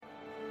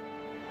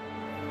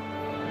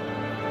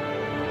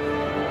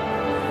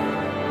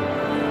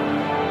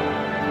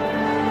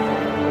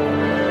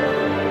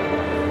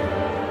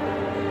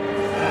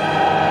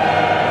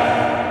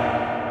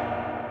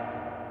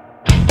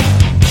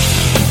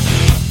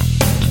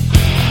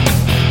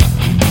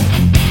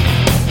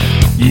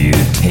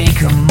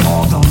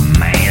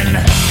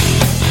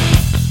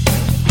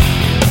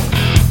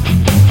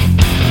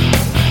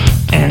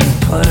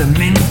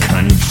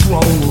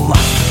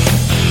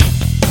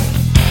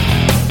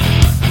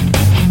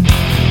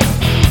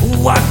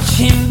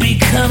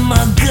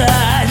my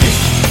God.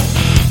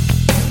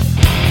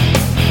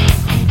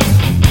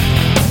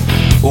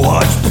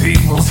 Watch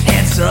people's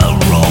heads roll.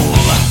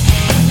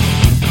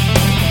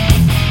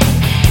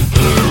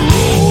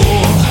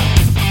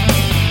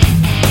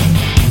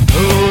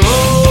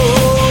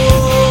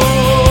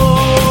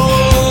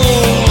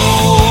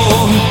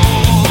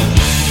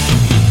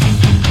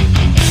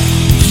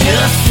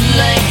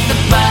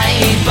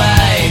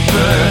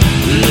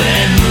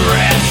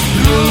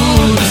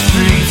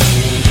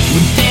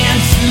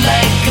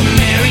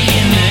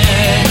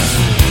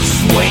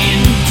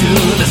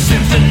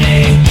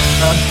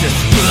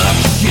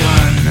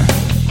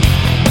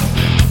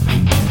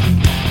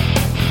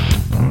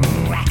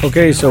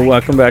 Okay, so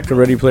welcome back to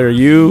Ready Player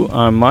U.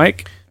 I'm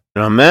Mike.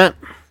 And I'm Matt.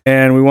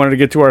 And we wanted to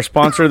get to our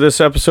sponsor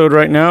this episode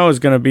right now is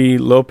going to be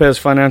Lopez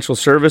Financial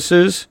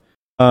Services.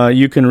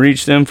 You can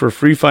reach them for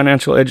free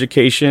financial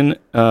education.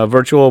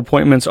 Virtual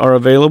appointments are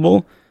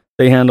available.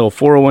 They handle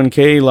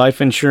 401k, life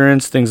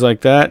insurance, things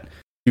like that.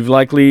 You've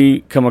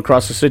likely come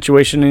across a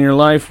situation in your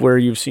life where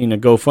you've seen a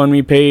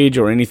GoFundMe page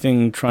or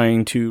anything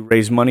trying to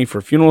raise money for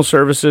funeral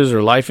services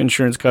or life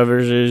insurance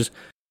coverages,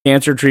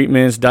 cancer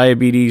treatments,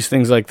 diabetes,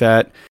 things like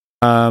that.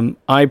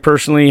 I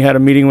personally had a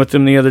meeting with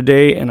them the other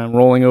day, and I'm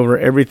rolling over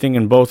everything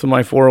in both of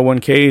my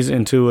 401ks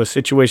into a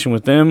situation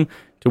with them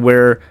to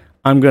where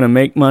I'm going to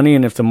make money,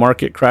 and if the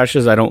market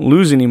crashes, I don't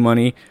lose any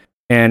money.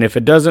 And if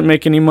it doesn't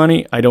make any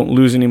money, I don't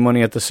lose any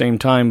money at the same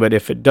time. But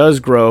if it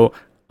does grow,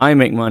 I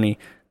make money.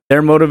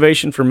 Their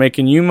motivation for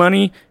making you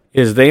money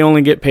is they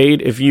only get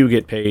paid if you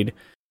get paid.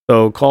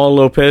 So call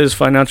Lopez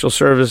Financial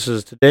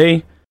Services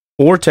today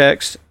or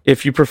text,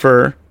 if you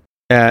prefer,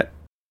 at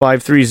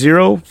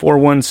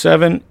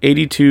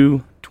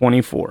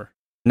 530-417-8224.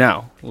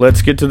 Now,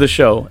 let's get to the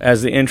show.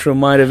 As the intro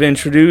might have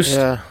introduced,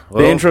 the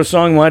intro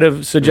song might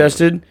have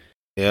suggested.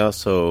 Yeah,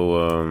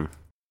 so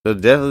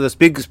the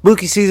big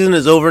spooky season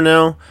is over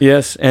now.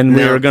 Yes, and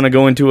we are going to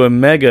go into a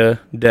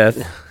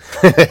Megadeth.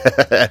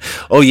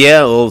 Oh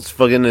yeah, well, it's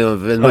fucking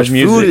much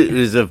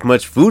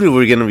food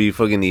we're going to be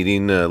fucking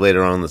eating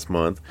later on this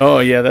month. Oh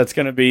yeah, that's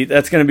going to be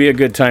a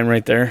good time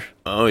right there.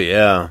 Oh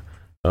yeah.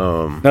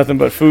 Nothing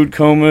but food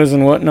comas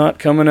and whatnot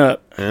coming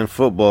up. And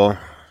football.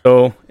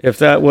 So, if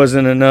that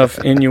wasn't enough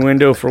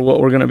innuendo for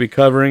what we're going to be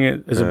covering,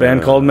 it is a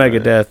band called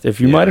Megadeth. If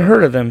you might have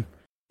heard of them.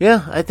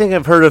 Yeah, I think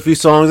I've heard a few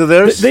songs of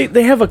theirs.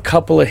 They have a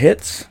couple of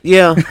hits.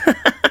 Yeah.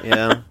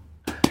 Yeah.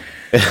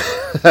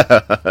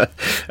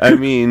 I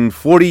mean,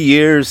 40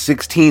 years,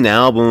 16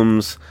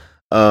 albums.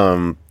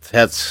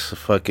 That's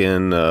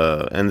fucking...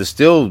 and they're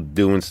still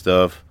doing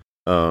stuff.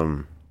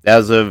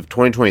 As of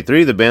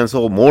 2023, the band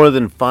sold more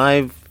than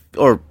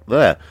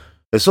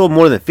they sold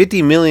more than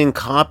 50 million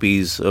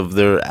copies of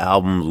their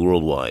albums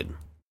worldwide.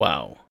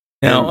 Wow.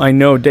 Now, I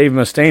know Dave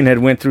Mustaine had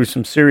went through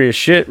some serious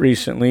shit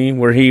recently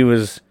where he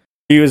was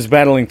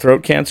battling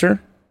throat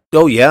cancer.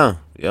 Oh, yeah.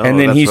 And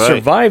then he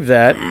survived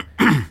that.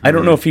 I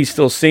don't know if he's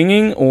still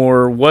singing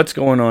or what's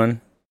going on.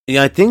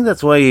 Yeah, I think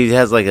that's why he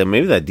has like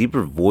maybe that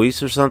deeper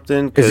voice or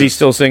something. Is he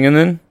still singing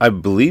then? I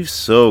believe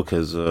so,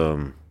 because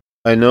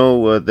I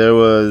know there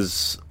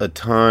was a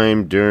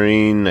time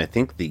during, I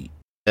think, the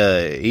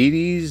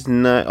 80s,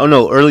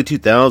 early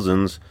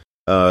 2000s,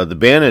 the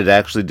band had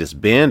actually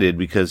disbanded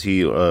because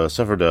he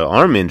suffered an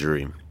arm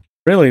injury.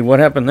 Really? What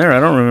happened there? I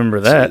don't remember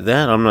that.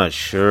 That I'm not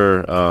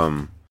sure.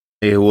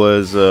 It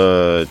was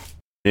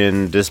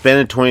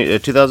disbanded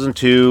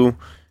 2002.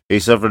 He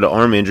suffered an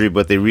arm injury,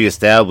 but they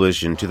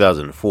reestablished in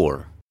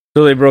 2004.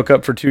 So they broke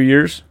up for 2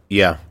 years?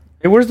 Yeah.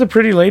 Hey, where's the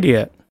pretty lady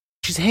at?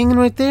 She's hanging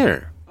right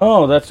there.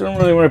 Oh, that's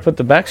normally where I put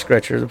the back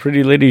scratcher. The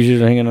pretty lady's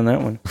usually hanging on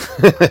that one.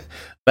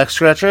 Back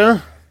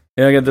scratcher?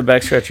 Yeah, I got the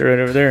back scratcher right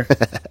over there.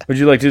 Would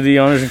you like to do the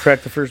honors and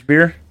crack the first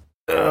beer?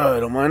 I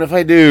don't mind if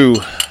I do.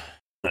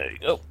 There you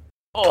go.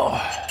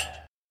 Oh,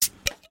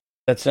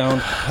 that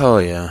sound. Oh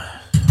yeah.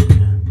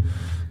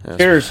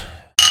 Cheers.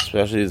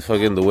 Especially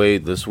the way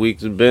this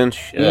week's been.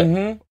 Shit.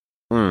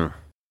 Mm-hmm.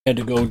 Had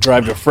to go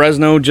drive to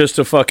Fresno just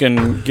to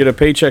fucking get a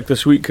paycheck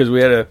this week because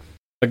we had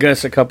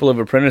a couple of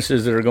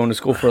apprentices that are going to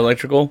school for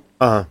electrical.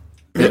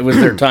 It was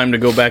their time to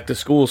go back to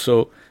school,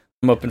 so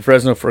I'm up in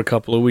Fresno for a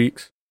couple of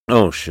weeks.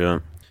 Oh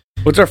shit.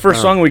 What's our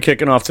first song we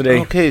kicking off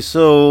today? Okay,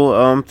 so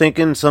I'm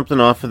thinking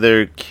something off of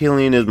their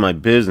Killing Is My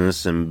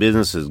Business and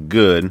Business Is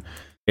Good.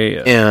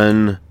 Yeah.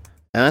 And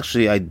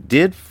actually, I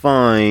did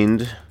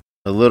find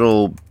a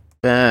little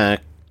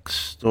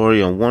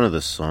backstory on one of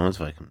the songs,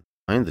 if I can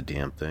find the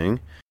damn thing.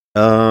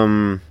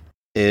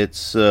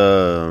 It's,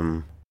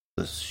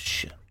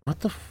 shit. What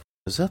the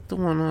is that the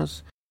one I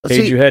was...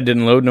 Page you had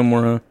didn't load no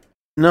more, huh?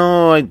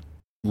 No, I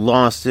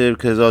lost it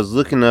because I was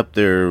looking up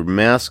their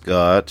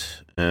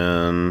mascot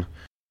and...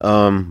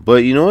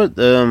 but you know what?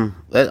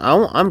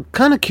 I'm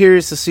kind of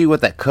curious to see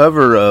what that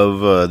cover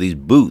of these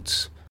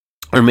boots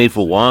are made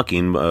for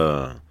walking.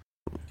 How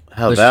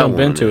Let's that jump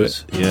one into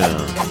is. it.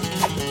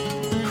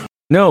 Yeah.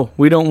 No,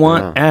 we don't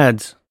want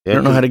ads. Yeah, I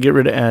don't know how to get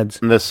rid of ads.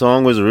 The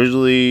song was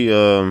originally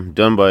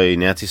done by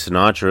Nancy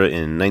Sinatra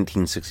in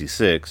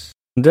 1966.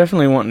 I'm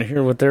definitely wanting to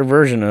hear what their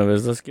version of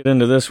is. Let's get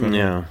into this one.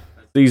 Yeah.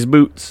 These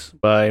Boots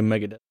by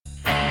Megadeth.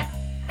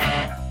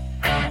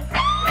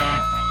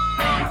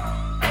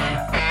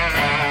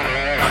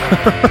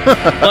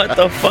 What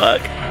the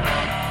fuck?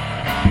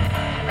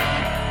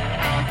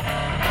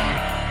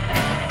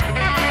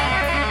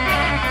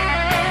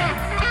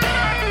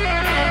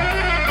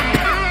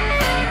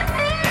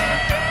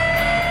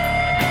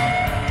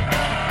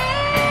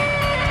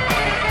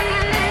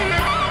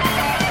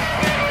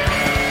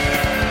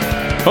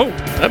 Oh,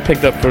 that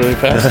picked up really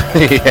fast.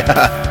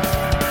 Yeah.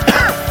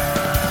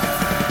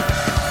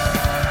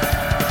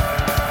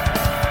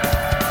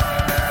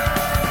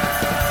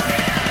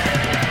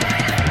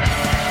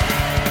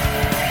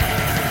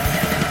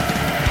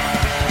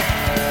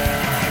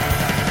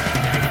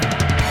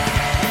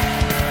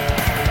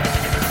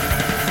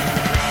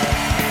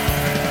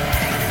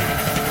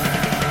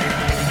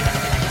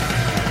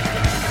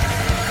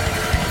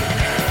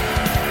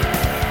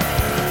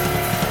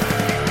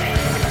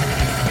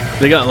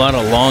 They got a lot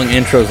of long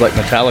intros like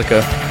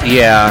Metallica.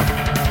 Yeah.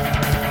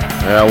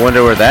 I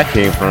wonder where that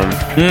came from.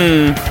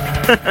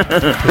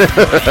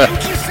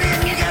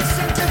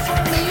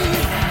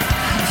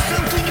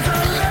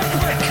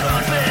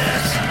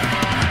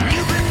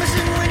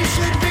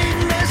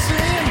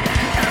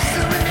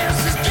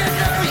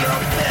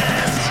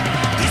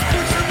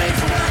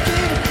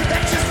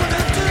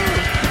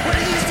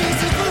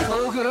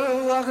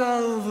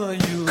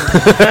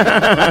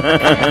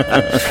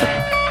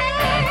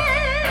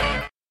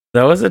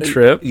 That was a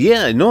trip.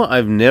 Yeah, no,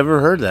 I've never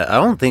heard that. I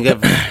don't think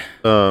I've.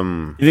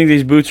 You think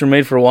these boots were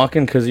made for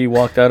walking because he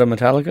walked out of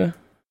Metallica?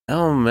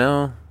 Oh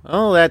no!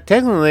 Oh, that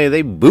technically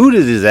they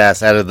booted his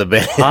ass out of the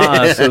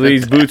band. So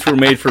these boots were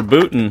made for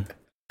booting.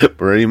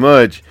 Pretty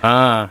much.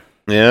 Yeah,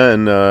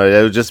 and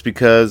it was just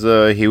because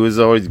he was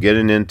always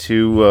getting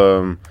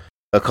into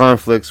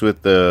conflicts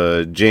with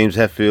James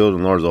Hetfield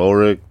and Lars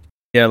Ulrich.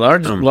 Yeah,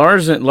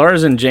 Lars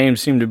and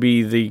James seem to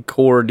be the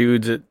core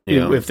dudes that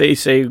if they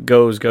say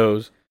goes.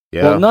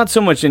 Yeah. Well, not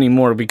so much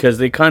anymore because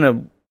they kind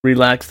of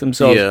relaxed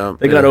themselves. Yeah,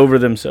 they got over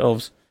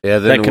themselves. Yeah,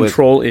 that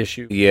control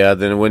issue. Yeah,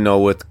 then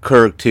with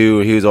Kirk too,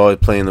 he was always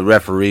playing the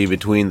referee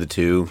between the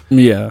two.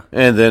 Yeah,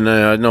 and then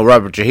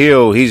Robert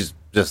Trujillo, he's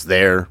just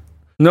there.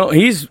 No,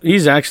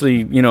 he's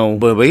actually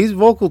but he's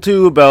vocal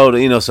too about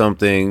some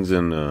things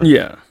and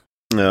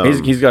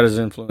he's got his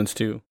influence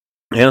too.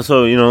 And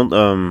so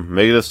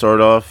Megadeth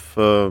started off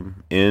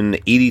in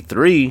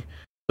 '83,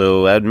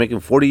 so I'd make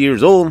him 40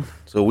 years old.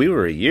 So we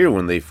were a year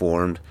when they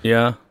formed.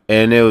 Yeah.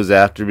 And it was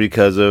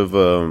because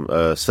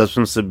of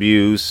substance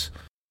abuse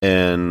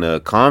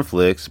and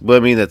conflicts. But I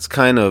mean, that's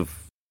kind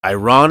of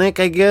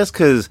ironic, I guess,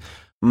 because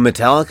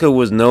Metallica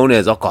was known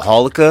as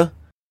Alcoholica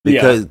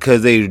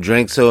because they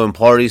drank so and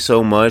party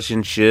so much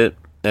and shit.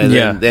 And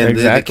then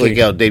they kicked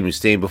out Dave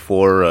Mustaine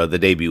before the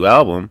debut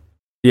album.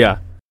 Yeah.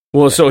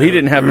 Well, so he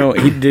didn't have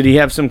did he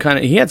have some kind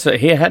of, he had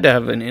to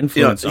have an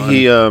influence on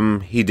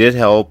him. He did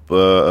help,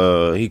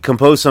 he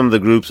composed some of the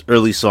group's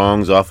early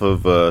songs off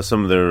of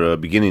some of their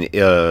beginning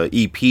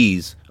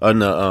EPs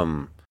on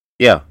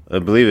I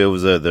believe it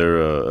was their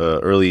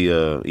early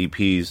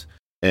EPs,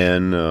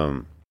 and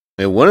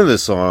one of the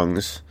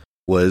songs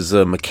was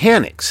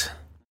Mechanics,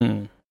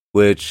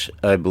 which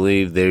I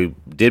believe they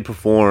did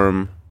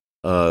perform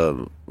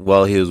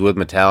while he was with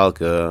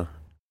Metallica.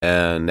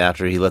 And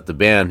after he left the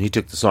band, he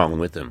took the song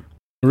with him.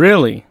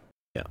 Really?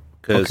 Yeah,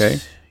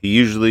 because he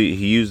used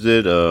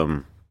it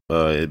at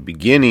the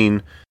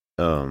beginning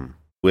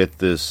with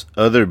this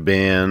other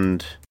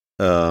band.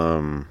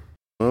 What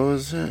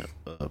was it?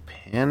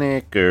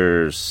 Panic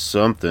or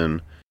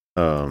something?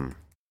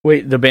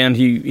 Wait, the band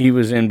he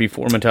was in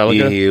before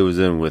Metallica? He was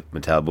in with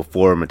Metallica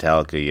before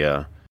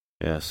Metallica.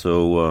 Yeah.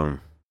 So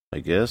I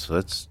guess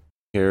let's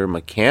hear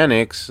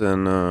Mechanics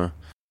and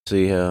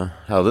see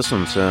how this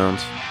one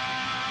sounds.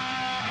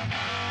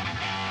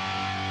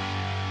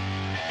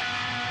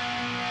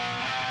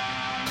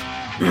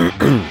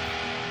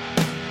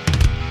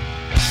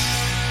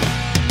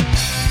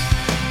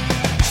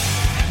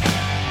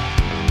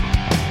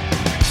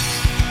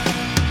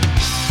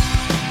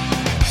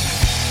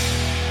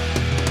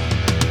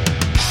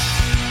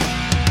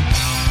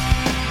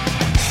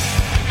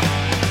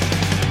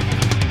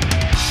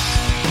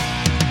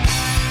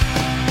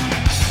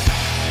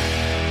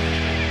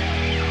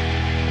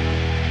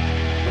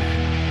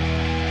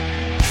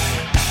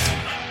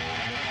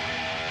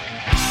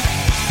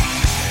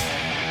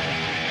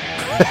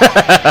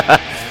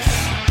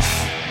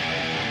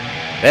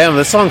 Damn,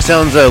 this song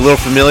sounds a little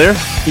familiar.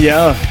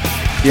 Yeah.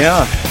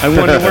 I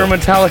wonder where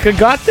Metallica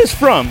got this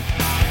from.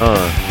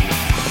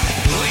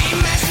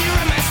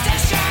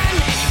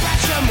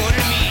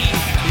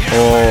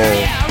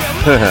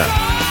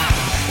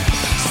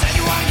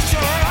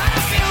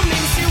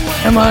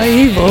 Am I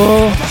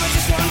evil?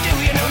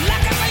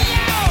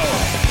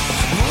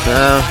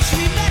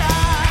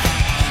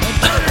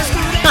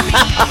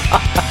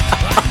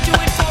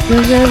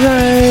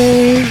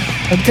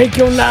 I'll take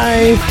your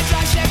life.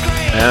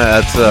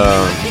 Yeah, that's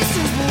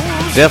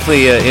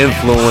definitely an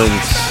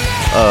influence.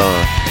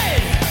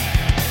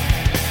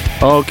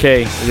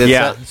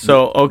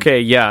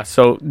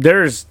 So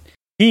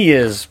he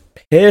is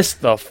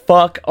pissed the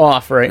fuck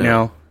off right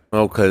now.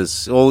 Oh,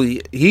 because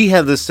he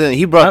had this.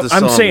 He brought this.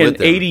 I'm song saying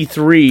with him.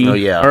 83. Oh,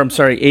 yeah. Or I'm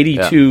sorry,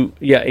 82.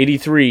 Yeah,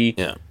 83.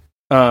 Yeah.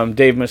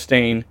 Dave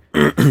Mustaine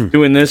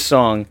doing this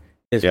song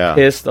is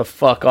pissed the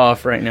fuck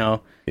off right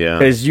now. Yeah.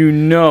 Because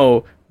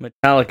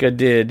Metallica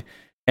did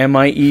Am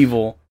I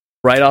Evil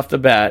right off the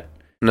bat.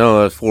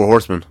 No, Four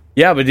Horsemen.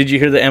 Yeah, but did you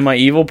hear the Am I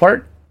Evil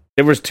part?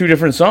 There was 2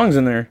 different songs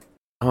in there.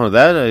 Oh,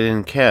 that I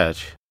didn't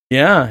catch.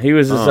 Yeah, he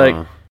was just like,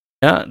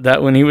 yeah,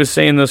 that when he was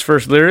saying those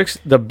first lyrics,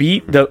 the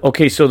beat,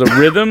 so the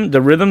rhythm,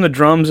 the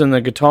drums, and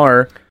the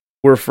guitar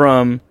were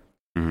from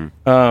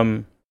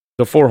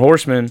the Four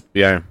Horsemen.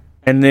 Yeah.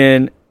 And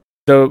then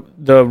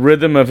the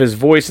rhythm of his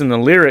voice and the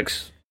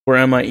lyrics were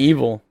Am I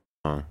Evil?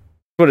 That's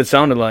what it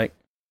sounded like.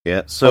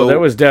 Yeah, so that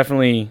was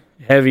definitely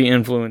heavy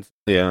influence.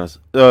 Yeah.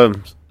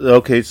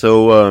 Okay,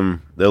 so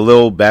the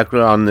little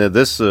background on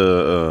this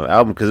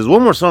album, because there's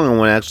one more song I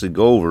want to actually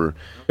go over,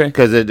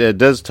 because it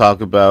does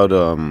talk about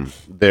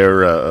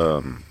their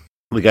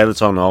the guy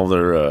that's on all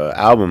their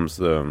albums,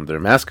 their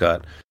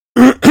mascot.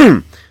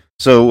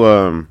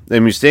 So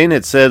Mustaine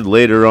had said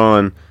later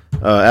on,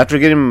 after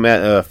getting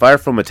fire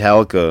from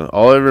Metallica,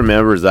 all I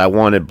remember is I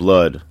wanted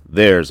blood,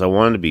 theirs. I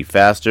wanted to be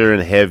faster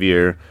and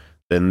heavier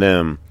than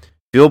them.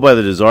 Fueled by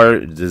the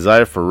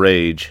desire for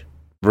rage.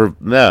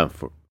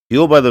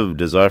 Fueled by the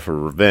desire for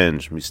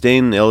revenge,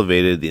 Mustaine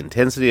elevated the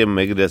intensity of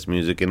Megadeth's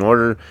music in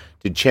order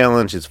to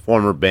challenge his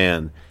former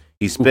band.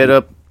 He sped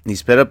up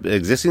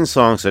existing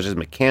songs such as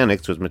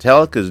Mechanics with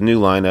Metallica's new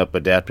lineup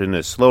adapted in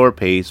a slower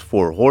pace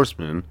Four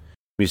Horsemen.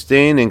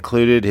 Mustaine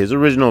included his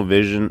original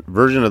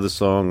version of the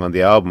song on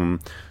the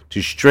album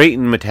to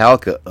straighten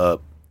Metallica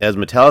up, as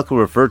Metallica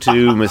referred to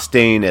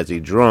Mustaine as a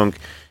drunk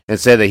and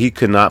said that he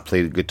could not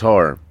play the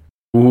guitar.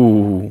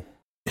 Ooh.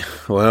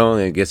 Well,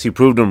 I guess he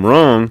proved him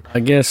wrong.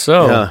 I guess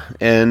so. Yeah,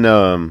 and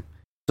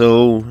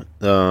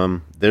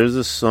there's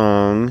a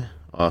song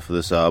off of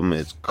this album.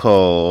 It's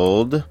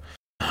called.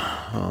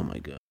 Oh my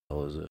god,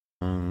 what was it?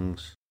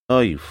 Songs.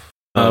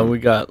 We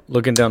got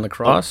Looking Down the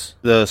Cross.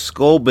 The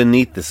Skull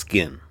Beneath the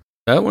Skin.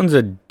 That one's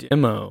a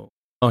demo.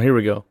 Oh, here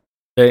we go.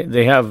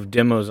 They have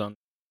demos on the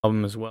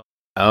album as well.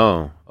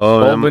 Oh,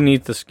 Skull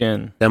Beneath the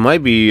Skin. That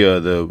might be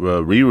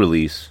the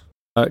re-release.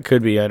 It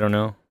could be. I don't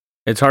know.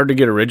 It's hard to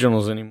get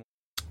originals anymore.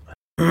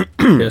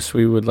 Yes,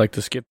 we would like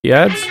to skip the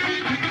ads.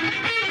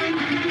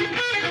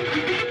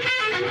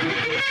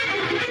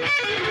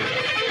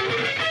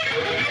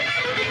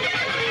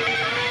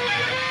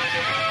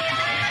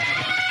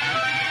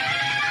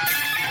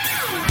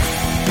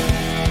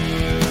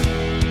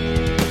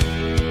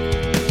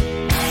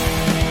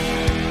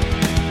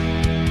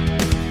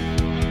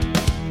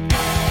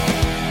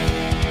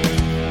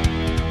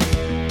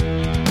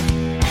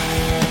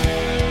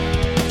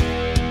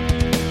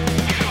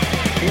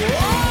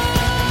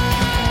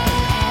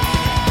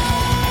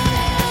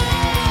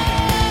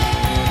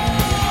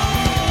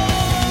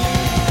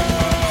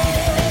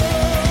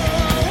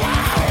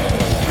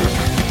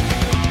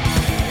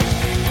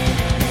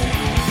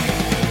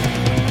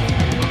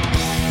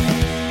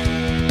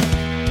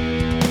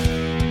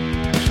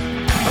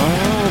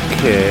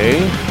 Okay.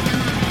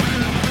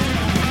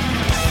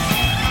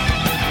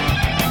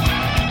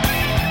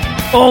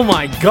 Oh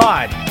my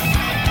god!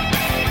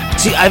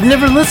 See, I've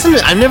never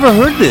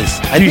heard this.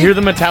 Do you hear the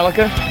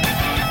Metallica?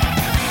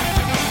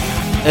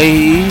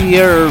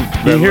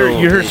 You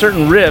hear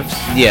certain riffs.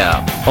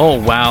 Yeah. Oh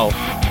wow.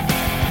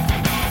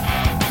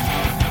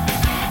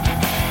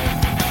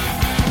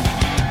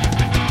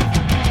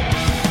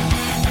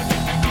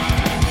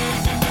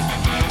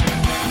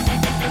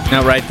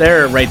 Now right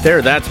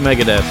there, that's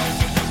Megadeth.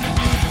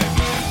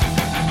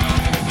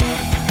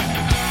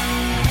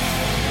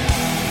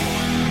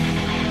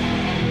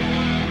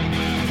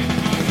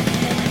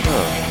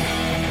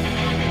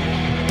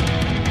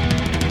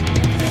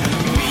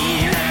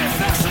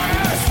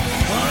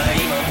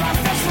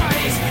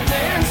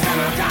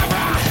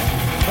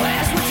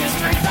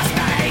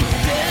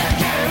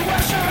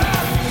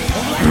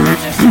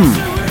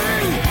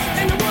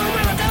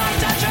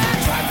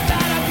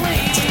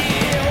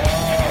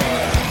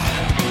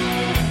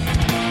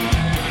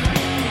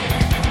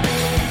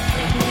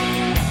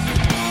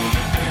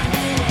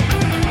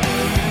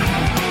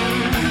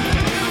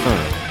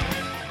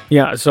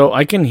 Yeah, so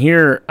I can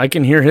hear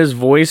his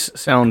voice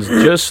sounds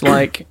just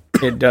like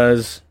it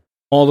does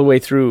all the way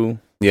through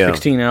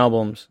 16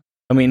 albums.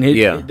 I mean,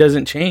 it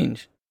doesn't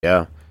change.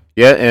 Yeah.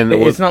 Yeah, and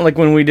it's not like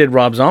when we did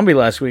Rob Zombie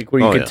last week,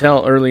 where you could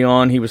tell early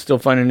on he was still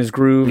finding his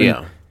groove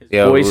and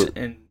his voice,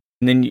 and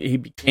then he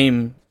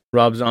became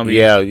Rob Zombie.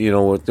 Yeah,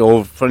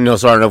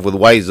 starting off with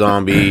White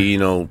Zombie,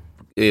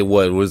 it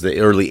was the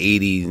early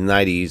 80s,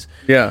 90s.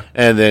 Yeah.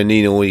 And then,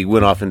 when he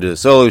went off into the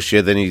solo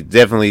shit, then he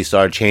definitely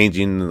started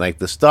changing,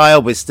 the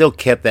style, but still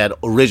kept that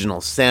original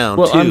sound,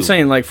 too. I'm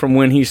saying, from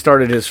when he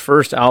started his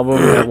first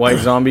album at White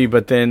Zombie,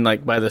 but then,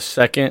 by the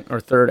second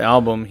or third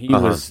album,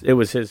 it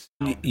was his.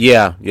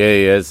 Yeah,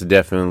 it's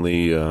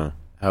definitely how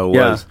it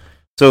was.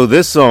 So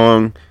this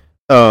song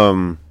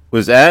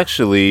was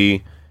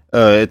actually,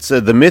 it's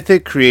the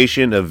mythic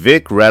creation of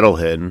Vic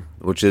Rattlehead,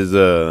 which is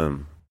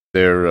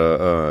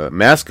their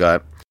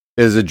mascot,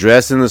 is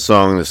addressed in the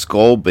song "The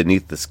Skull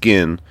Beneath the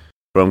Skin"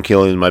 from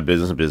 "Killing My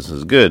Business, Business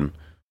is Good."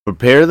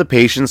 Prepare the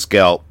patient's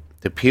scalp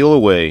to peel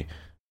away.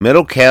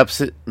 Metal caps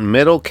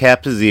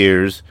his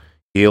ears.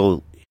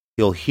 He'll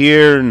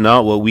hear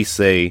not what we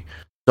say.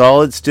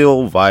 Solid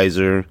steel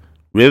visor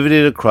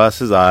riveted across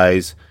his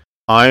eyes.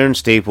 Iron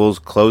staples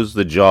close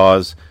the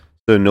jaws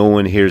so no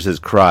one hears his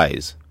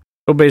cries.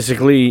 So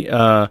basically,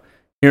 hear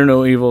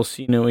no evil,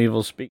 see no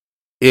evil, speak.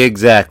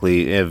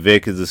 Exactly. And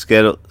Vic is a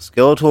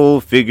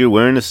skeletal figure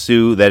wearing a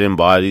suit that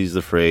embodies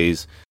the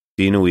phrase,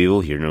 see no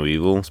evil, hear no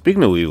evil, speak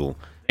no evil.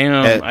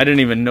 Damn, I didn't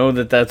even know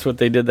that that's what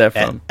they did that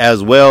from.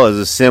 As well as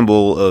a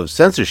symbol of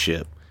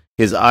censorship.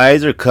 His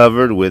eyes are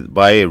covered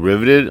by a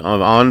riveted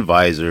on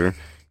visor.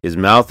 His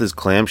mouth is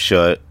clamped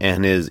shut,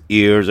 and his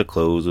ears are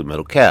closed with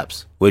metal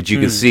caps, which you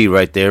can see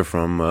right there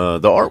from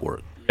the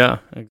artwork. Yeah,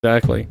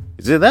 exactly.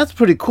 So that's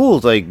pretty cool.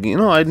 It's like,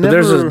 I'd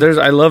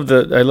never. I love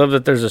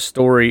that there's a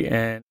story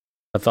and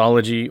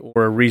mythology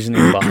or a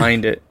reasoning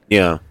behind it.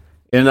 Yeah,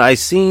 and I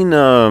seen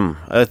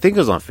I think it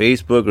was on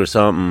Facebook or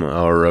something,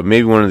 or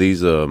maybe one of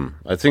these. I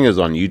think it was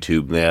on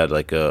YouTube. They had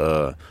like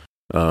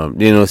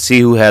see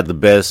who had the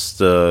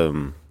best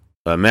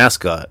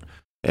mascot,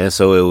 and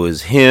so it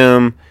was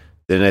him.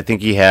 Then I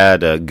think he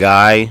had a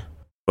guy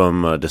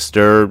from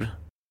Disturbed.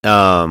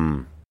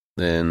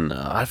 Then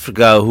I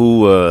forgot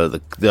who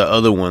the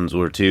other ones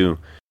were too.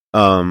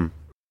 So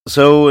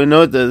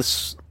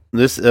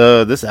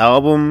this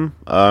album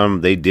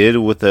they did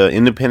with an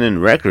independent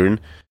record,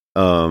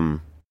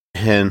 and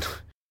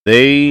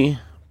they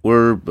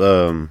were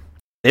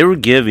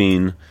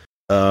giving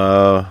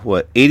they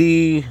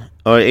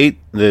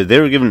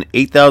were given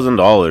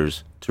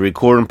 $8,000 to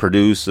record and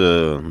produce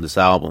this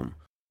album.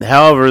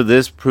 However,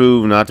 this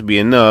proved not to be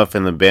enough,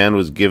 and the band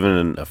was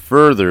given a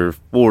further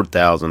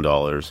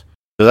 $4,000.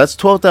 So that's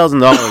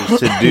 $12,000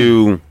 to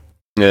do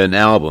an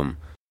album.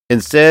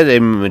 Instead, a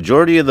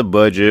majority of the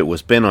budget was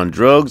spent on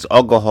drugs,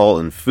 alcohol,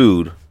 and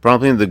food,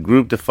 prompting the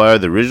group to fire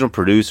the original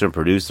producer and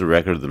produce the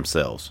record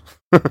themselves.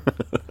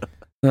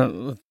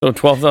 So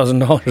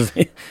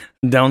 $12,000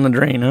 down the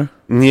drain, huh?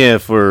 Yeah,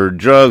 for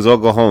drugs,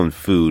 alcohol, and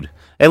food.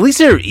 At least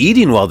they're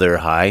eating while they're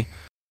high.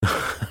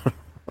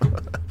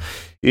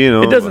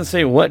 It doesn't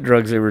say what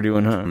drugs they were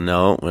doing, huh?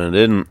 No, it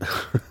didn't.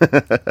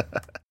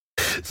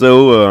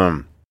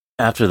 So,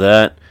 after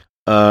that,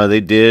 they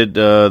did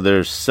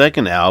their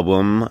second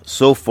album,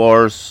 So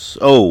Far...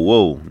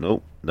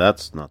 nope,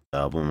 that's not the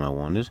album I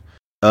wanted.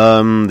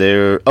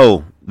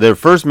 Their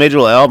first major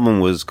album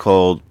was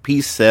called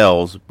Peace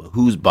Sells, But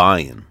Who's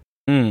Buying?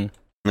 And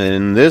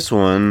this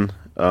one,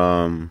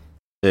 it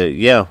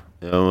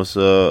was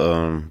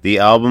the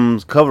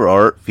album's cover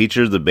art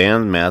features the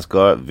band's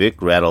mascot, Vic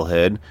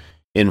Rattlehead,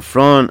 in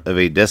front of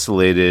a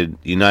desolated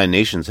United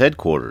Nations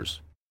headquarters.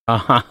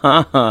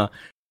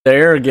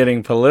 They're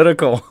getting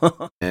political.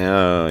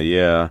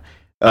 Yeah.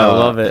 I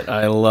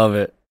love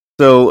it.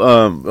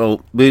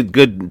 So,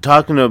 good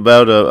talking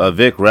about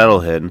Vic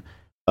Rattlehead.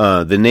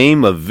 The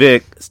name of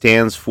Vic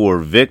stands for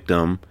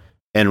victim,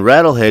 and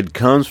Rattlehead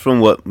comes from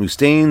what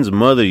Mustaine's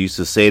mother used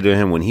to say to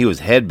him when he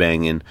was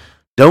headbanging.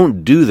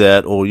 Don't do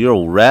that or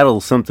you'll rattle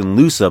something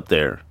loose up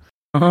there.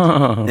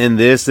 And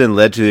this then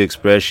led to the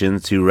expression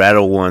to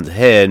rattle one's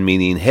head,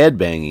 meaning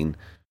headbanging.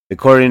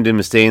 According to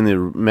Mustaine,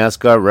 the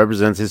mascot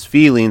represents his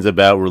feelings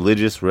about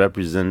religious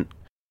repression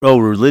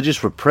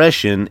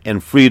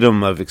and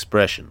freedom of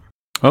expression.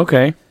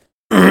 Okay.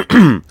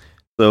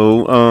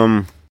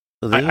 So,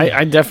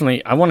 I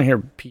definitely want to hear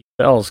Pete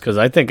Bells because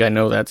I think I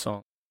know that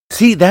song.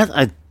 See that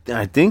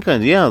I think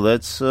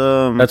that's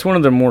one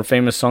of the more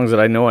famous songs that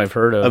I know I've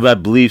heard of. I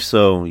believe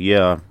so.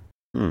 Yeah.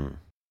 See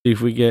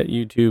if we get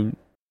YouTube.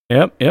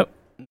 Yep.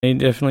 They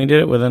definitely did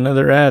it with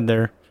another ad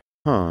there.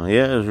 Huh,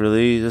 yeah,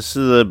 this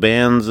is the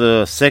band's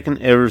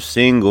second ever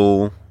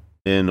single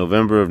in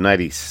November of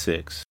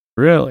 96.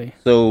 Really?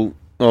 So,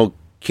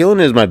 Killing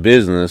Is My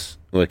Business,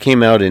 it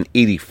came out in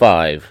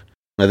 85.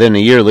 And then a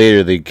year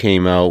later, they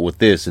came out with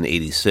this in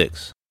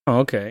 86. Oh,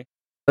 okay.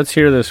 Let's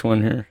hear this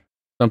one here.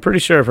 I'm pretty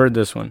sure I've heard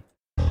this one.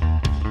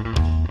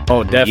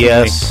 Oh, definitely.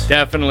 Yes.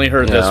 Definitely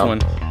heard this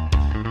one.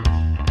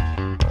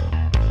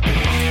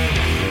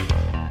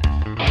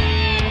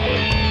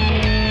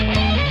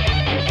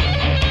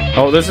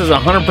 Oh, this is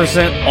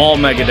 100% all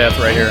Megadeth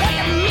right here.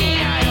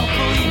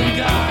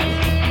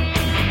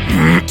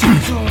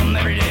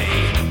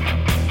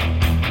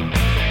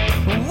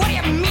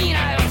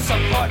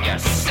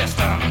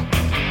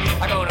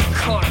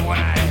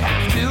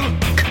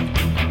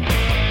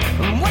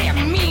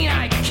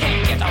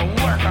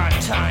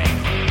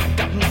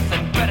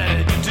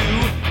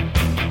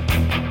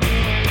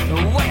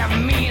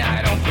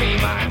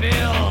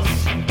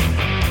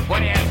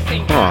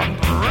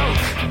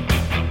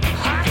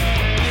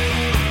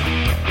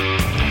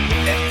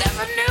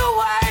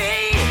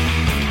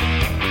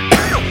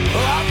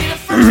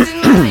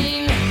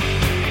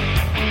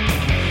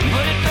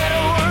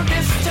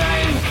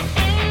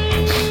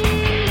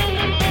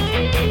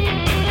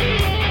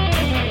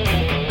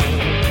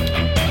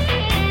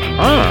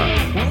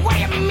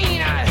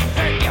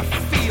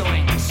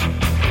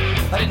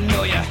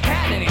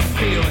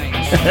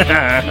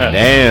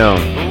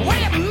 Damn. What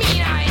do you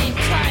mean I ain't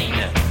kind?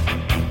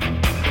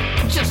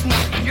 Just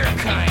not your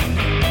kind.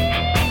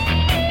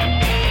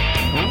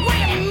 What do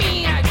you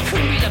mean I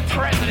couldn't be the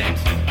president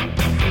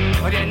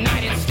of the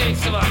United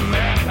States of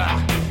America?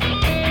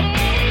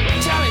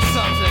 Tell me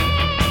something.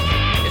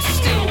 It's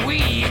still we,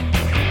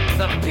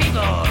 the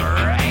people,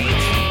 right?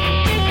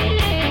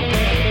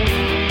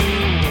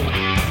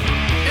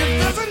 If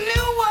there's a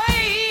new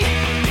way,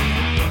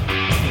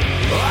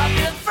 I'll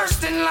be the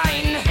first in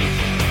line.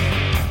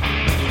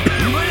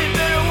 But it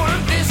better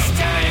work this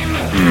time.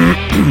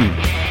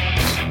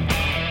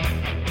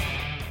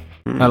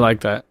 I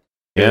like that.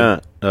 Yeah.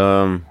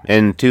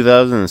 In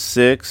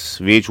 2006,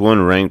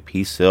 VH1 ranked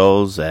Peace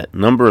Sells at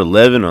number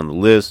 11 on the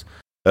list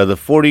of the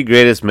 40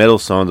 greatest metal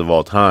songs of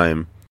all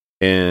time.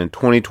 In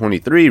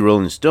 2023,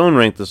 Rolling Stone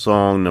ranked the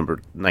song number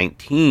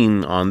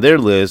 19 on their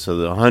list of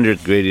the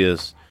 100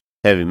 greatest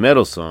heavy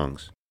metal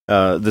songs.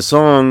 The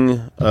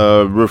song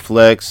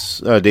reflects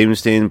Dave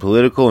Mustaine's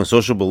political and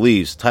social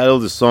beliefs. Title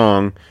of the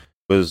song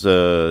was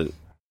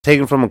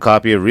taken from a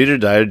copy of Reader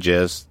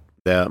Digest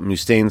that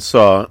Mustaine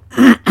saw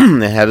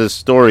that had a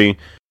story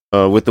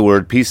with the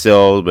word "peace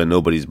sells, but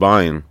nobody's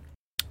buying."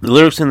 The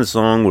lyrics in the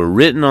song were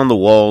written on the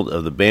wall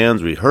of the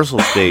band's rehearsal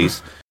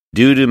space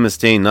due to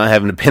Mustaine not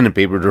having a pen and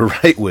paper to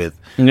write with.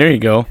 And there you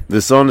go.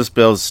 The song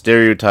dispels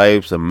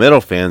stereotypes of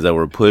metal fans that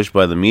were pushed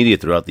by the media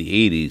throughout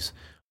the 80s.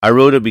 I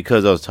wrote it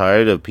because I was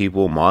tired of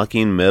people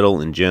mocking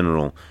metal in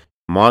general,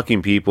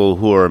 mocking people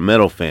who are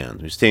metal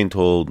fans, Mustaine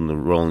told the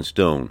Rolling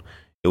Stone.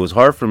 It was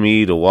hard for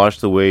me to watch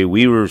the way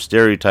we were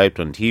stereotyped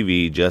on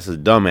TV just as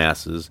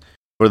dumbasses.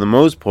 For the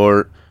most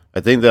part,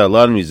 I think that a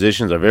lot of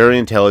musicians are very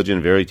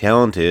intelligent, very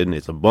talented, and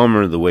it's a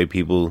bummer the way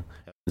people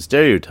have been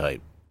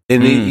stereotyped.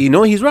 And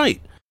he's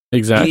right.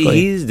 Exactly.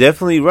 He's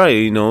definitely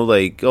right.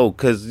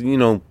 Because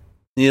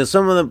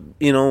some of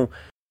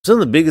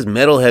the biggest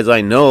metalheads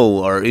I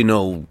know are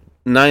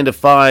 9 to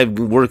 5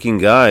 working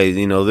guys.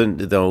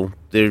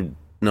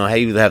 They're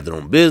either have their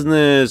own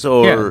business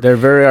or they're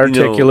very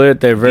articulate.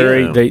 They're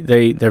very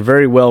they're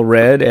very well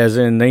read, as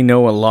in they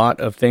know a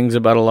lot of things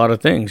about a lot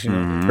of things.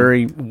 They're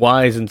very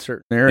wise in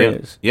certain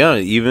areas. Yeah,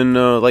 even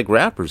like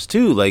rappers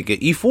too, like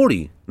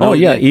E40.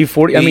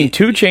 E40. I mean,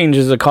 2 Chainz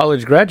is a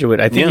college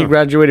graduate. I think he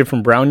graduated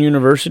from Brown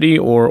University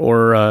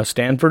or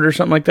Stanford or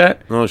something like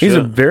that. Oh, he's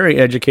a very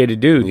educated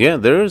dude. Yeah,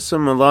 there is a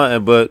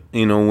lot, but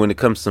when it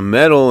comes to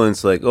metal,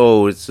 it's like,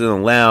 it's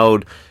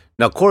loud.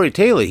 Now, Corey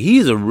Taylor,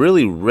 he's a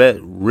really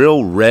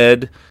real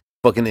red,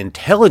 fucking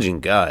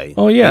intelligent guy.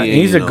 Oh, yeah.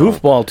 He's a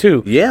goofball,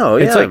 too. Yeah,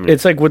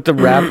 It's like with the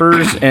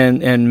rappers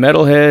and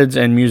metalheads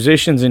and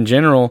musicians in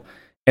general,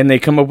 and they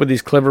come up with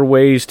these clever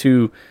ways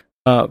to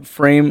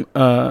frame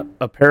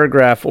a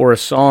paragraph or a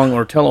song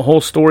or tell a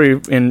whole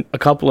story in a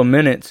couple of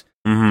minutes.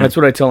 Mm-hmm. That's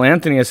what I tell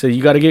Anthony. I say,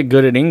 you got to get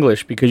good at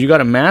English because you got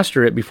to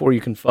master it before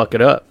you can fuck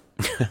it up.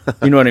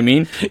 You know what I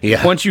mean?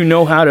 Yeah. Once you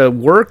know how to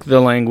work the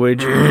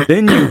language,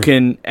 then you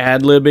can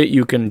ad-lib it,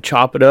 you can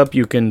chop it up,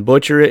 you can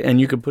butcher it,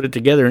 and you can put it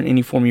together in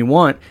any form you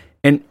want.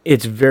 And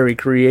it's a very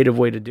creative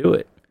way to do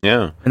it.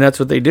 Yeah. And that's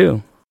what they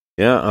do.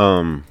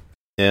 Yeah.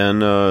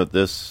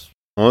 This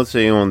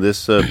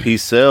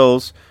Peace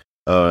Sells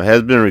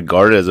has been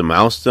regarded as a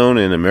milestone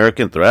in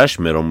American thrash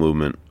metal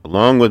movement,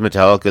 along with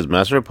Metallica's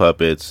Master of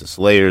Puppets,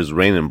 Slayer's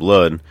Rain and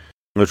Blood,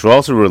 which were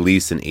also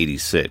released in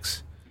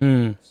 '86.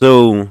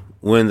 So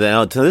when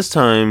to this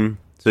time,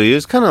 so he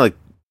was kind of like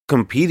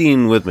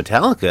competing with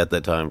Metallica at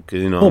that time,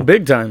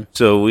 big time.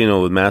 So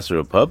with Master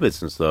of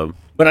Puppets and stuff.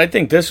 But I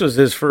think this was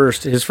his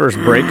first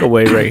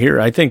breakaway right here.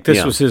 I think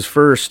this was his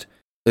first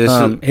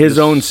his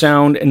own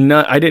sound, and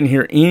I didn't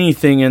hear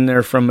anything in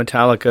there from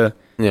Metallica.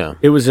 Yeah,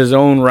 it was his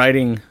own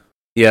writing.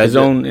 Yeah, his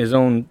own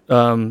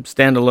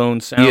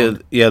standalone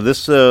sound. Yeah.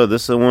 This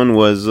one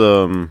was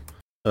the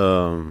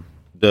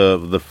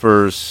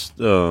first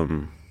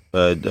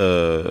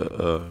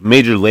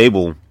major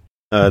label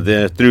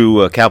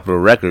through Capitol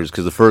Records,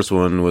 because the first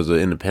one was an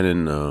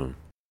independent. So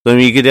I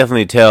mean, you could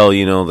definitely tell,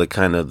 the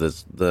kind of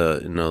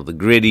the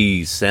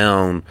gritty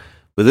sound,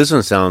 but this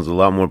one sounds a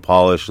lot more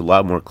polished, a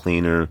lot more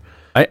cleaner.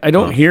 I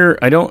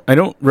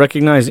don't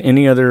recognize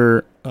any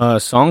other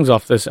songs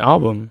off this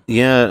album.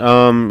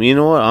 Yeah, you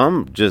know what?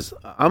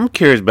 I'm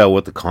curious about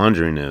what The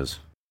Conjuring is.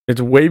 It's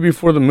way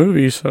before the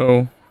movie,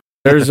 so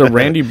there's a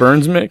Randy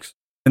Burns mix,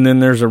 and then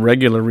there's a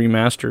regular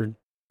remastered.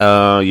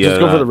 Yeah.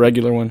 Just go for the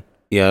regular one.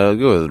 Yeah, I'll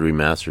go with the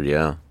remastered.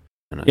 Yeah.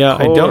 Yeah,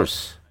 I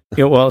don't.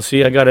 Yeah, well,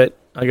 see, I got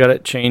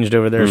it changed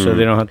over there, so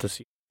they don't have to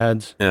see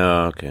ads.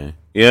 Yeah, okay.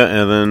 Yeah,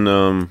 and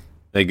then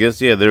I guess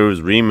there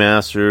was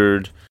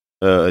remastered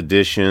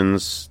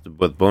editions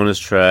with bonus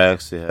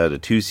tracks. They had a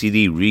 2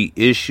 CD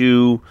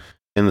reissue,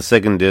 and the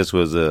second disc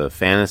was a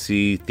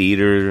Fantasy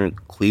Theater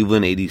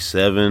Cleveland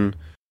 '87.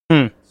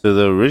 So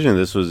the original,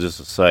 this was just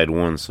a side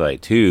 1,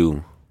 side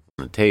 2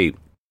 on the tape.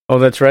 Oh,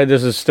 that's right.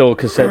 This is still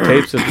cassette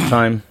tapes at the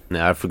time.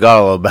 Nah, I forgot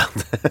all about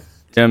that.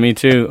 Yeah, me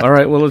too. All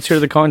right, well, let's hear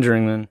The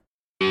Conjuring then.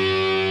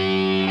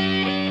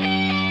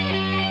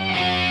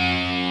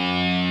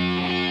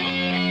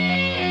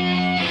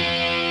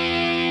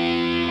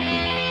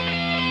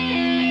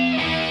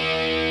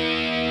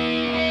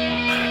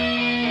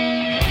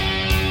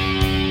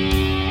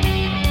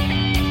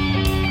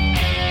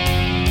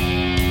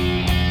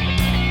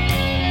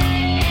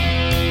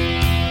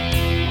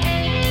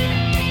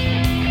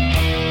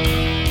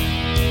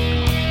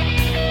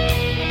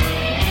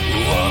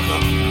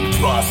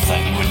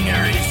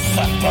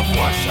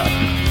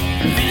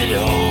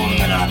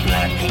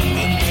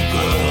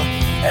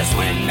 as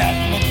we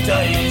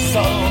magnetize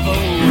all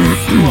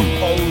those who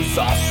oppose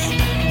us.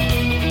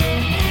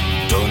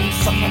 Don't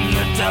summon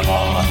the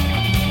devil,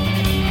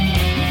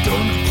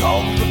 don't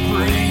call the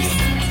priest.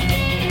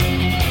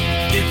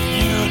 If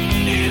you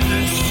need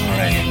the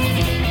strength,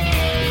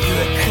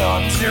 the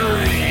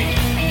conjuring,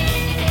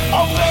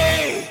 obey!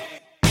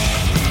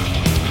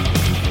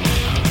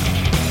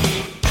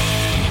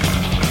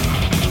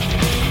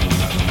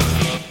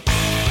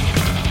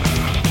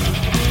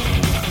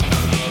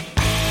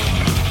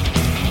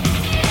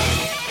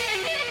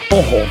 Oh,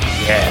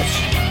 yes.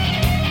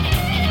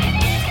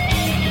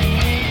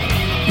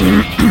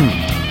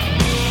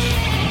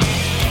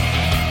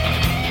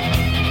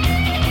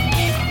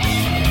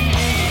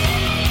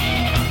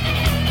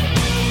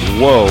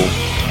 Whoa.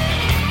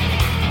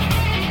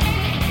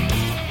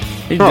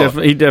 He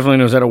definitely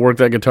knows how to work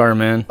that guitar,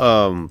 man.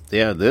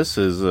 Yeah, this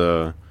is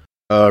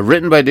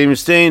written by Dave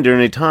Mustaine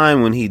during a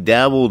time when he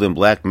dabbled in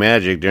black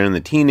magic during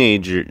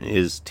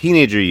his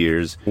teenager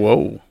years.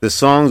 Whoa. The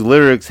song's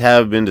lyrics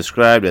have been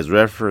described as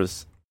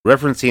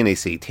referencing a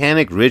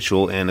satanic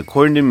ritual and,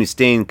 according to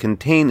Mustaine,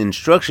 contain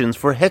instructions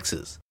for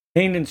hexes.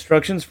 Contain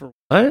instructions for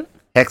what?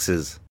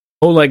 Hexes.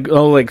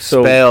 Like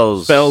so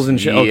spells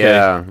and shit.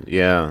 Okay.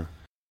 Yeah.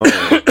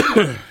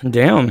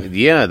 Damn.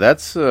 Yeah,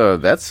 that's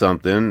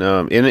something. In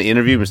an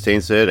interview,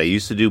 Mustaine said, "I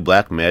used to do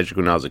black magic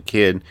when I was a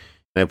kid,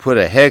 and I put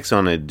a hex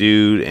on a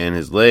dude, and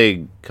his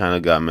leg kind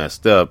of got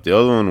messed up. The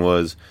other one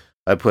was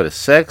I put a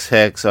sex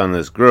hex on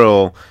this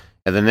girl,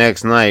 and the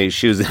next night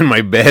she was in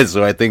my bed,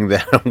 so I think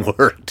that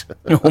worked."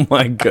 Oh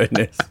my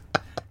goodness!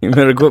 You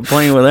better quit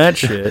playing with that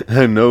shit.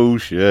 No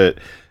shit.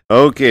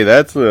 Okay,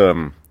 that's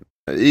you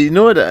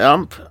know what?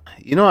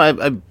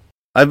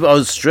 I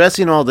was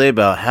stressing all day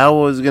about how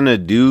I was gonna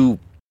do,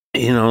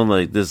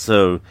 like this.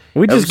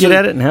 We just get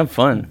at it and have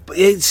fun.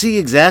 See,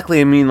 exactly.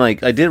 I mean,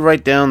 like, I did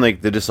write down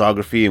like the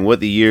discography and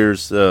what the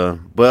years. But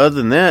other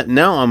than that,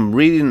 now I'm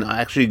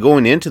actually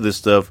going into this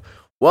stuff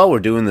while we're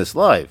doing this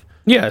live.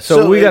 Yeah,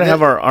 so we gotta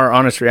have our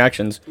honest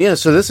reactions. Yeah,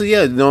 so this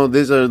is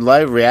these are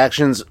live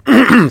reactions.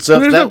 So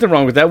there's nothing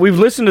wrong with that. We've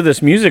listened to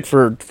this music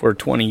for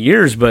 20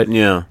 years, but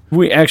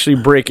we actually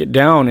break it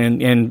down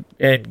and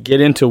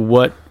get into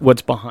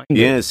what's behind it.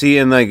 Yeah, see,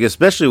 and like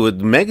especially with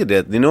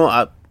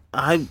Megadeth,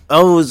 I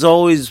was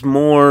always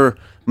more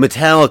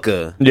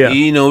Metallica. Yeah,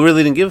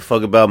 really didn't give a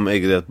fuck about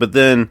Megadeth. But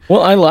then,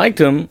 well, I liked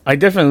them. I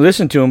definitely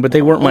listened to them, but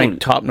they weren't my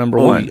top number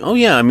one. Oh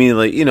yeah, I mean,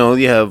 like you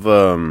have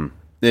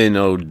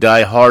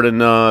Die Hard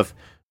Enough.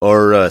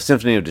 Or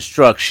Symphony of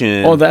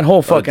Destruction. Oh, that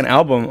whole fucking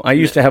album I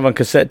used to have on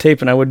cassette tape,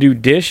 and I would do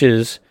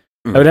dishes.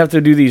 I would have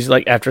to do these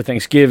like after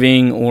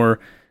Thanksgiving or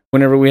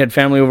whenever we had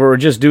family over or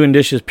just doing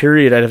dishes,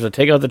 period. I'd have to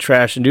take out the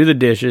trash and do the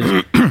dishes.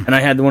 And I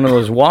had one of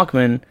those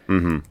Walkman,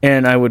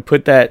 and I would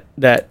put that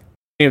Symphony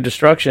of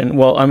Destruction,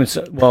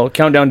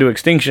 Countdown to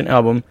Extinction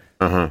album,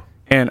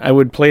 and I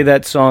would play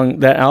that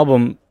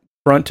album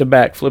front to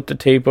back, flip the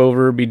tape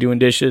over, be doing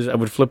dishes. I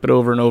would flip it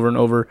over and over and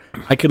over.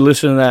 I could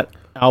listen to that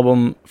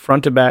album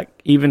front to back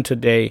even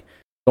today,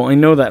 so I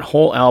know that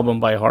whole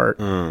album by heart.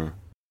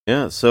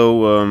 Yeah,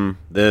 so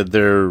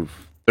their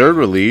third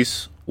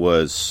release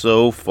was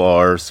So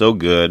Far So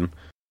Good.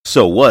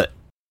 So What?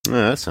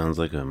 That sounds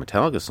like a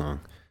Metallica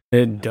song.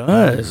 It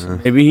does.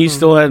 Maybe he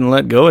still hadn't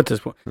let go at this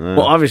point.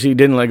 Well, obviously he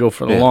didn't let go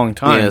for a long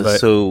time. But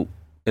so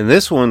and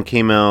this one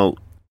came out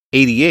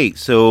 88.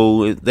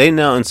 So they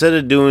now, instead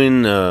of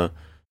doing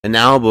an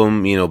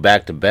album,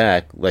 back to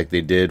back like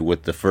they did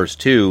with the first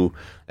two,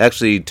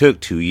 actually took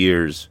 2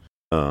 years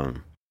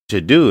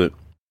to do it.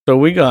 So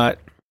we got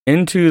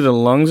Into the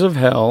Lungs of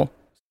Hell,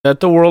 Set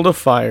the World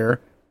Afire,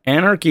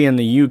 Anarchy in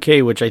the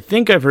UK, which I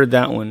think I've heard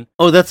that one.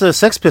 Oh, that's a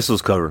Sex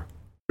Pistols cover.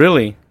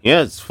 Really?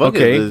 Yeah, it's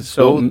fucking... Okay,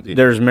 so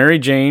there's Mary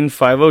Jane,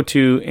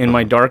 502, In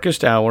My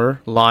Darkest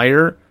Hour,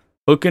 Liar,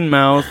 Hook and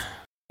Mouth,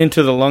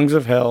 Into the Lungs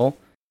of Hell,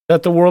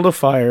 Set the World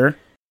Afire.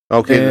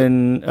 Okay.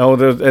 And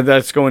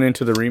that's going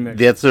into the remix.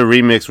 That's a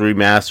remix,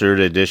 remastered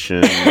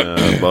edition,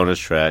 bonus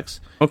tracks.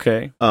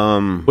 Okay.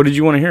 What did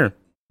you want to hear?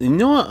 You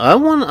know what?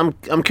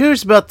 I'm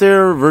curious about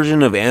their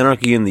version of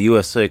Anarchy in the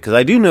USA, because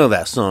I do know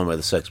that song by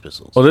the Sex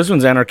Pistols. Well, this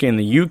one's Anarchy in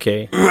the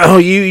UK. Oh,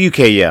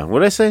 UK, yeah. What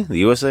did I say? The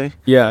USA?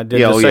 Yeah.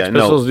 Did the Sex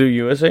Pistols do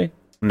USA?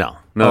 No,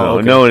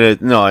 okay.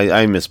 no.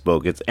 I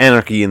misspoke. It's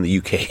Anarchy in the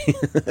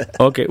UK.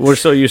 Okay, we're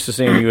so used to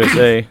saying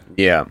USA.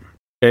 Yeah.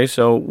 Okay,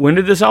 so when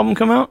did this album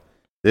come out?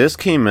 This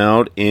came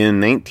out in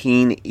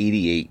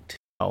 1988.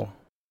 Oh,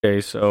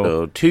 okay,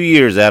 so 2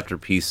 years after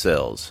Peace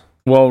Sells.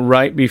 Well,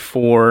 right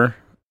before,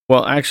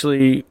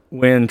 actually,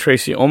 when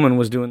Tracy Ullman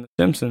was doing The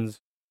Simpsons,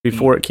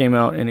 before it came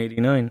out in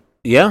 89.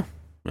 Yeah.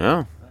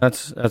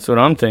 That's what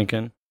I'm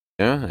thinking.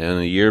 Yeah, and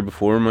a year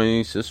before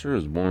my sister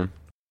was born.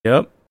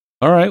 Yep.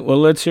 All right, well,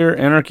 let's hear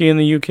Anarchy in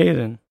the UK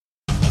then.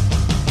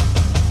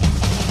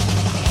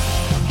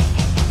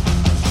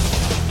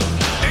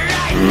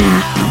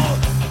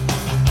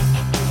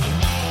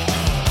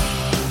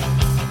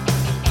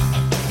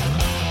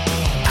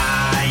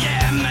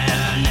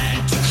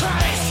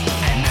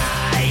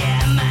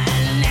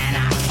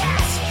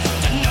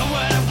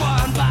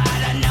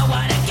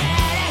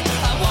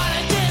 I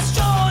wanna do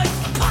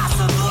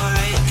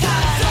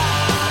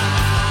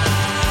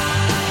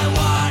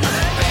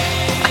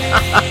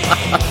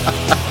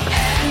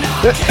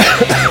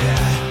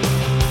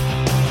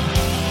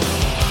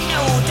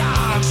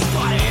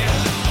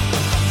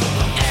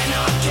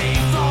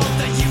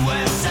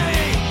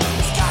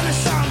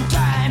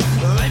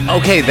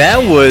Okay, that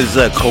was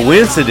a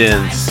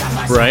coincidence.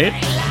 Right?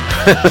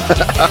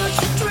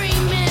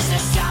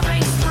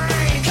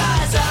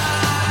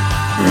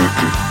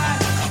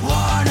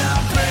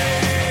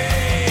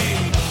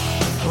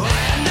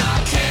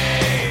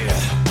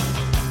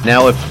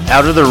 Now, if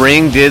Out of the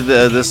Ring did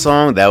this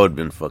song, that would have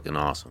been fucking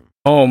awesome.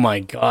 Oh my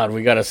God,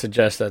 we gotta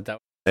suggest that.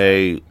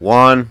 Hey,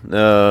 Juan,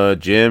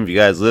 Jim, if you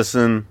guys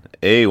listen,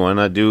 hey, why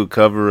not do a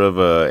cover of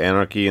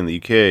Anarchy in the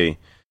UK?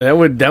 That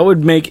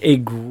would make a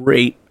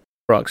great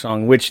rock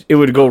song, which it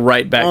would go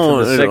right back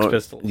to the Sex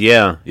Pistols.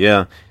 Yeah.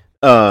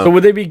 So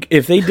would they be,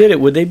 if they did it,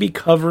 would they be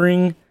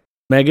covering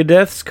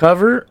Megadeth's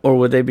cover, or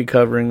would they be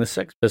covering the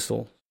Sex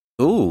Pistols?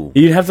 Ooh.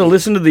 You'd have to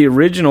listen to the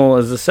original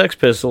as the Sex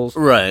Pistols,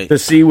 right, to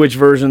see which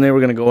version they were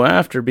going to go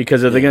after.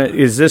 Because if they're gonna,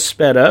 is this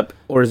sped up,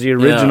 or is the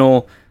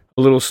original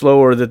a little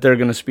slower that they're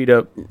going to speed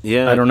up?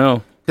 Yeah, I don't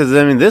know. Because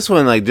I mean, this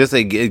one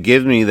it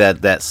gives me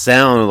that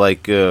sound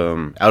like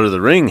Out of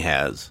the Ring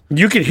has.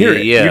 You could hear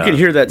it. You could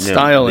hear that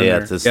style in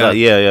there.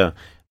 Yeah.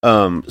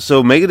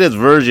 So Megadeth's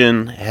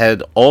version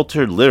had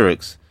altered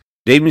lyrics.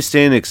 Dave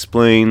Mustaine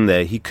explained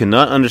that he could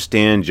not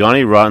understand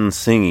Johnny Rotten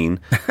singing,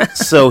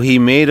 so he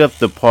made up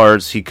the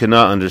parts he could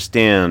not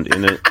understand.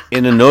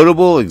 In a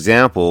notable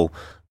example,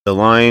 the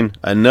line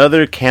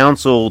 "another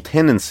council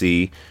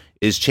tendency"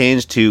 is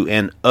changed to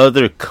 "and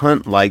other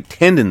cunt-like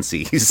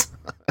tendencies."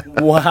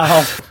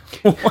 Wow.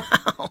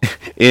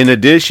 In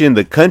addition,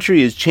 the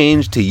country is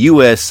changed to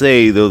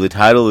USA, though the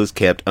title is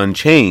kept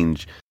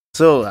unchanged.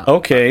 So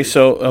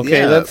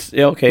that's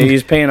okay.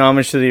 He's paying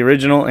homage to the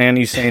original, and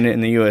he's saying it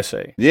in the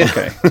USA. Yeah.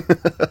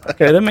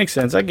 Okay, that makes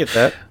sense. I get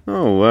that.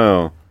 Oh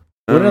wow.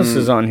 What else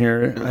is on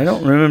here? I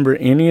don't remember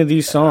any of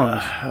these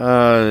songs,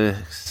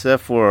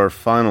 except for our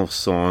final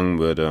song.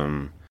 But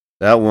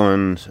that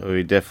one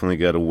we definitely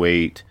got to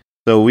wait.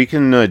 So we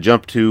can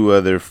jump to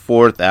their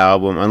fourth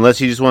album,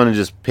 unless you just want to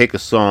just pick a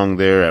song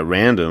there at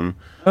random.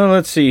 Oh,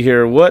 let's see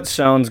here. What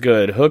sounds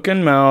good? Hook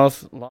and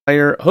Mouth,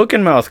 Liar. Hook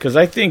and Mouth, because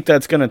I think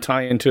that's going to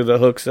tie into the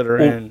hooks that are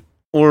in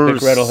Dick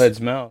Rattlehead's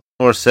mouth.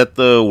 Or Set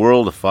the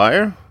World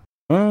Afire?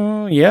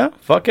 Oh, yeah.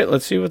 Fuck it.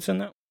 Let's see what's in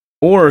that.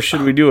 Or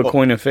should we do a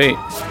Coin of Fate?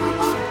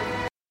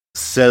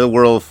 Set the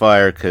World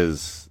Afire,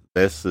 because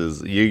this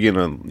is you're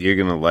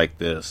gonna like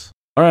this.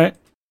 All right.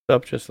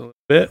 Up just a little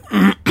bit.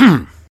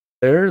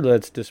 There.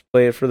 Let's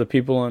display it for the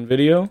people on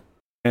video,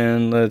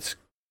 and let's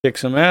kick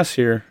some ass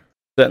here.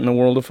 Setting the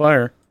World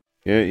Afire.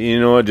 Yeah, you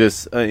know, I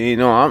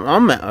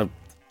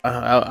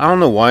don't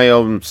know why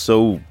I'm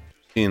so,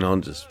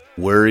 just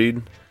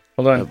worried.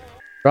 Hold on,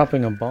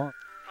 dropping a bomb.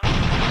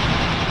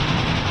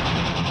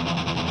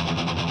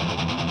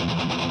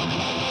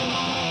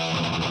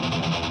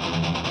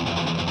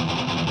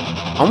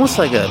 Almost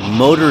like a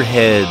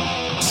Motorhead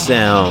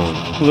sound.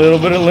 A little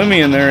bit of Lemmy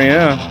in there,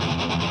 yeah.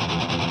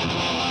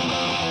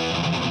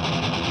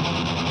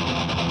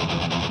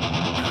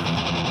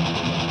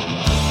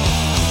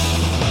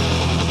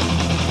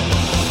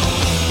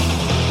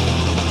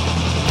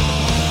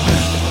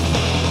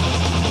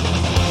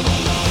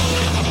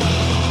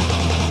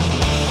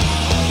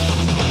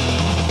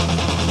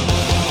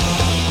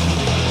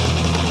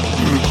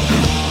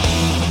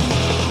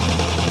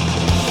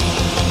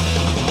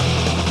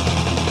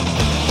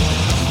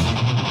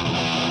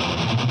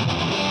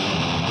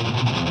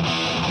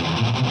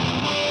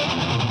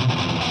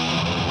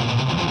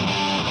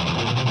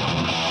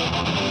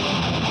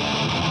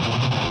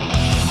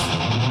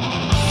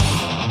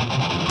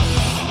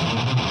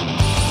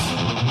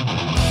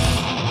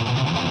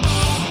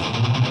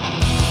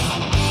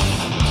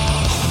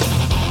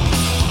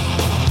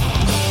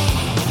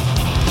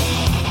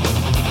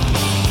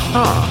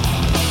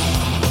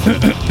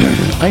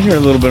 I hear a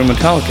little bit of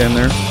Metallica in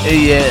there.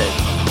 Yeah.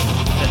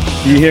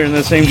 You hearing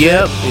the same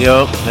Yep,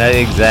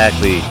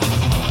 exactly.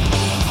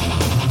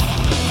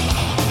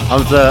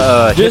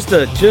 Just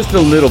a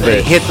little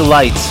bit. Hit the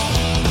lights.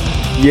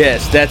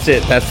 Yes, that's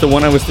it. That's the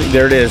one I was thinking.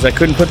 There it is. I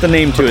couldn't put the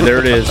name to it. There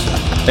it is.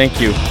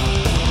 Thank you.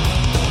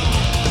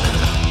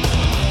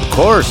 Of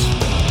course.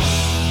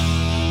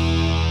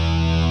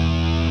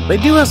 They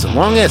do have some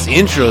long ass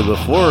intros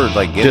before,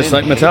 just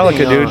like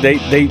Metallica, dude.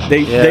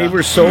 They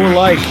were so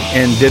alike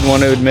and didn't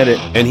want to admit it.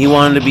 And he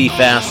wanted to be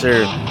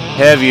faster,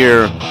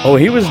 heavier. Oh,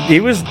 he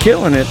was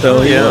killing it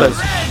though. He was.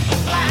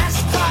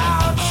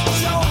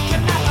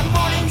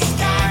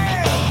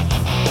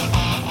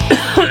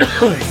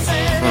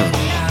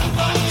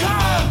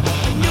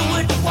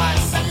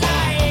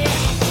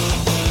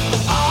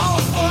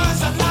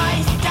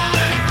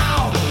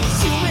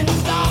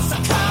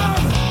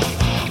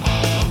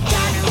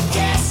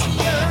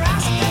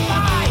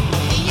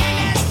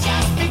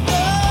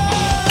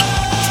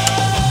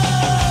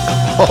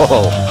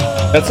 Oh,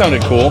 that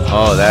sounded cool.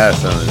 Oh, that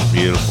sounded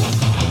beautiful.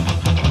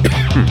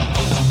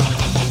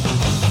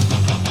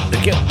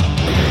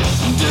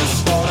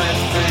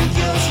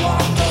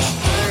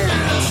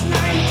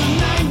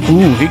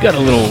 Ooh, he got a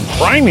little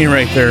grimy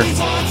right there.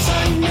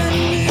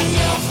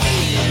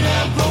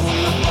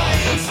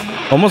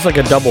 Almost like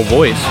a double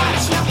voice.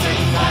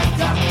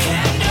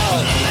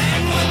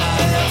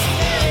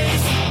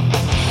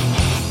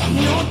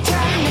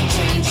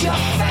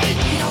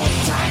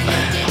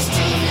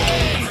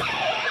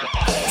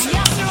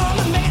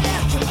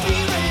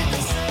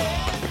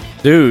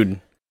 Dude,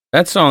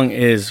 that song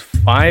is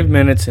 5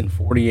 minutes and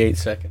 48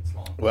 seconds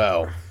long.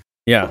 Wow.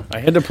 Yeah, I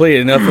had to play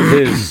enough of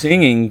his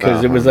singing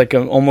because it was like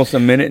almost a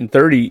minute and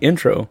 30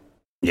 intro.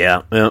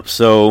 Yeah.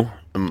 So,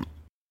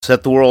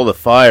 Set the World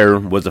Afire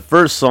was the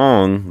first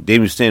song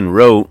Dave Mustaine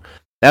wrote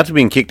after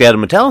being kicked out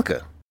of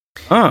Metallica.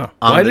 Huh.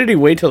 Why did he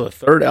wait till the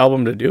third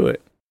album to do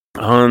it?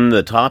 On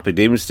the topic,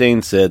 Dave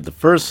Mustaine said, "The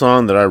first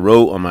song that I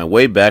wrote on my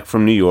way back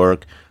from New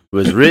York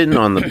was written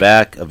on the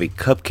back of a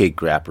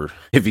cupcake wrapper,"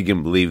 if you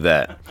can believe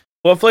that.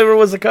 What flavor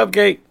was the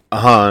cupcake?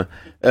 I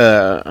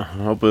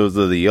hope it was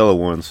the yellow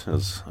ones.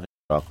 It's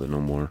chocolate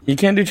no more. You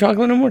can't do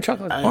chocolate no more?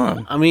 Chocolate's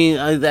bomb. I mean,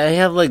 I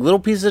have like little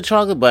pieces of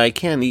chocolate, but I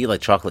can't eat like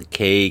chocolate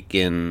cake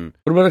and...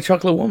 What about a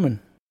chocolate woman?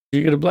 Did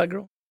you get a black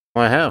girl? Oh,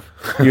 I have.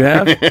 You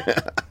have?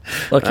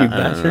 Lucky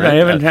bastard. I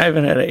haven't had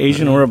an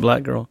Asian or a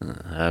black girl.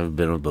 I've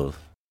been with both.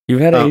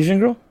 You've had an Asian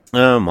girl?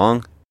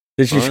 Mong.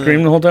 Did she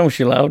scream the whole time? Was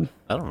she loud?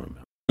 I don't remember.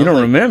 You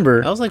don't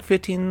remember? That was like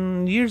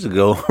 15 years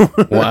ago.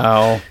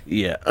 Wow.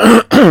 Yeah.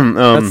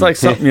 That's like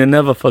something you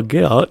never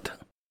forget.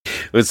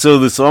 So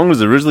the song was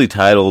originally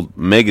titled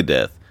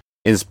Megadeth,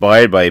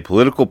 inspired by a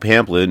political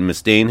pamphlet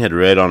Mustaine had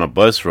read on a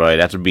bus ride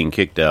after being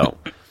kicked out.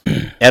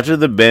 After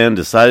the band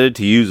decided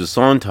to use the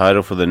song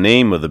title for the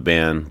name of the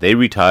band, they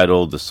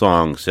retitled the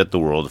song Set the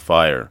World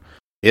Afire.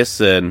 It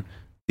said,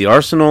 "The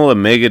arsenal of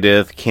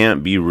Megadeth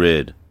can't be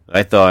rid."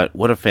 I thought,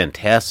 what a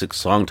fantastic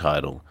song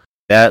title.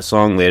 That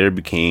song later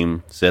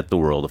became Set the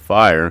World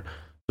Afire.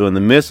 So in the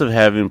midst of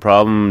having a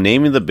problem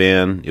naming the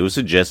band, it was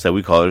suggested that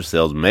we call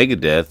ourselves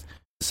Megadeth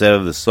instead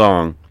of the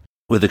song.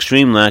 With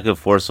extreme lack of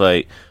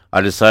foresight,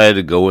 I decided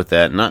to go with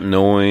that, not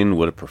knowing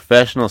what a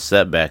professional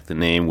setback the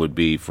name would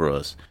be for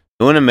us.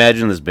 No one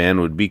imagined this band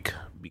would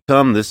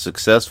become this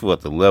successful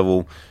at the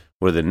level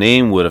where the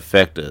name would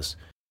affect us.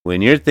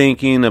 When you're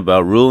thinking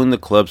about ruling the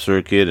club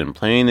circuit and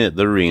playing at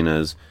the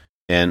arenas,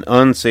 and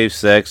unsafe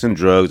sex and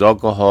drugs,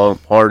 alcohol,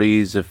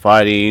 parties, and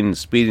fighting, and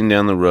speeding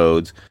down the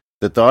roads,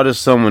 the thought of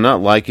someone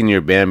not liking your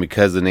band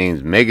because the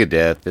name's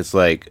Megadeth, it's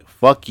like,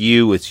 fuck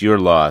you, it's your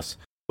loss.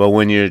 But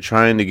when you're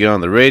trying to get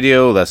on the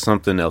radio, that's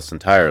something else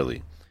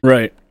entirely.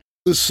 Right.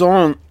 The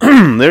song,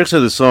 lyrics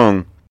of the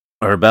song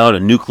are about a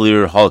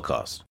nuclear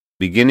holocaust.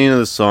 The beginning of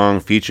the song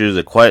features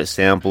a quiet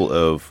sample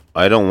of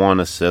I Don't Want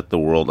to Set the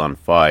World on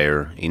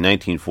Fire, a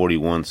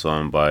 1941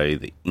 song by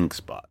the Ink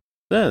Spot.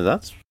 Yeah,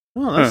 that's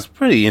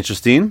pretty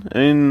interesting. I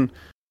mean,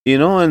 you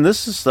know, and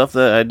this is stuff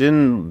that I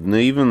didn't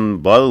even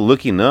bother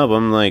looking up.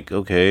 I'm like,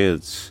 okay,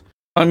 it's...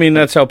 I mean,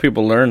 that's how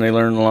people learn. They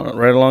learn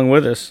right along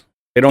with us.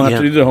 They don't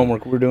have to do the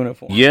homework. We're doing it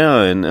for them.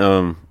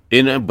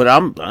 Yeah, but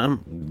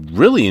I'm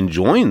really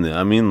enjoying it.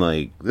 I mean,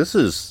 like, this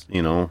is,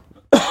 I'm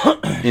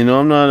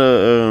not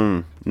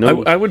a...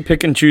 no. I would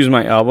pick and choose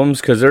my albums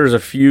because there's a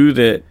few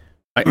that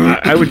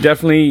I would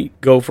definitely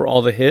go for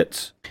all the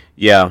hits.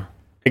 Yeah.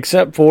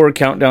 Except for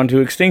Countdown to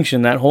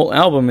Extinction. That whole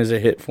album is a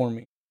hit for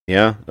me.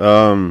 Yeah.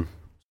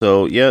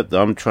 So, yeah,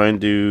 I'm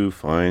trying to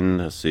find,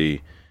 let's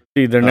see.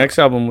 Their next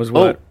album was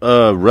what?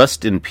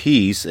 Rust in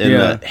Peace.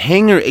 And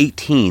Hangar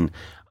 18.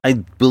 I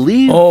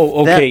believe...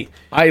 Oh, okay.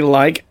 I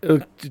like...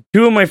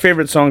 two of my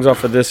favorite songs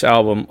off of this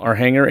album are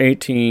Hangar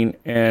 18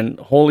 and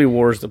Holy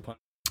War's the Punch.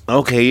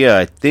 Okay, yeah.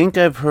 I think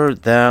I've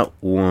heard that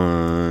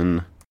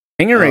one.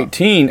 Hangar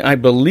 18, I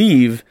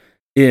believe...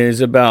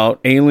 is about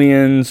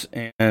aliens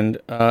and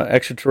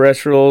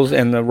extraterrestrials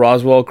and the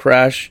Roswell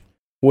crash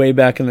way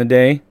back in the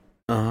day.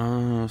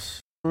 Well,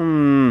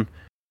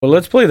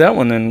 let's play that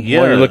one then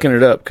while you're looking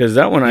it up, because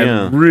that one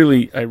I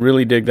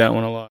really dig that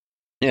one a lot.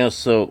 Yeah,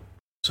 so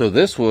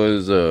this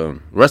was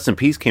Rust in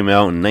Peace came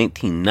out in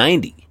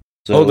 1990.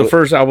 So the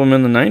first album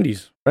in the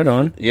 90s. Right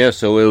on. Yeah,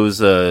 so it was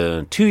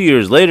 2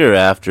 years later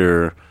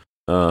after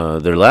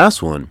their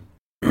last one.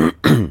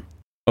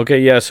 Okay,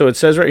 yeah, so it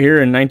says right here,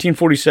 in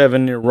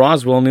 1947, near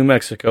Roswell, New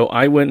Mexico,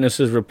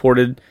 eyewitnesses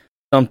reported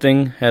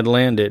something had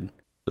landed.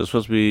 This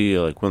supposed to be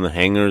like one of the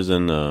hangars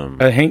in...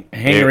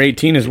 Hangar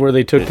 18 is where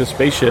they took the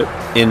spaceship.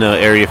 In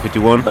Area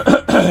 51?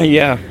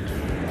 Yeah.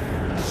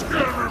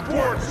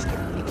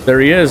 There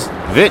he is.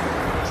 Vic.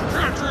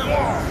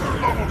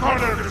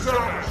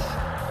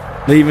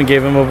 They even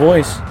gave him a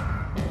voice.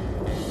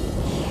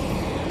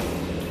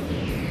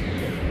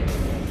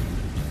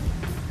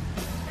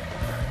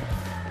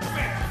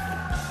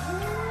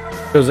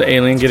 Shows the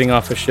alien getting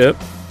off a ship.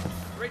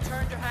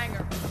 Return to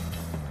hangar.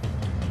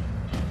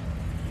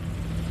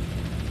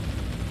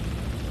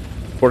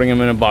 Porting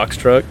him in a box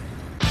truck.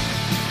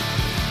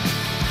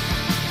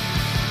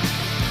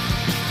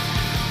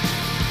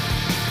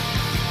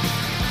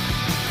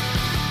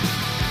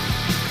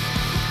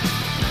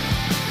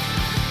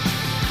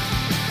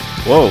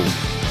 Whoa.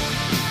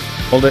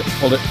 Hold it,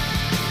 hold it.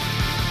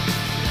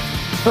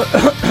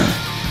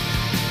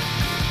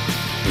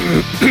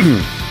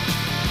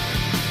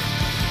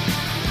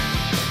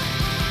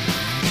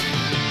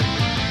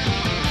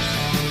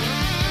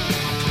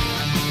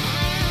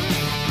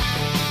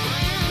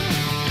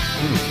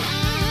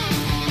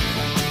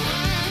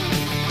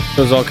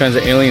 There's all kinds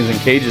of aliens in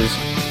cages.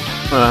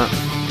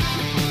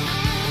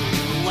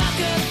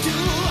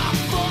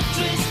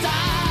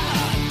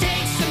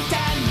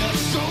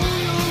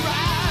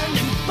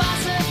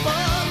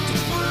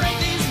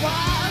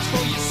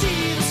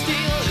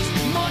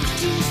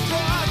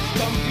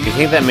 You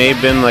think that may have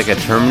been like a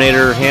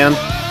Terminator hand?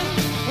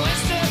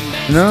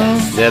 No.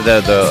 Yeah,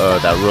 that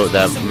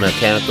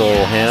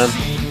mechanical hand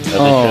that they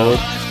showed.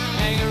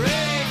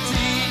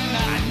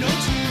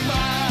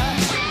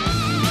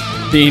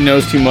 He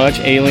knows too much.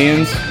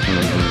 Aliens.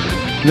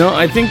 Mm-hmm. No,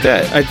 I think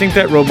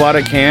that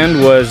robotic hand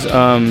was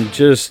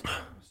just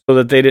so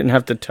that they didn't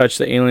have to touch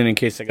the alien in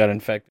case they got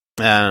infected.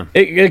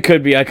 It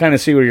could be. I kind of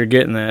see where you're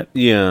getting at.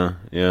 Yeah.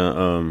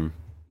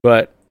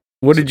 But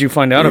what did you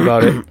find out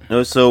about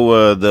it?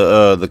 So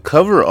the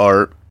cover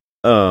art,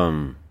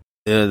 the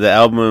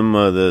album,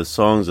 the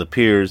songs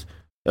appears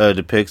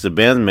depicts the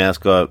band's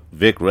mascot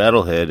Vic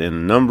Rattlehead and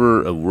a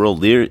number of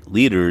world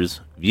leaders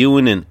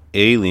viewing an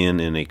alien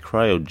in a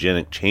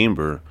cryogenic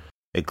chamber,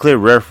 a clear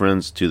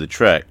reference to the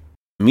track.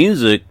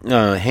 Music,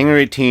 Hangar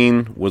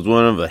 18 was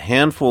one of a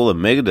handful of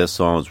Megadeth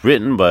songs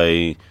written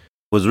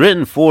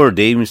for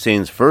Dave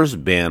Mustaine's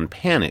first band,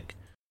 Panic.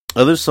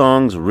 Other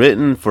songs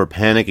written for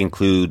Panic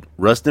include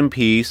Rust in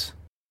Peace,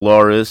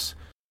 Loris,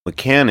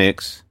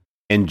 Mechanics,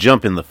 and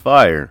Jump in the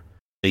Fire.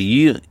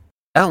 Jump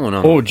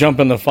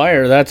in the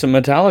Fire, that's a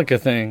Metallica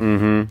thing.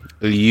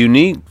 Mm-hmm. A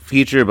unique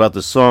feature about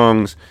the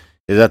songs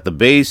is that the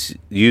bass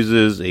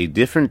uses a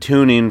different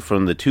tuning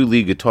from the two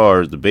lead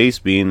guitars, the bass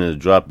being a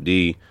drop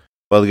D,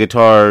 while the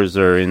guitars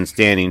are in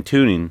standard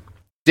tuning.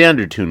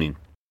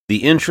 The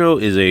intro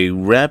is a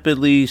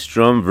rapidly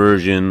strummed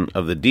version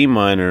of the D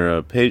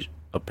minor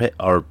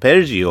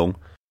arpeggio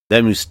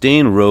that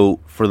Mustaine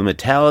wrote for the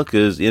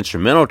Metallica's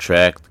instrumental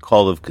track,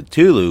 Call of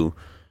Cthulhu,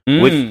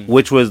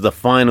 which was the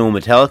final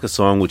Metallica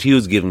song, which he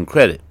was given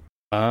credit.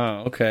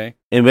 Ah, okay.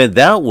 And but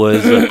that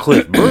was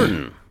Cliff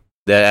Burton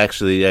that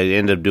actually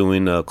ended up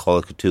doing Call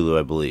of Cthulhu,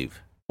 I believe.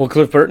 Well,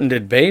 Cliff Burton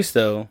did bass,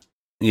 though.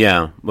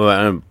 Yeah,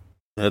 but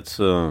that's...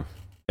 And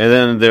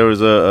then there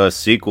was a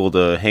sequel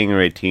to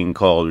Hangar 18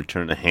 called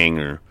Return to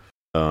Hangar.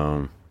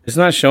 It's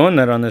not showing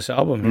that on this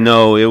album. Here.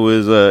 No, it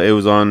was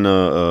on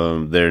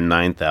their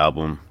 9th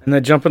album. And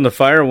that Jump in the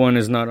Fire one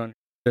is not on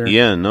there.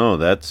 Yeah, no,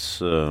 that's...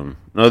 those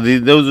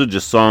are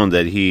just songs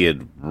that he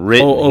had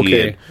written. Oh,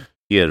 okay.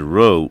 He had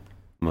wrote.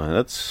 Man,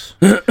 that's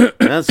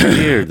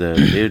weird that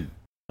it...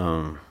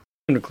 I'm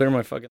going to clear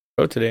my fucking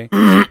throat today.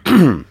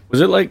 Was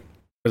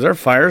there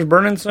fires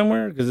burning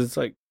somewhere? Because it's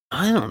like...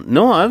 I don't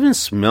know. I've been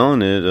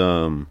smelling it.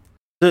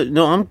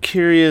 No, I'm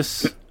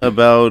curious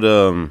about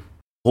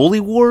Holy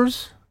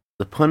Wars,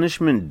 The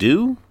Punishment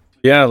Due.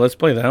 Yeah, let's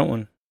play that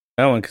one.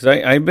 Because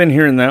I've been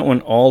hearing that one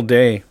all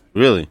day.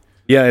 Really?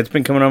 Yeah, it's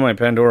been coming on my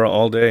Pandora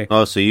all day.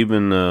 Oh, so you've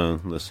been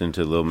listening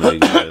to Lil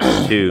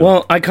Megadeth too.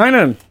 Well,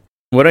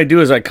 what I do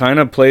is I kind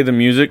of play the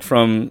music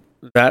from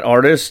that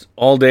artist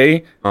all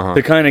day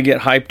to kind of get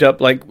hyped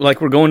up,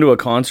 like we're going to a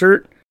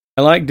concert.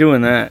 I like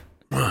doing that.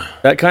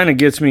 That kind of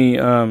gets me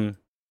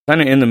kind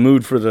of in the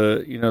mood for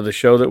the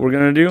show that we're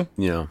gonna do.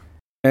 Yeah,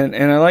 and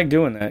I like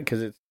doing that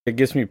because it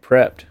gets me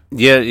prepped.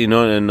 Yeah,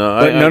 and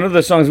but none of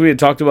the songs we had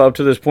talked about up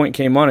to this point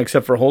came on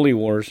except for Holy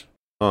Wars.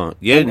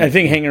 Yeah, I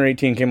think Hangar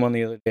 18 came on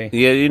the other day.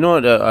 Yeah, you know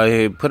what?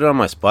 I put it on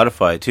my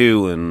Spotify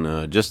too,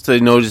 and just to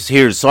just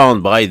hear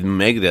songs by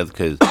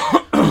Megadeth.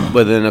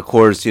 But then of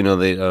course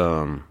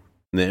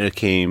then it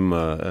came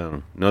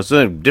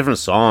some different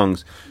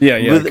songs.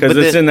 Yeah, because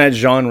it's in that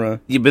genre.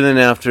 Yeah, but then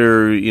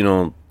after it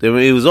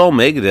was all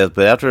Megadeth.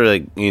 But after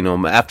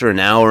after an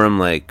hour, I'm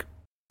like,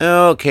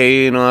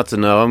 okay, that's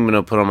enough. I'm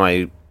gonna put on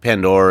my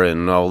Pandora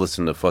and I'll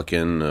listen to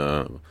fucking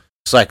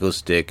Psycho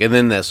Stick, and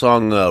then that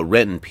song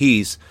 "Rent in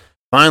Peace"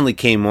 finally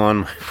came on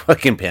my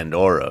fucking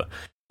Pandora,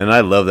 and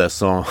I love that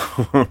song.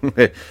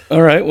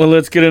 All right, well,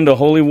 let's get into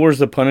Holy Wars,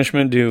 The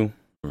Punishment Due.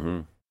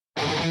 Mm-hmm.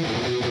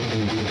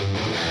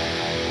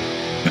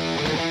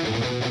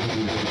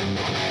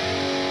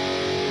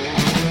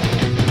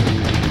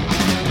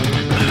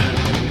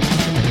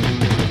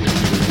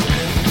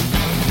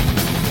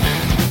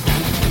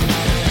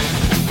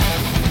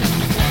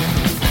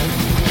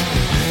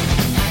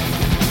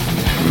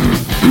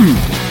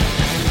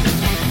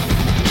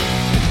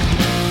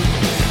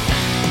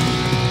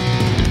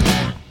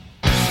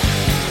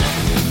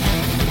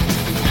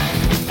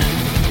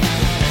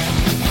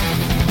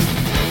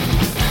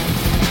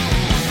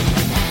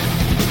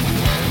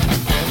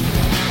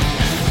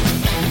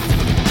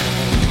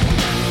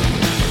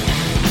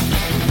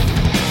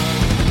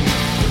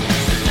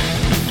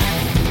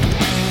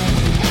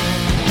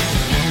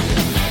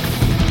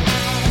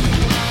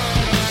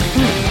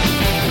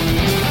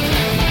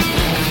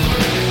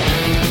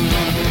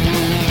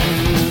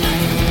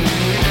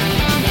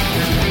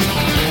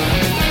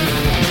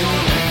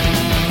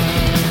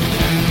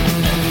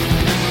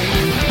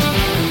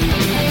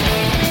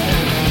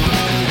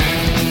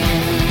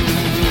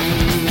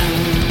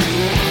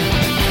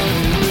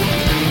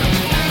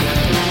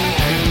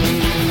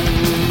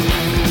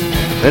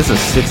 That's a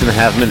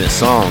 6.5 minute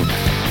song.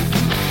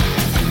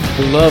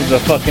 I love the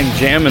fucking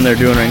jamming they're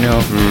doing right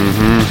now.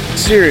 Mm-hmm.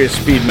 Serious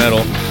speed metal.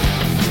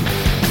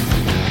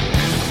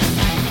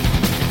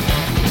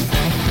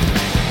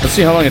 Let's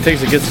see how long it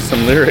takes to get to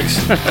some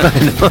lyrics.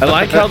 I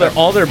like how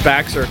all their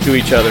backs are to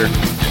each other.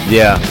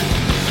 Yeah.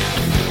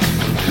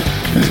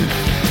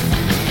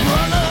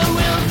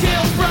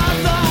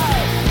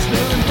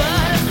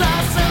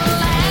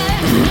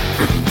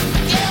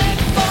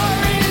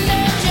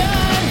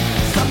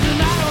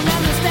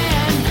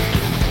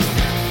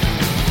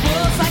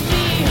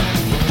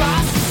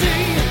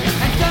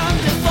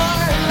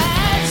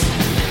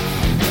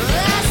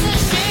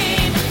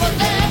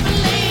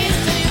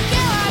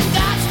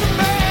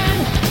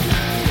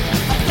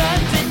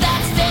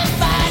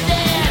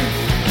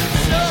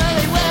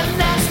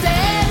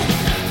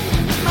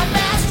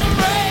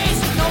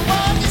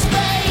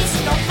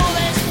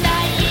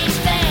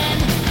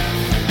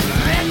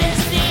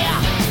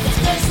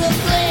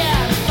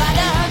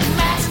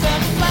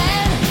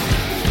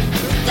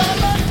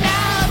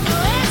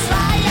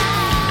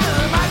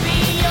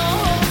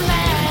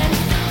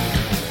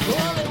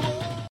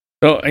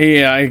 So,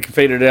 yeah, I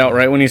faded it out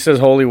right when he says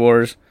Holy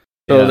Wars.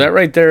 So that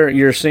right there,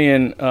 you're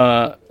seeing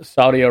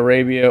Saudi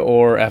Arabia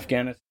or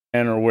Afghanistan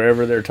or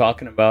wherever they're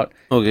talking about.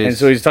 Okay. And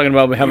so he's talking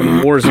about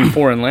having wars in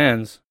foreign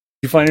lands.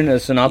 You finding a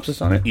synopsis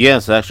on it?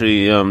 Yes,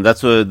 actually,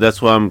 that's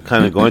what I'm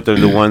kind of going through.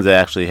 The ones that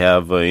actually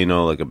have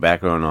like a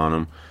background on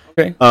them.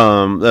 Okay.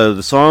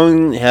 The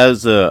song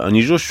has an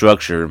unusual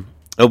structure.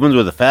 Opens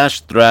with a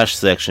fast thrash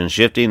section,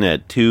 shifting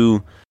at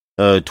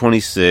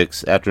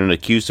 2:26 after an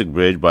acoustic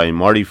bridge by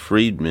Marty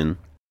Friedman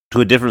to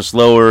a different,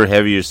 slower,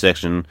 heavier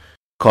section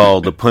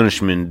called "The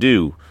Punishment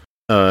Due,"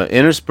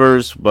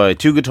 interspersed by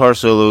two guitar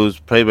solos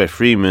played by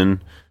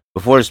Friedman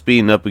before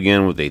speeding up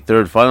again with a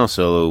third final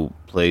solo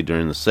played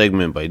during the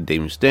segment by Dave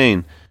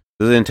Mustaine.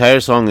 The entire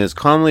song is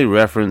commonly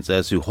referenced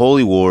as to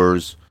Holy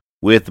Wars,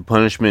 with "The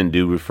Punishment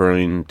Due"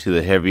 referring to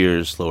the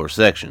heavier, slower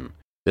section.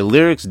 The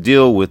lyrics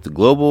deal with the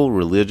global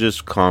religious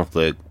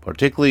conflict,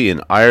 particularly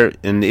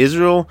in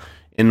Israel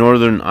and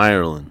Northern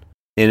Ireland.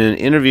 In an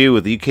interview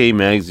with UK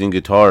magazine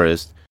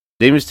guitarist,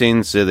 Dave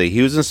Mustaine said that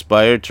he was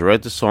inspired to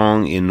write the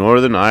song in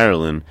Northern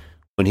Ireland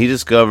when he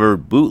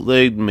discovered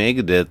bootleg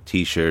Megadeth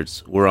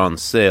t-shirts were on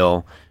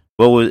sale,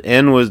 but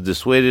was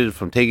dissuaded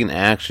from taking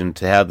action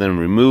to have them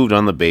removed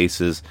on the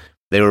basis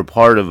they were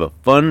part of a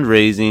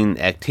fundraising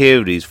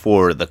activities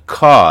for the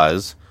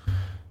cause,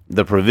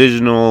 the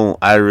Provisional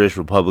Irish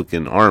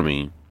Republican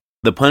Army.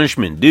 The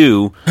Punishment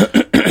Due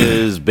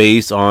is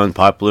based on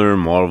popular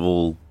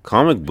Marvel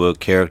comic book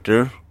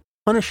character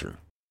Punisher.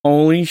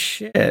 Holy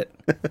shit.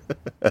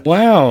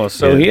 Wow.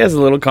 So he has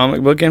a little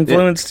comic book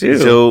influence too.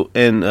 So,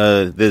 and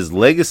this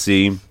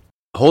legacy,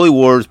 Holy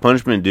Wars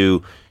Punishment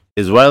Due,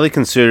 is widely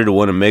considered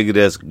one of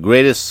Megadeth's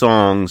greatest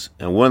songs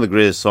and one of the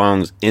greatest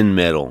songs in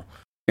metal.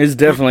 It's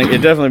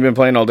definitely been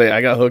playing all day.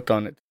 I got hooked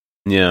on it.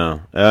 Yeah,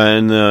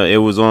 and it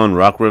was on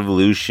Rock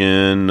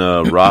Revolution,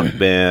 Rock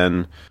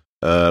Band,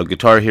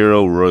 Guitar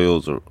Hero,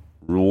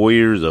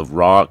 Warriors of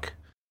Rock,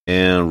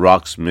 and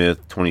Rocksmith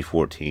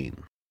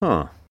 2014.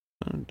 Huh.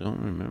 I don't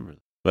remember.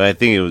 But I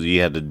think it was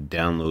you had to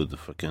download the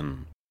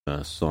fucking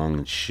song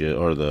and shit,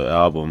 or the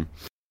album.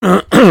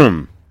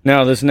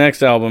 Now, this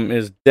next album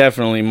is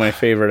definitely my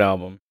favorite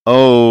album.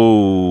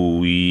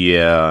 Oh,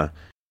 yeah.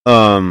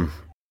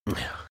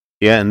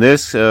 Yeah, and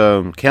this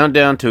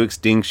Countdown to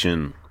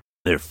Extinction,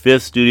 their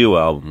fifth studio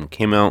album,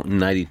 came out in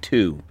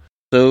 92.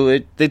 So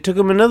they took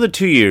them another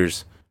 2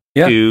 years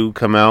to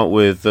come out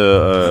with...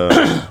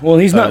 well,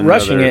 he's not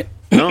rushing it.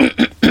 No.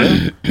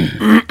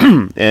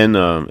 And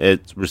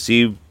it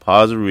received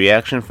positive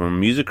reaction from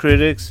music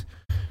critics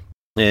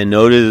and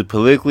noted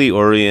politically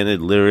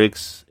oriented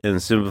lyrics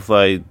and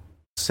simplified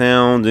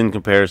sound in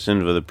comparison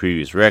to the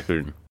previous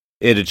record.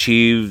 It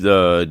achieved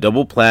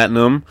double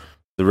platinum.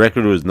 The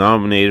record was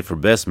nominated for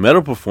Best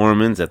Metal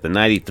Performance at the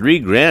 93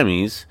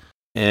 Grammys,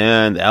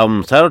 and the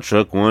album's title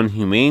track won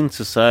Humane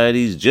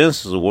Society's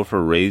Genesis Award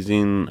for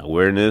raising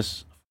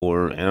awareness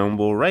for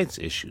animal rights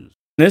issues.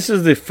 This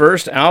is the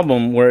first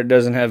album where it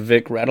doesn't have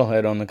Vic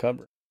Rattlehead on the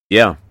cover.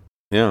 Yeah.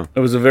 It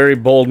was a very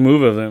bold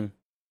move of them.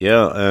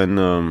 Yeah,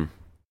 and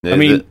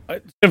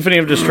Symphony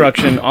of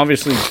Destruction,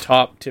 obviously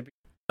top tip.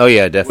 Oh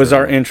yeah, definitely was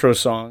our intro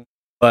song,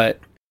 but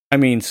I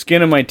mean,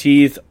 Skin of My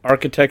Teeth,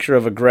 Architecture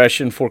of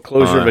Aggression,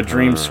 Foreclosure of a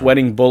Dream,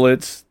 Sweating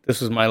Bullets, This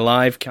Was My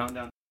Life,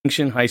 Countdown to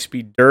Extinction, High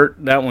Speed Dirt.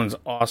 That one's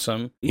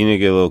awesome. You need to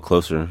get a little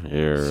closer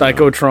here.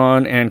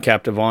 Psychotron and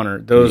Captive Honor.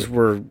 Those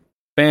were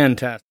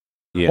fantastic.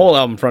 Yeah. Whole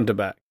album front to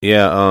back.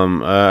 Yeah,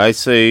 I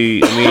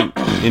say, I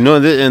mean,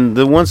 and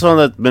the one song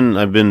I've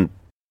been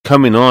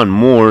coming on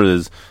more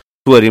is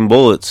Sweating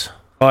Bullets.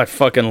 Oh, I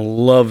fucking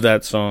love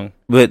that song.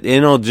 But,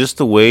 just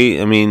the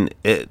way, I mean,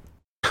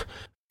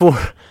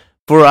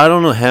 for I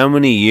don't know how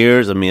many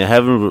years, I mean, I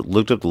haven't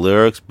looked up the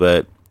lyrics,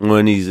 but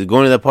when he's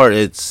going to that part,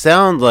 it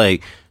sounds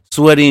like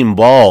sweating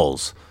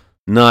balls,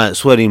 not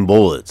sweating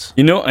bullets.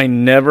 I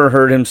never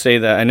heard him say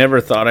that. I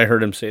never thought I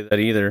heard him say that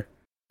either.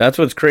 That's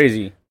what's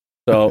crazy.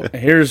 So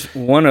here's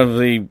one of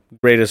the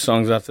greatest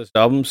songs off this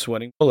album,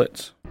 Sweating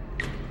Bullets.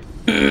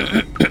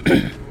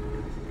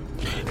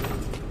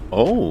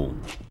 Oh.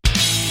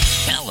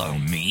 Hello,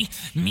 me.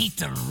 Meet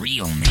the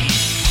real me.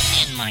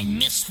 In my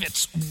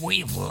misfits way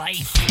of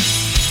life.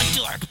 A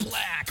dark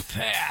black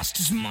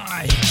past is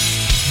my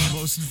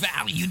most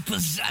valued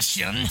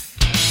possession.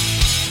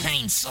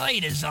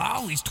 Hindsight is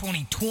always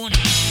 20/20,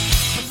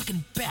 but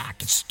looking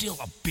back, it's still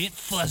a bit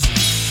fuzzy.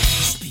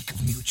 Speak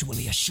of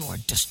mutually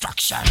assured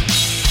destruction.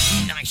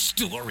 Nice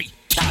story.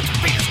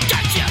 Counterfeiters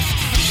gotcha.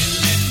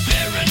 Feeling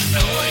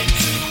paranoid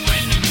to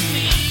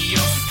enemy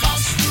or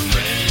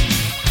fostering.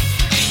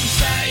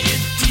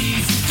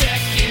 Anxiety's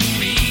attacking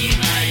me.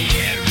 My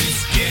air is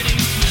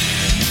getting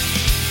thin.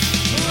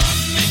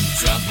 I'm in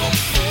trouble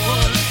for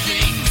the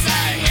things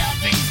I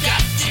haven't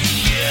got to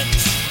yet.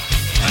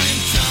 I'm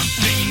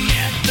chomping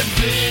at the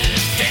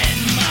bit and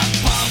my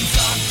palms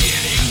are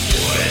getting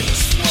wet.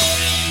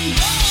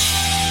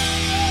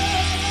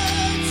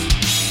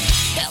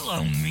 Hello,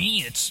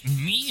 me, it's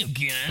me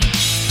again.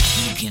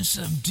 You can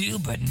subdue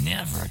but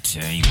never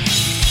tame me.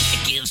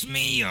 It gives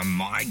me a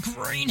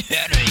migraine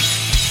headache,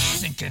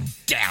 sinking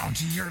down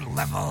to your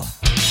level.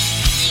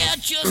 Yeah,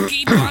 just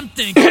keep on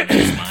thinking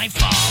it's my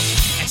fault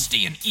and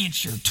stay an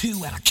inch or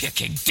two out of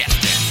kicking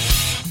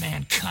distance.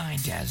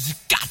 Mankind has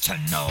got to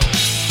know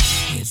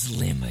his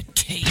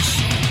limitations.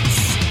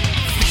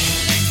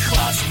 Feeling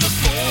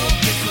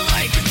claustrophobic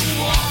like the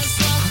walls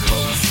are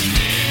closing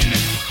in.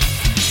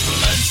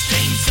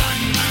 Bloodstains on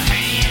my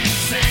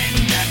hands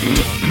and I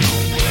don't know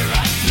where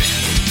I've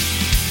been.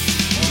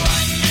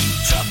 I'm in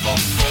trouble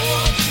for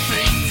the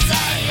things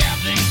I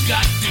haven't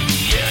got to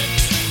yet.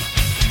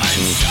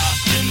 I'm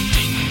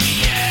sharpening the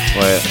edge.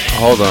 Wait,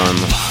 hold on.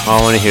 I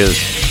want to hear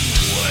this.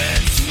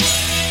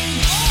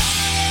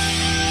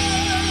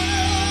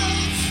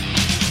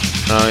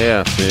 Oh,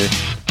 yeah, see?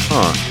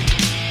 Huh.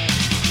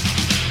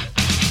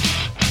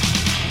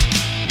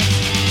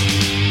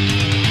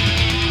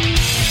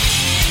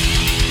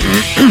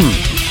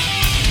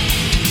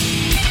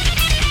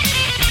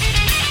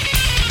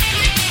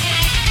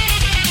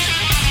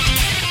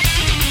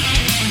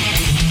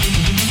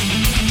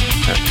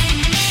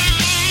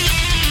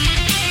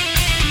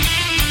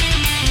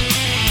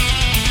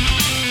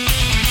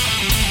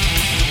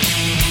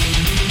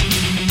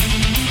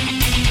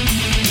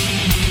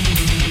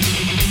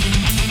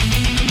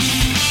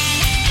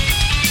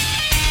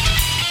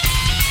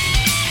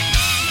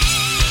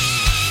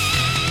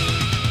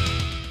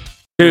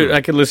 Dude,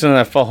 I could listen to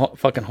that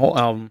fucking whole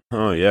album.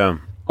 Oh, yeah.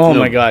 Oh,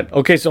 my God.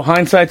 Okay, so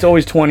hindsight's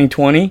always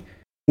 20/20.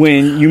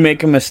 When you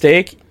make a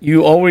mistake,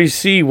 you always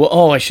see, well,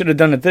 oh, I should have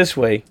done it this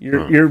way.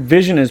 Your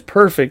vision is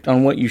perfect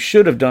on what you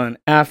should have done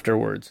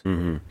afterwards.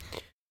 Mm-hmm.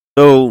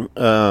 So,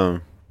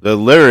 the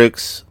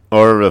lyrics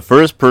are a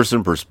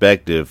first-person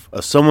perspective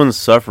of someone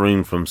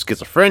suffering from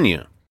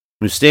schizophrenia.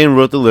 Mustaine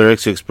wrote the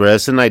lyrics to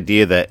express an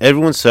idea that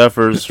everyone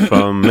suffers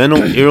from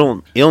mental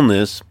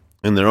illness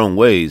in their own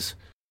ways,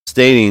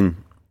 stating,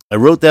 I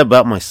wrote that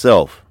about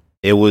myself.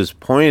 It was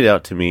pointed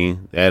out to me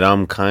that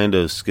I'm kind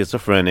of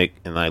schizophrenic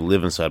and I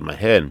live inside my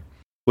head,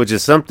 which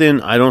is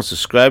something I don't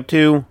subscribe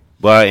to,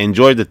 but I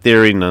enjoyed the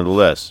theory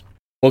nonetheless.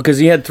 Well, because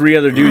he had 3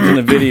 other dudes in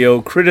the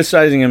video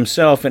criticizing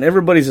himself, and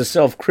everybody's a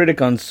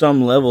self-critic on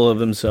some level of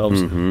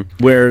themselves,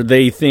 where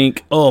they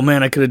think, oh,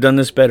 man, I could have done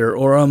this better,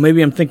 or oh,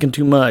 maybe I'm thinking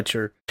too much.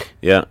 Or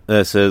yeah,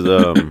 that says,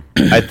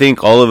 I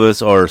think all of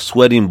us are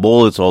sweating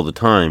bullets all the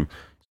time.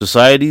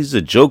 Society's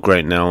a joke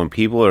right now, and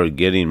people are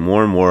getting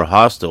more and more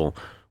hostile.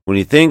 When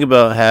you think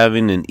about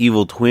having an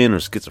evil twin or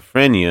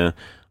schizophrenia,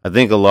 I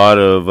think a lot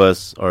of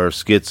us are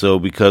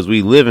schizo because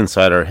we live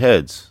inside our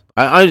heads.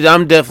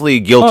 I'm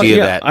definitely guilty of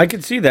that. I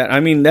could see that.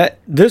 I mean,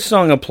 this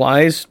song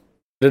applies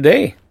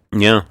today.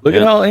 Yeah. Look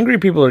at how angry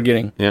people are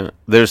getting. Yeah.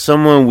 There's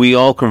someone we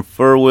all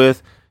confer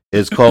with.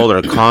 It's called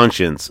our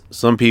conscience.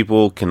 Some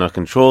people cannot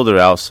control their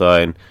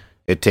outside.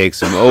 It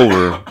takes them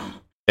over.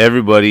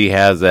 Everybody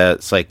has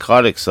that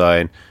psychotic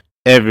side.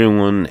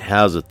 Everyone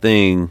has a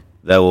thing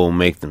that will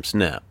make them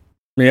snap.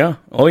 Yeah.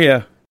 Oh,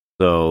 yeah.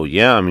 So,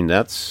 yeah, I mean,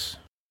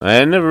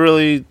 I never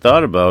really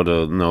thought about,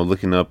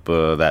 looking up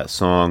that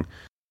song.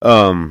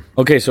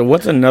 Okay, so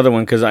what's another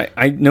one? Because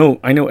I know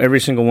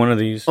every single one of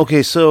these.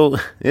 Okay, so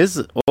there's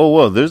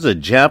a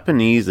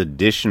Japanese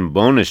edition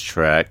bonus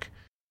track,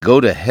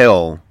 Go to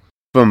Hell,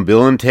 from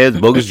Bill and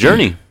Ted's Bogus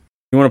Journey.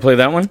 You want to play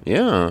that one?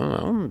 Yeah.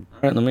 All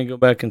right, let me go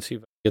back and see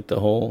if I get the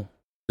whole.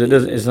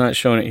 It's not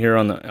showing it here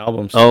on the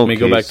album, so let me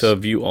go back to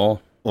view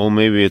all. Well,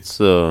 maybe it's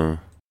no,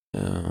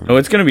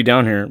 it's going to be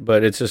down here,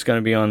 but it's just going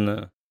to be on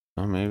the.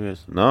 Oh, maybe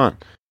it's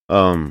not.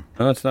 No,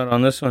 it's not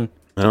on this one.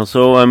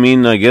 So, I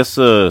mean, I guess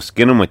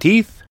Skin on My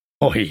Teeth.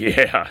 Oh,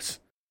 yes.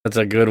 That's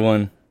a good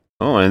one.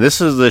 Oh, and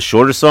this is the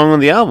shortest song on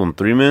the album,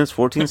 3 minutes,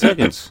 14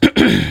 seconds.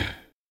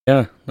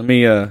 Yeah, let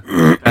me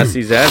pass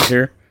these ads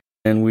here,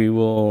 and we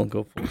will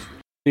go full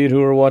speed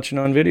who are watching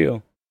on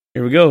video.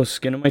 Here we go,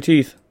 Skin on My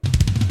Teeth.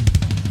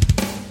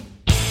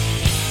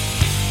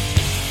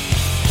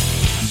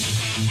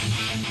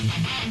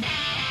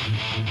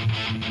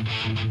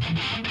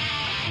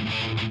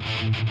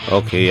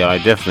 Okay, yeah, I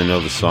definitely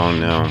know the song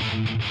now.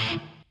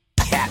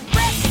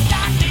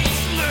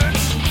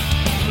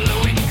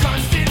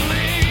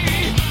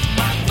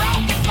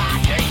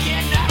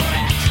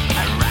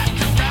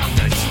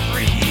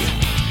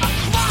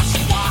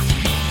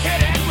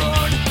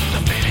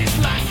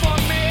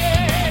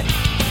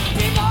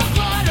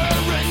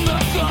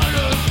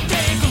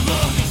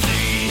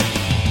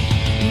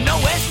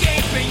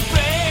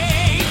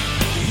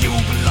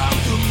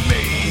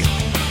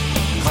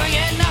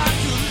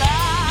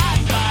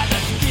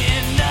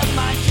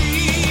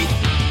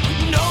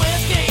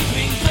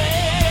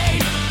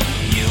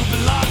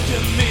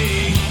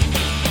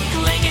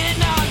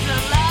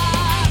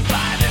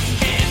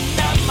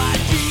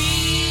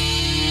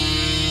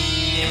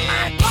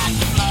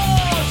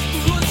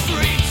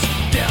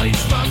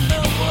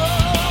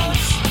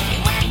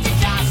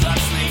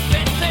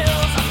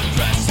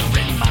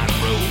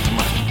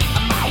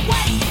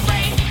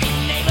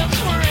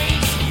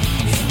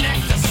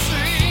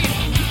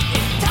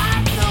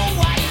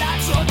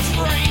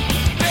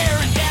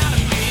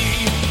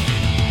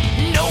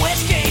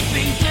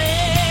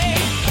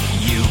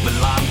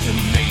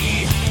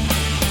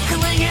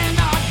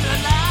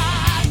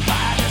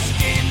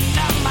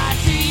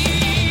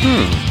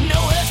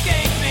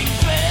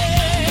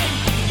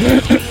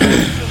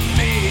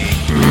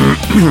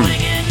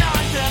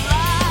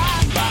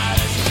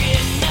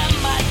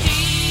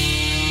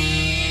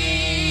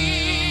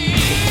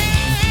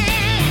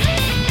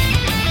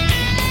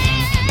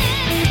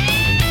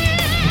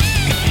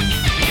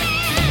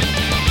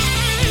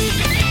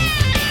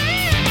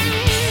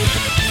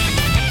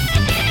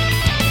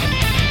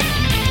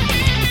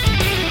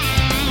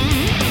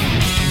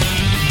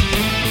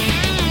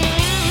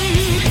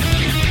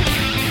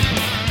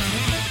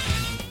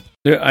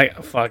 Dude, I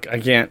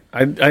can't.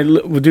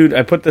 Dude,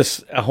 I put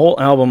this a whole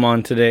album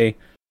on today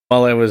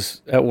while I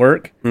was at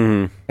work,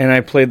 and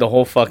I played the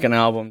whole fucking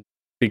album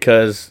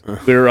because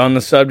we were on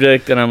the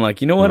subject, and I'm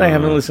like, you know what? I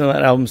haven't listened to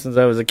that album since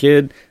I was a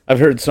kid. I've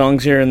heard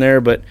songs here and there,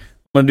 but I'm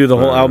gonna do the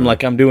whole album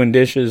like I'm doing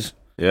dishes.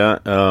 Yeah,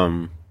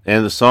 and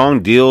the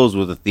song deals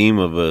with the theme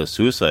of a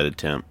suicide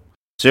attempt,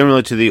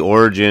 similar to the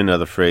origin of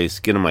the phrase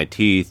 "skin on my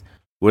teeth,"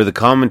 where the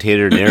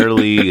commentator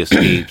narrowly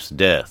escapes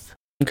death.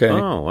 Okay.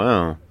 Oh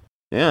wow.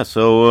 Yeah,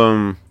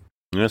 so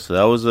so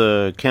that was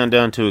a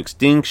countdown to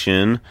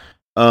extinction.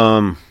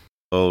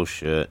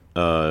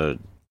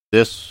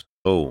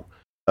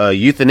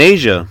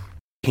 Euthanasia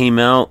came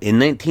out in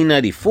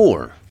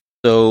 1994.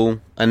 So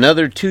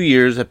another 2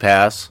 years have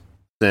passed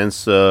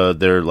since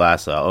their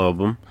last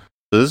album.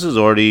 So this is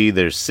already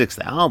their 6th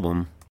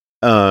album.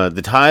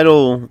 The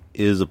title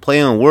is a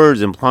play on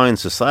words implying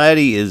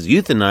society is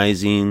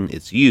euthanizing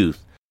its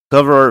youth.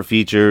 Cover art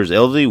features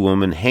elderly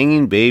women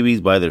hanging babies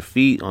by their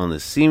feet on the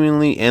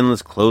seemingly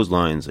endless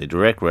clotheslines, a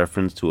direct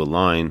reference to a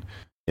line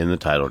in the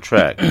title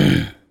track.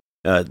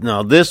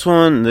 Now, this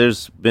one,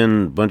 there's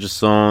been a bunch of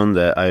songs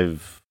that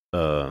I've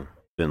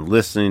been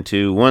listening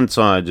to. One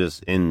song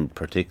in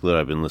particular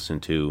I've been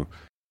listening to,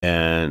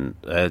 and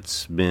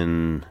it's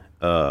been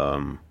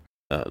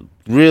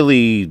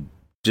really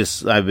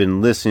just, I've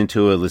been listening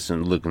to it,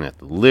 looking at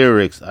the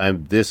lyrics.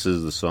 This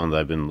is the song that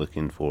I've been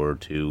looking forward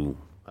to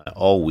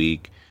all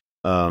week.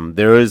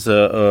 There is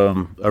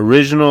a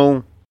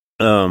original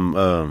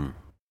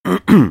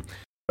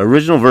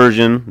original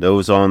version that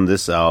was on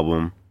this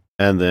album,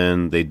 and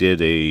then they did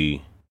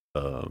a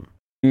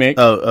remade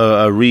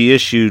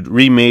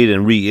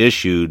and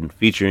reissued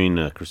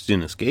featuring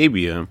Christina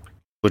Scabia.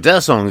 But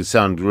that song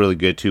sounded really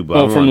good too.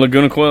 But from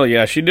Laguna Coil,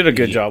 yeah, she did a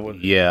good job with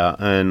it. Yeah,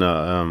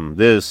 and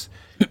this.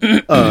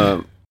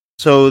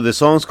 So the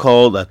song's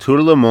called "A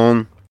Tour Le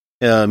Monde."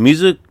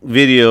 Music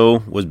video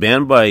was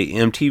banned by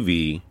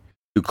MTV,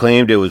 who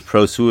claimed it was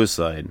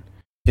pro-suicide.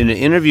 In an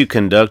interview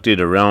conducted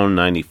around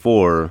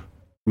 94,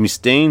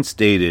 Mustaine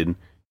stated,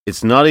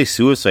 "It's not a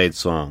suicide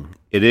song.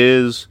 It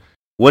is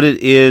what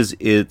it is.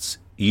 It's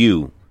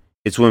you.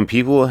 It's when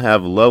people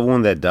have a loved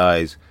one that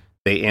dies,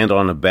 they end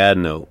on a bad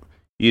note.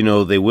 You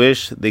know, they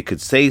wish they could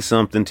say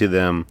something to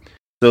them.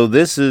 So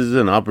this is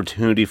an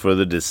opportunity for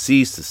the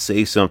deceased to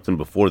say something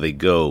before they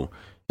go.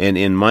 And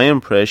in my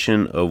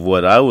impression of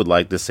what I would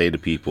like to say to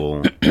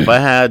people, if I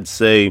had,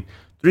 say,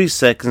 3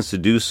 seconds to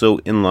do so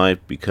in life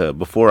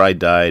before I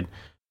died,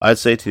 I'd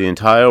say to the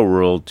entire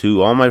world,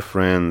 to all my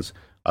friends,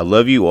 I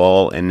love you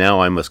all, and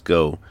now I must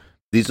go.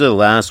 These are the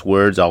last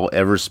words I'll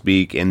ever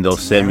speak, and they'll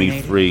set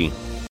me free.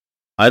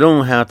 I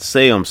don't have to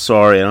say I'm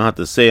sorry. I don't have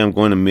to say I'm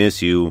going to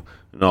miss you,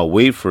 and I'll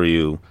wait for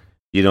you.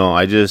 You know,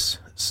 I'll just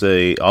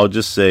say,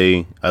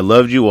 I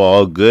loved you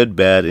all, good,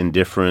 bad,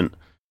 indifferent.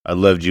 I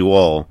loved you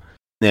all."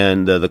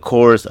 And the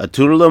chorus, "A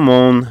tout le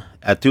monde,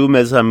 à tous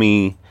mes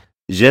amis,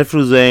 je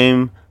vous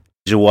aime,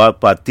 je dois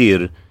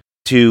partir.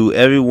 To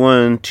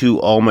everyone, to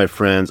all my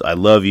friends, I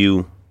love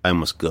you, I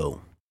must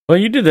go." Well,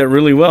 you did that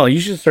really well.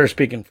 You should start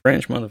speaking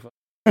French, motherfucker.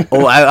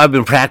 Oh, I've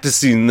been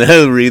practicing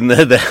reading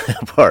that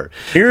part.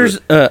 Here's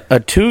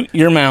a toot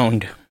your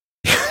mound.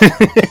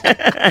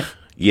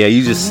 Yeah,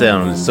 you just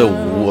sound so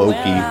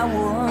wokey.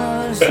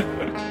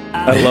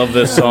 I love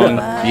this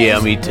song. Yeah,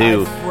 me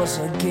too.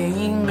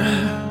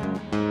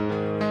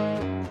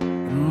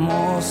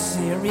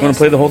 You want to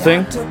play the whole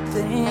thing?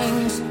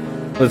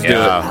 Let's do it.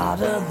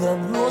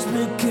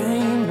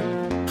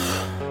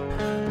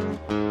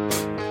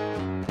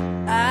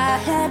 I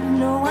had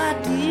no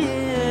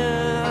idea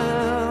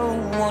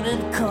what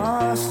it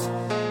cost.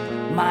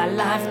 My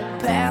life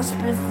passed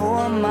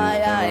before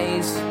my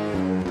eyes.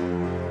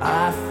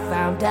 I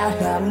found out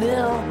how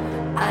little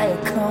I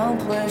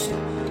accomplished.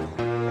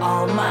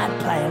 All my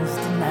plans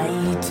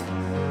tonight.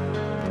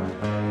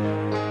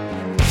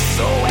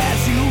 So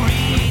as you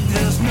read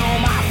this, know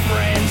my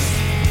friends,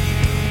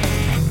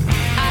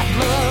 I'd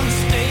love to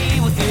stay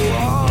with you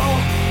all.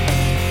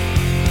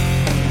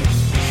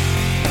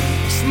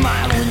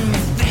 Smiling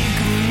and think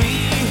of me.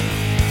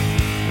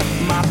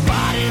 My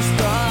body's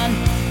done,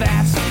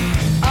 that's all.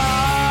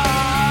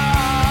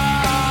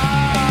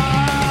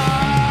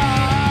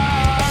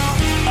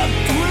 À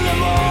tout le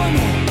monde,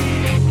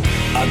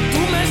 à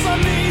tous mes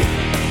amis,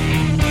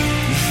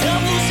 je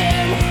vous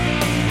aime.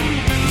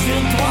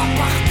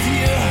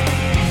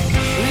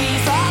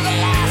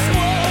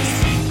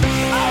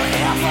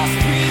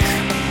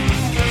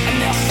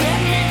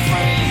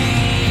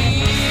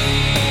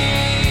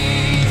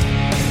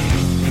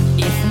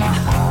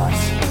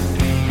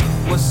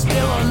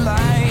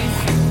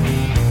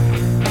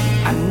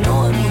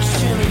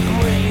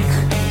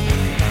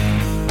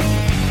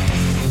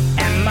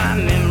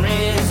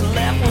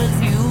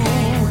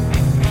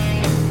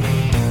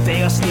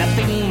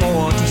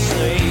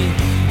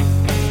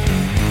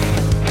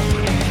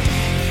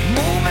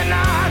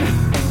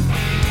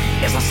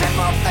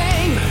 single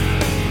thing.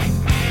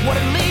 What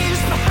it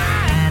leaves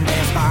behind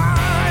is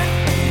hard.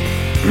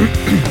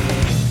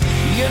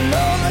 You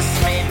know the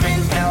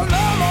sleeping feel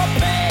no more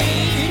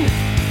pain,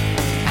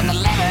 and the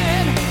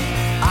living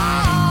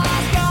all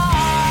is gone.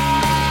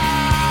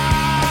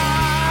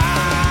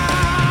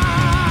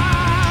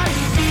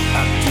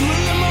 À tout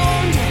le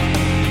monde,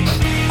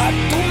 à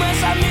tous mes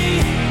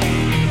amis,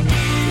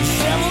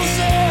 je vous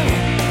aime,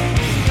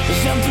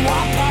 je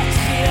dois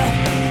partir.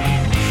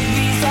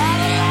 These are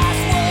the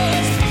last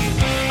words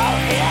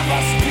I'll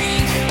ever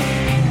speak,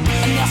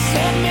 and they'll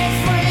set me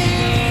free.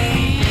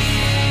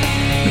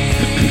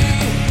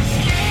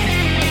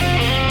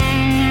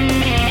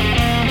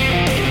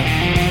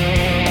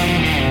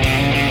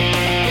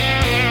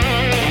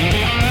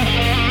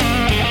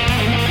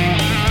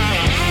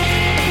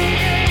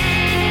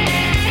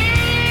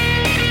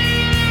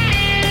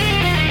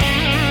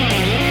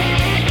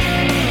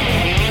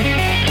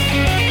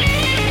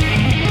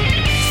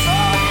 So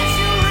as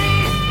you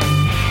read,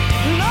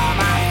 know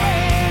my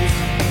friends,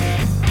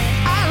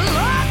 I'd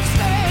love to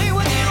stay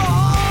with you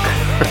all.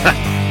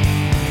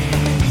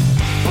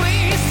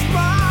 Please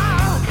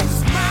smile,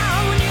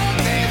 smile when you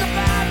think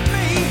about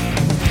me.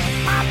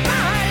 My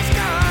mind's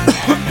gone.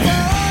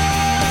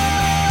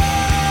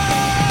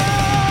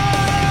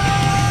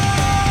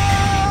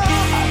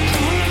 À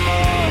tout le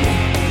monde,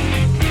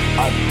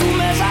 à tous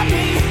mes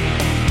amis,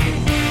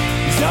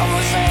 je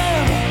vous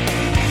aime,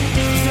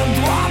 je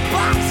dois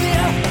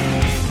partir.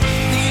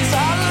 These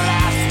are the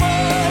last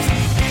words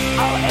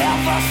I'll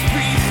ever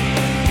speak,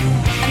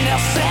 and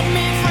they'll set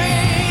me free.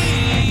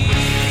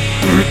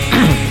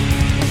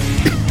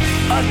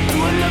 À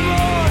tout le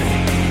monde,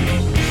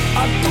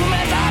 à tous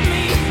mes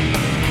amis,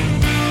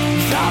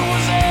 je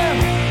vous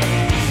aime,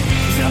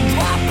 je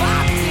dois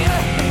partir.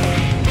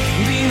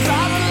 These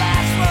are the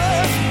last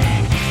words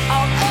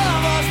I'll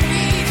ever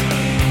speak,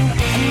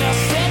 and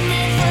they'll set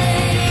me free.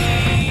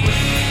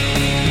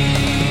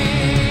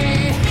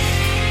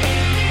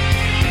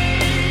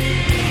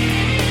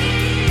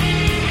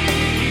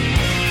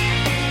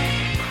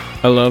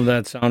 I love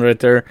that sound right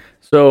there.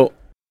 So,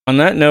 on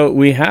that note,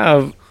 we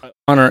have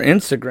on our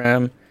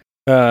Instagram,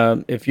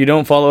 if you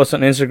don't follow us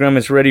on Instagram,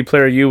 it's Ready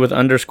Player U with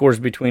underscores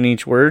between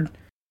each word.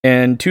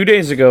 And 2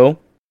 days ago,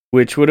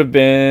 which would have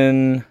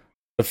been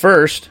the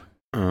first,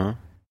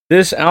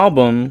 this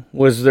album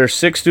was their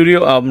sixth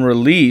studio album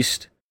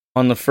released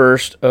on the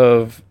 1st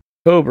of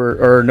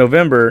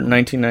November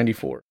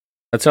 1994.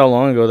 That's how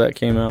long ago that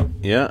came out.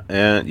 Yeah,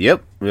 and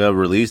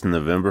released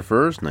November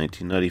 1st,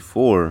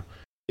 1994.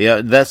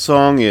 Yeah, that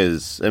song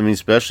is, I mean,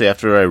 especially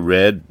after I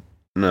read,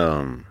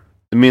 when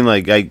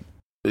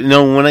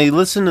I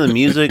listen to the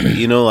music,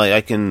 like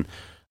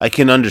I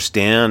can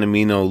understand,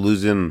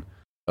 losing,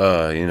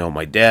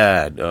 my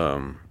dad,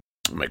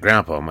 my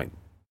grandpa,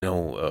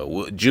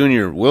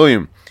 Junior,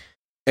 William,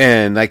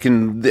 and I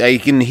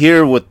can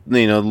hear what,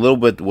 a little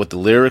bit what the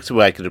lyrics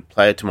were. I could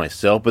apply it to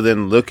myself, but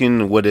then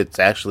looking what it's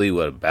actually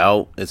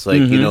about, it's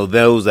like,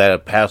 those that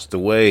have passed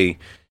away,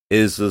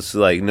 is just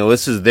like, no,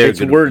 this is their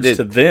It's words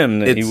to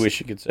them that you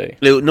wish you could say.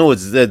 No,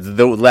 it's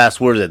the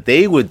last words that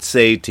they would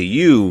say to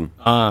you.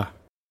 So,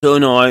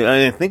 no,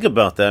 I think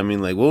about that. I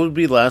mean, like, what would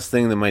be the last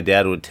thing that my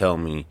dad would tell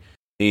me,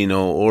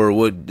 or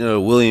what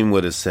William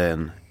would have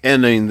said?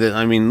 And,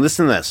 I mean,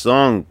 listen to that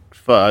song.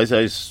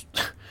 It's,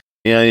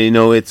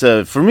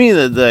 for me,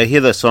 that I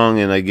hear that song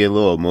and I get a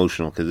little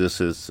emotional, because this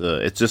is,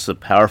 it's just a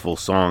powerful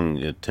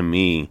song to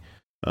me.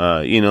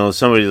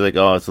 Somebody's like,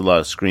 oh, it's a lot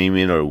of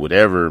screaming or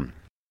whatever.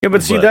 Yeah,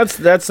 but see, that's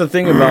the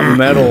thing about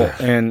metal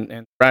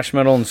and thrash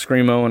metal and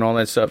screamo and all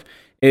that stuff.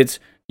 It's,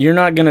 you're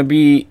not going to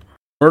be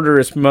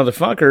murderous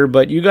motherfucker,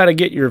 but you got to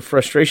get your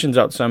frustrations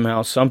out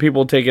somehow. Some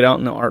people take it out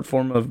in the art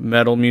form of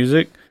metal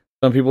music.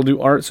 Some people do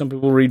art. Some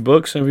people read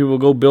books. Some people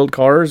go build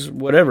cars,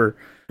 whatever.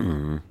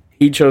 Mm-hmm.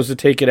 He chose to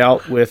take it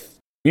out with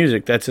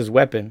music. That's his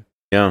weapon.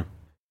 Yeah.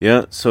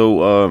 Yeah.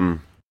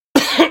 So,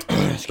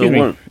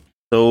 Train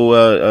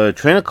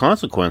of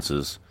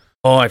Consequences.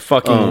 Oh, I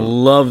fucking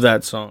love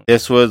that song.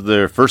 This was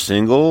their first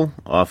single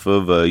off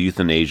of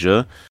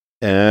Euthanasia,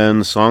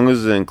 and the song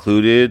is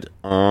included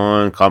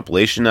on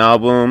compilation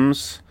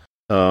albums.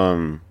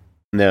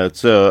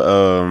 Its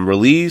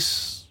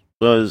release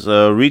was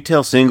a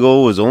retail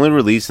single, was only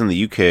released in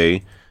the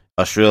UK,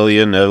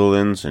 Australia,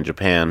 Netherlands, and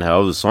Japan.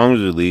 However, the song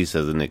was released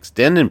as an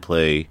extended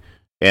play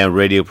and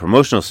radio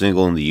promotional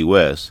single in the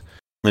US.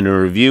 In a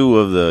review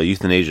of the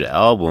Euthanasia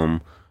album,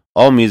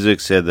 AllMusic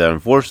said that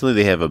unfortunately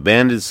they have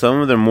abandoned some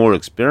of their more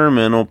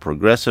experimental,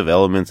 progressive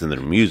elements in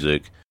their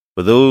music,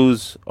 but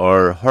those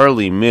are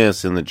hardly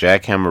missed in the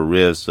jackhammer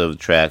riffs of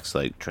tracks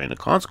like Train of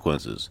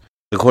Consequences.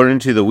 According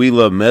to the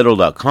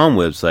WeLoveMetal.com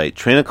website,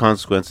 Train of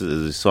Consequences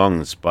is a song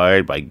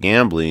inspired by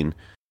gambling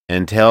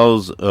and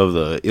tells of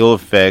the ill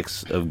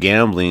effects of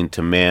gambling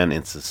to man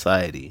and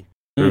society.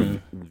 In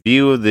a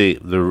review of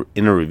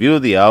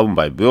the album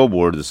by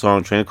Billboard, the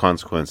song Train of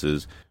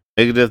Consequences,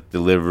 Megadeth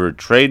delivered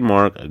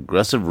trademark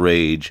aggressive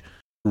rage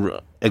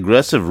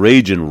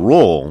and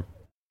roll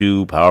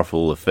to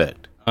powerful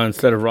effect.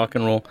 Instead of rock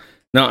and roll.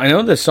 Now, I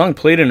know this song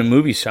played in a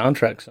movie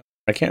soundtrack,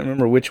 I can't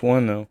remember which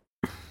one though.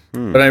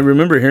 But I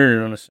remember hearing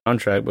it on a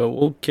soundtrack. But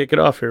we'll kick it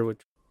off here, which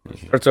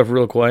starts off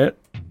real quiet.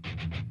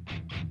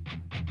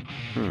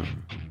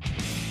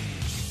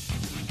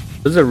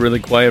 This is a really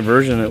quiet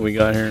version that we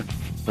got here.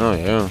 Oh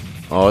yeah.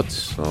 Oh,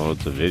 it's a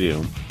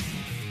video.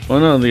 Well,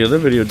 no, the other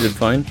video did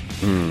fine.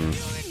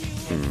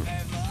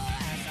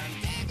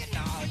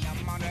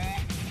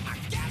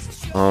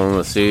 Oh,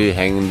 let's see,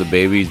 hanging the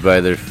babies by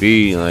their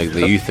feet, like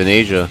the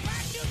euthanasia.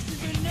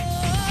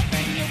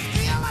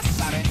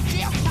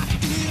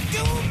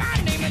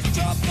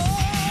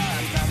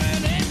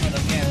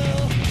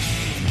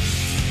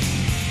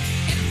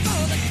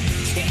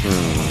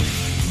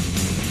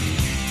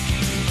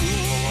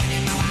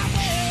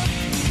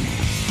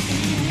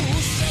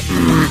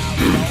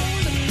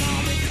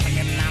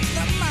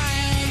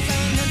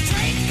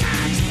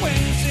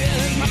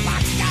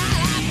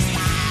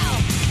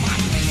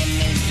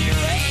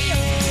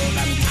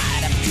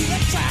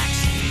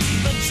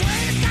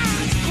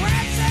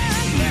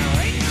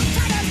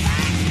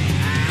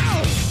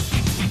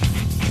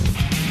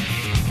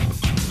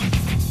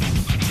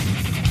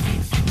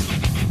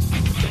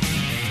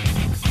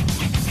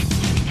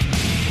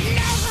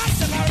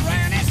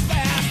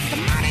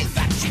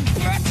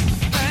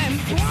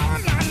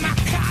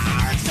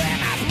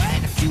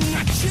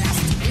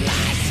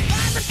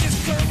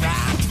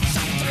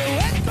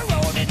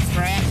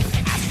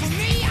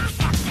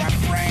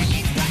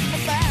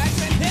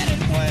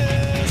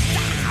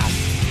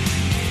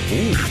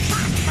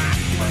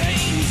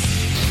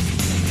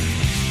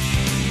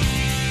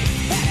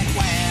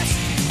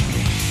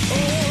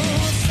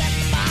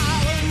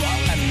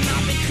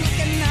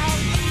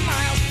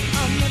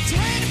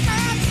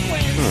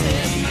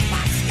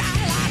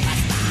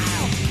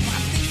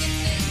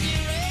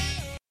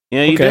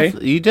 Yeah,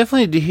 you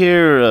definitely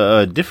hear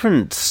a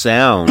different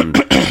sound.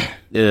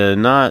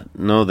 Not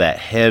that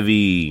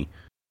heavy,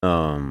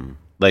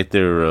 like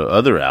their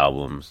other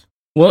albums.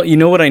 Well, you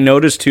know what I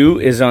noticed too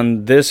is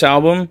on this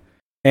album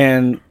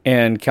and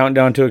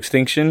Countdown to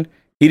Extinction,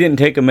 he didn't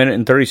take a minute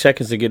and 30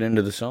 seconds to get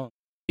into the song.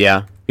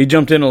 Yeah, he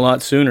jumped in a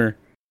lot sooner.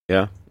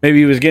 Yeah, maybe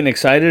he was getting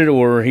excited,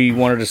 or he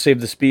wanted to save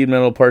the speed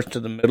metal parts to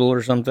the middle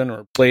or something,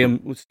 or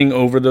sing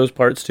over those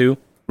parts too.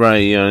 Right,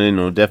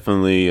 yeah,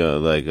 definitely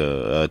like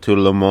Tout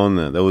le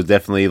Monde. That was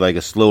definitely like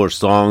a slower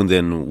song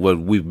than what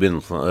we've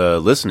been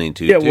listening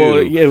to. Yeah, too. well,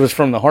 it was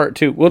from the heart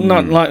too. Well,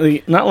 not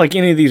like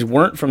any of these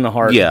weren't from the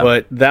heart. Yeah.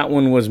 But that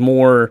one was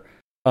more,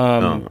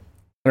 I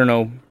don't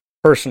know,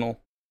 personal.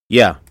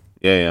 Yeah.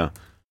 So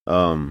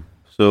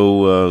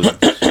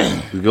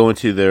we go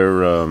into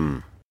their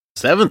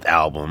seventh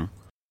album.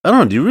 I don't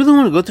know. Do you really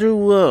want to go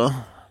through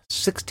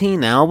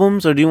 16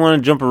 albums, or do you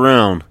want to jump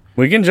around?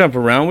 We can jump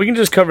around. We can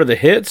just cover the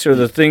hits or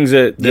the things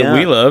that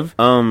we love.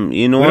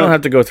 You know, we don't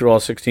have to go through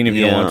all 16 if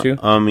you don't want to.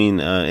 I mean,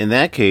 in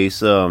that case,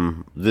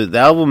 the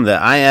album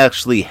that I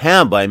actually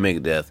have by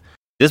Megadeth,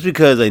 just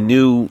because I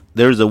knew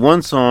there's a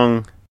one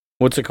song.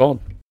 What's it called?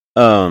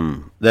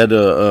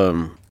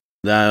 That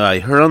I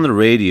heard on the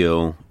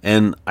radio,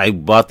 and I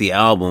bought the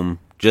album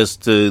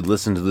just to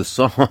listen to the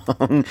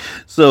song.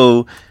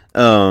 So, what's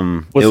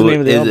the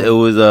name of the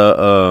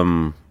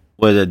album? It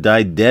was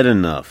Died Dead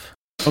Enough.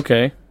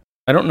 Okay.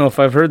 I don't know if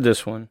I've heard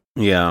this one.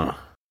 Yeah.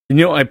 You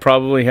know, I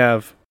probably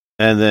have.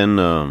 And then,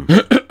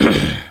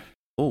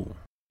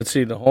 let's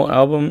see, the whole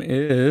album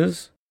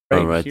is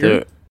right here.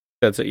 There.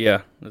 That's it,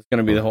 yeah. That's going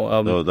to be the whole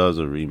album. Oh, that was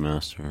a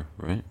remaster,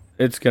 right?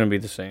 It's going to be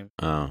the same.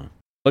 Oh.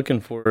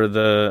 Looking for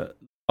the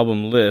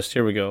album list.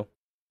 Here we go.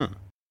 Huh.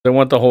 I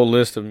want the whole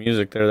list of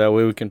music there. That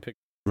way we can pick.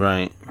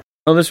 Right.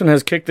 Oh, this one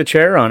has Kick the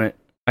Chair on it.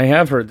 I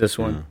have heard this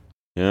one.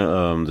 Yeah,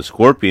 the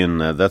Scorpion,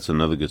 that's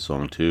another good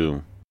song,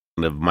 too.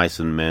 The Mice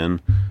and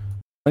Men.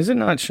 Why is it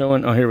not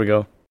showing? Oh, here we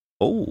go.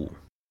 Oh.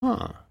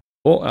 Huh.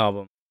 Full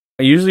album.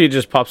 Usually it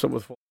just pops up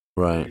with full.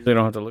 Right. Usually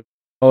don't have to look.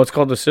 Oh, it's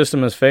called The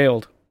System Has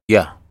Failed.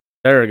 Yeah.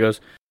 There it goes.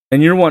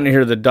 And you're wanting to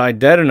hear the Die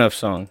Dead Enough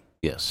song.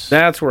 Yes.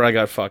 That's where I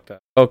got fucked up.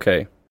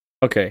 Okay.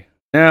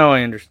 Now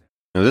I understand.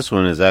 Now this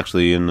one is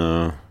actually in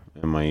my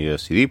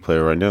CD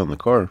player right now in the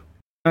car.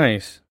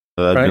 Nice.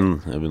 So I've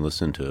been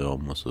listening to it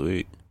almost a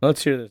week.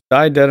 Let's hear this.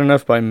 Die Dead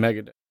Enough by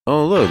Megadeth.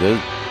 Oh, look.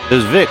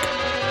 There's Vic.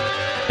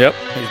 Yep.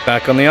 He's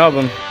back on the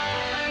album.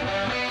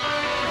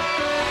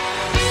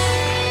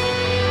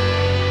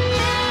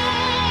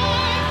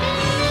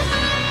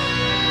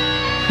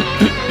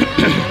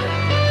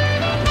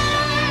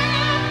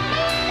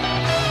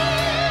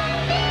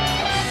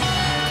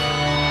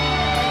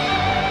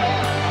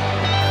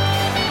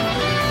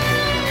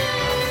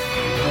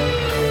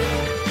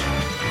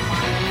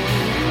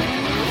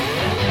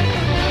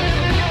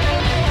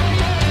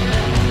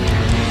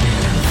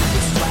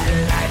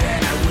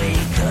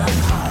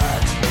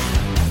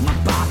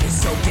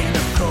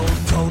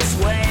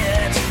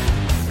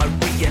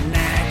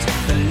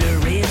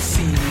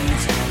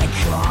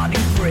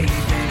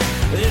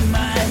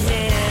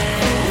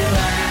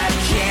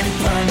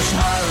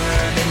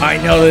 I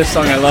know this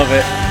song, I love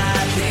it.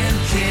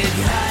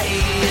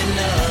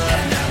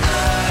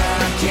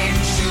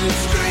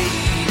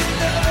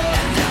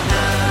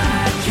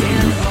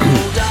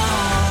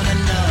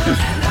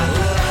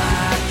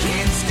 I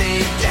can't stay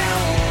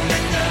down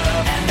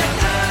enough, and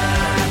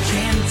I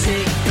can't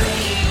take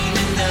pain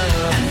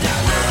enough, and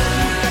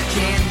I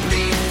can't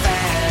breathe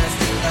fast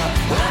enough,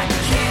 I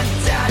can't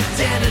die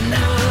dead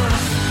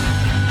enough.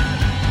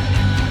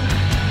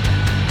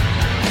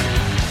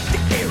 The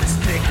air is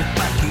thick,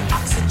 but the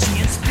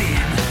oxygen's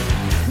thin.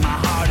 My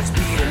heart is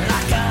beating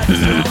like a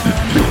drum,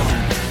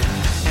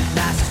 and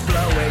ice is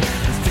flowing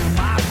through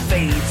my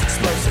veins,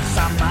 explosives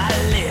on my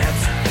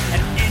lips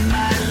and in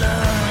my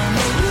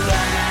lungs.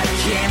 I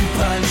can't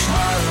punch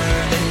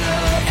hard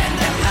enough, and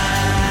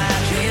I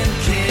can't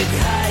kick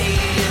high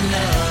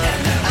enough,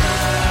 and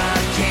I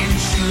can't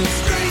shoot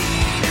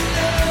straight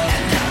enough,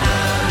 and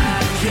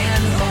I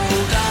can't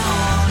hold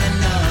on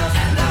enough,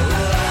 and I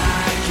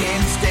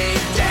can't stay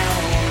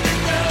down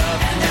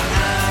enough, and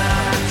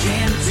I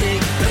can't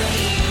take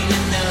pain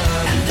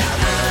enough, and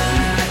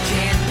I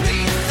can't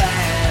breathe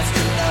fast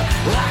enough,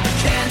 I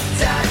can't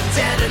die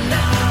dead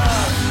enough.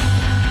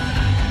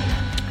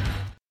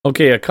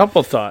 Okay, a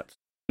couple thoughts.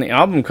 On the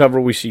album cover,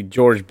 we see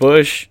George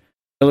Bush,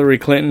 Hillary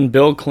Clinton,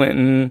 Bill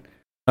Clinton.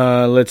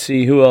 Let's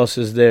see, who else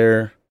is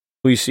there?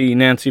 We see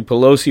Nancy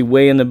Pelosi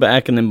way in the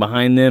back, and then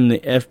behind them, the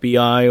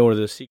FBI or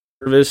the Secret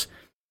Service.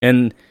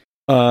 And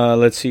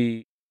let's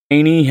see,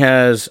 Cheney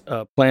has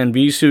a Plan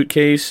B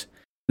suitcase,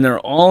 and they're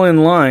all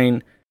in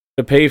line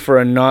to pay for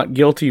a not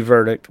guilty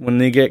verdict when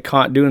they get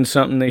caught doing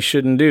something they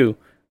shouldn't do.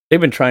 They've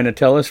been trying to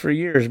tell us for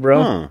years,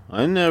 bro. Huh,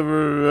 I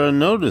never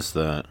noticed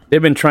that.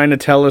 They've been trying to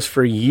tell us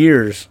for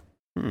years.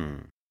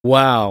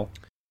 Wow.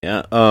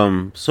 Yeah.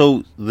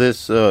 So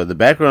this the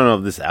background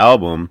of this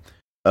album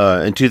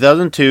in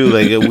 2002,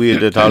 like we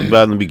had talked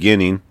about in the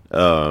beginning,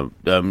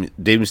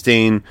 Dave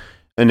Mustaine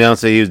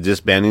announced that he was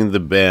disbanding the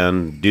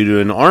band due to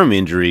an arm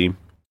injury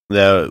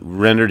that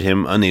rendered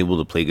him unable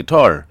to play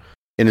guitar.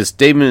 In a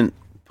statement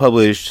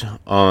published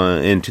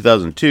in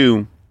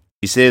 2002,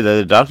 he said that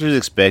the doctors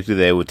expected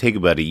that it would take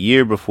about a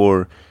year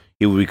before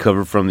he would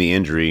recover from the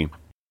injury.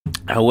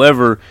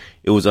 However,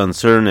 it was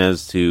uncertain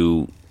as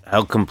to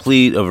how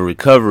complete of a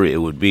recovery it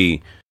would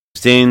be.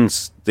 Mustaine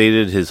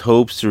stated his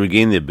hopes to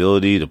regain the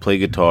ability to play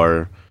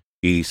guitar.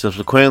 He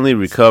subsequently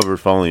recovered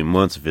following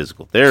months of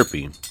physical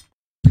therapy.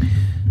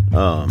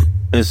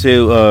 And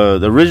so,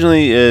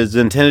 originally is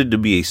intended to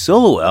be a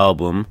solo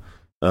album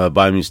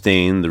by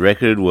Mustaine. The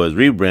record was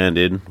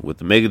rebranded with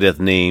the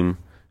Megadeth name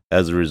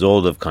as a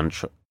result of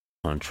contractual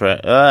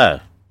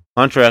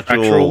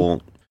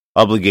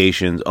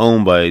obligations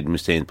owned by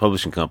Mustaine's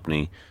publishing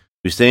company.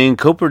 Mustaine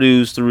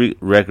co-produced the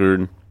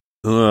record.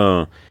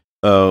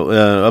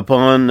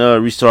 Upon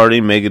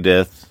restarting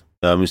Megadeth,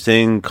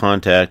 Mustaine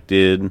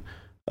contacted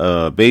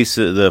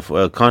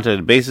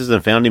bassist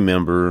and founding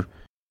member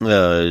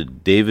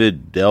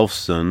David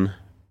Delfson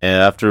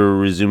after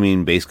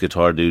resuming bass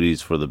guitar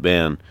duties for the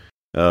band.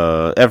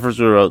 Efforts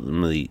were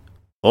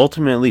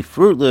ultimately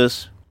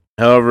fruitless.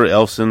 However,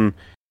 Elfson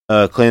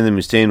claimed that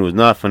Mustaine was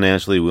not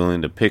financially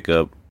willing to pick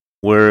up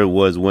where it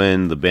was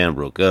when the band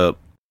broke up,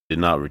 did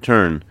not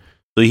return.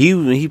 So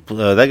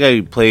that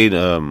guy played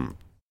on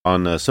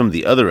some of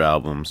the other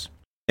albums,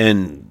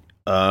 and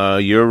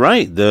you're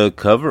right. The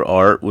cover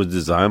art was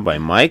designed by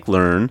Mike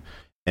Learn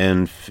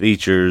and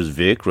features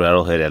Vic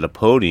Rattlehead at a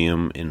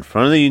podium in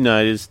front of the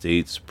United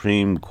States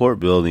Supreme Court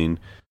building,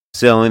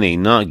 selling a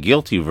not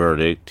guilty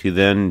verdict to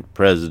then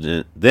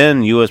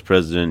U.S.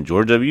 President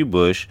George W.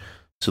 Bush.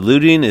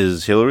 Saluting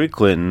is Hillary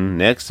Clinton,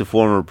 next to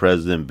former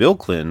President Bill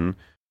Clinton.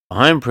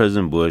 Behind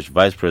President Bush,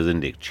 Vice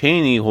President Dick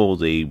Cheney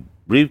holds a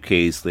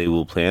briefcase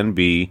labeled Plan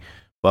B.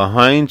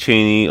 Behind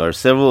Cheney are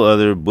several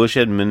other Bush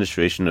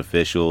administration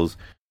officials,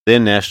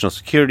 then National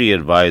Security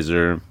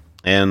Advisor,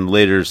 and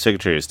later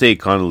Secretary of State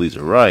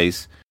Condoleezza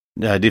Rice,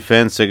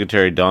 Defense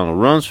Secretary Donald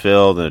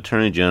Rumsfeld, and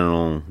Attorney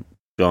General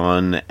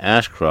John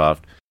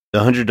Ashcroft. The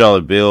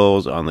 $100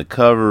 bills on the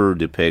cover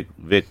depict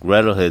Vic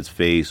Rattlehead's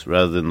face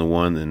rather than the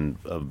one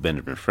of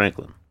Benjamin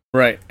Franklin.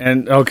 Right.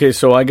 And, okay,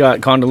 so I got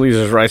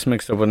Condoleezza Rice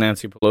mixed up with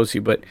Nancy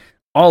Pelosi, but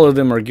all of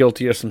them are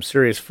guilty of some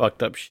serious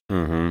fucked up shit,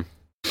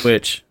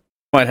 which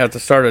might have to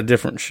start a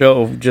different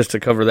show just to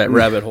cover that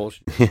rabbit hole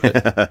shit.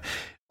 I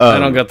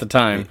don't got the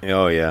time.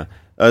 Oh, yeah.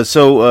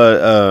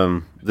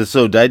 So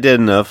Die Dead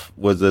Enough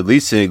was the lead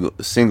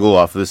single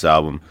off of this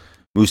album.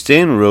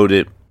 Mustaine wrote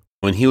it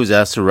when he was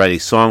asked to write a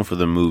song for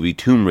the movie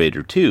Tomb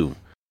Raider 2.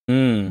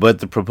 But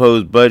the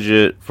proposed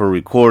budget for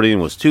recording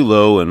was too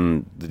low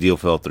and the deal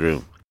fell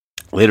through.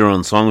 Later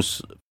on,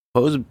 songs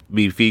supposed to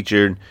be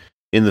featured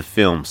in the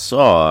film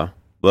Saw,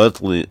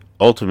 but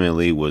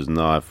ultimately was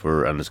not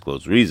for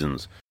undisclosed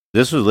reasons.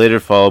 This was later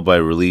followed by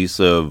release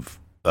of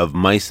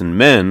Mice and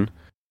Men.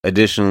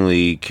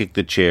 Additionally, Kick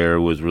the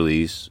Chair was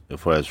released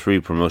for as free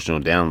promotional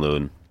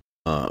download.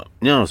 So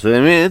I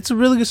mean, it's a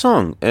really good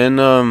song. And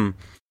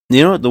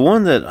the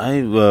one that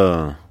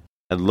I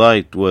had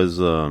liked was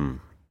I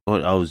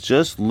was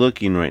just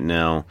looking right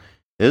now.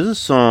 There's a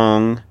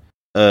song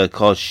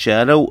called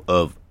Shadow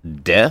of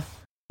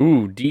Death.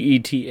 Ooh,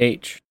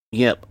 D-E-T-H.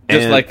 Yep.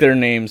 Just like their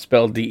name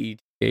spelled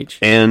D-E-T-H.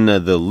 And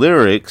the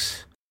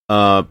lyrics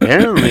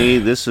Apparently,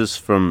 this is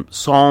from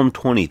Psalm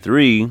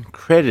 23,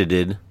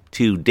 credited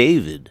to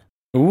David.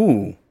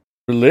 Ooh,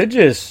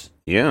 religious.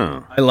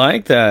 Yeah. I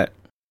like that.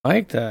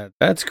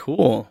 That's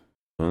cool.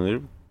 Well,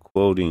 they're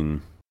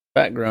quoting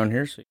Background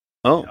here. So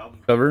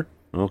album cover.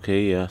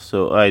 Okay, yeah.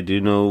 So I do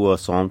know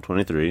Psalm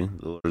 23.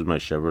 The Lord is my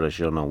shepherd, I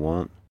shall not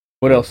want.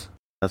 What else?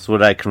 That's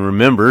what I can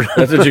remember.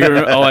 That's what you can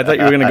remember. Oh, I thought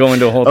you were going to go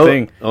into a whole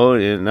thing. Oh,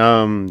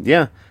 and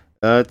yeah.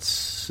 Let's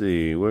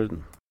see. Where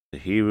the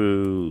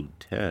Hebrew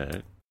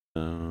text?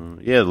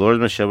 Yeah, the Lord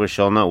is my shepherd,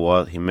 shall not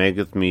want. He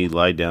maketh me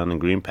lie down in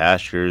green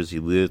pastures. He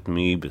leadeth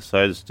me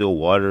beside the still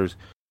waters.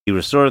 He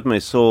restoreth my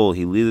soul.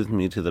 He leadeth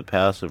me to the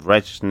paths of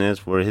righteousness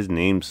for his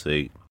name's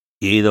sake.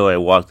 Yea, though I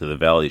walk through the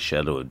valley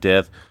shadow of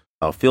death,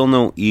 I'll feel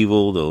no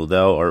evil, though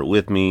thou art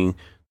with me.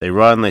 Thy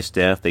rod and thy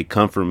staff, they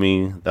comfort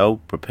me. Thou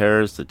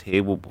preparest the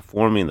table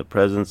before me in the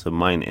presence of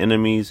mine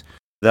enemies.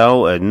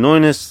 Thou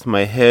anointest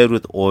my head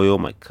with oil,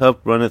 my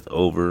cup runneth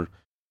over.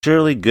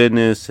 Surely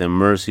goodness and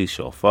mercy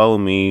shall follow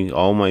me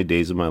all my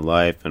days of my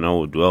life, and I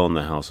will dwell in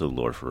the house of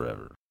the Lord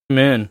forever.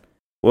 Amen.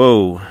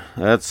 Whoa,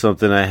 that's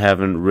something I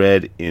haven't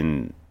read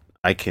in,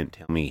 I can't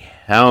tell me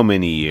how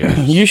many years.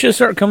 You should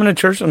start coming to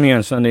church with me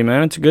on Sunday,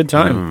 man. It's a good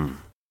time.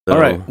 So, all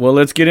right, well,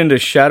 let's get into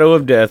Shadow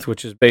of Death,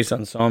 which is based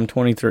on Psalm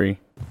 23.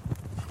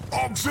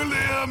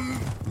 Auxilium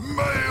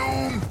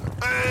meum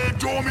et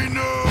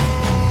domino.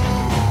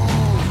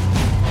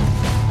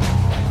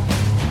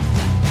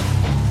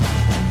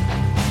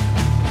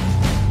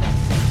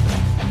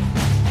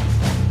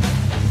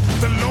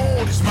 The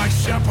Lord is my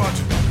shepherd,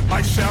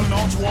 I shall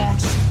not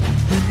want.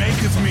 He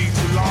maketh me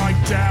to lie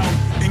down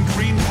in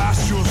green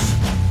pastures.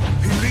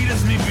 He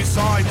leadeth me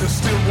beside the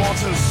still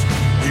waters.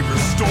 He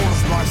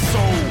restoreth my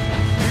soul.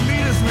 He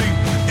leadeth me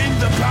in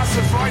the paths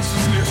of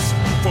righteousness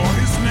for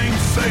his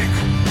name's sake.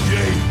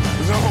 Yea,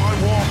 though I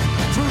walk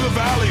through the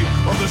valley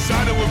of the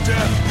shadow of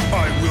death,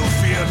 I will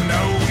fear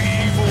no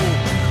evil.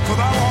 For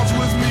thou art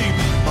with me,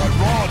 thy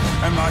rod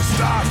and thy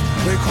staff,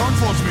 they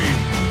comfort me.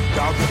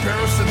 Thou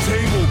preparest a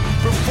table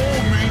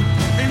before me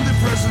in the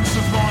presence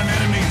of mine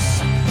enemies.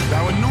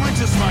 Thou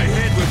anointest my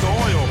head with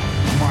oil,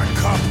 my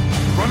cup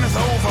runneth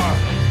over.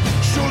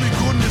 Surely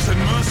goodness and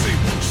mercy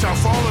shall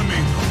follow me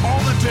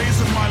all the days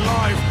of my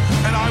life,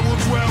 and I will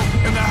dwell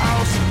in the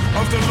house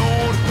of the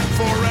Lord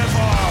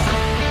forever.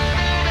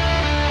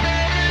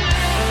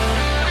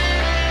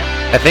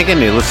 I think I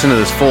need to listen to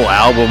this full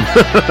album.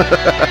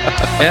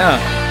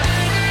 Yeah.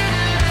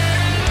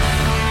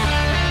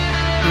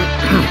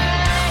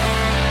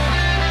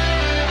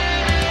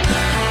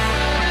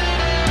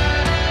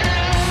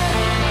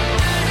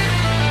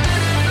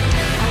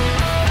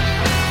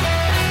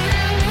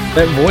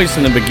 That voice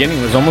in the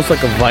beginning was almost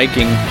like a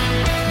Viking.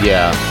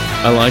 Yeah.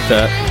 I like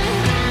that.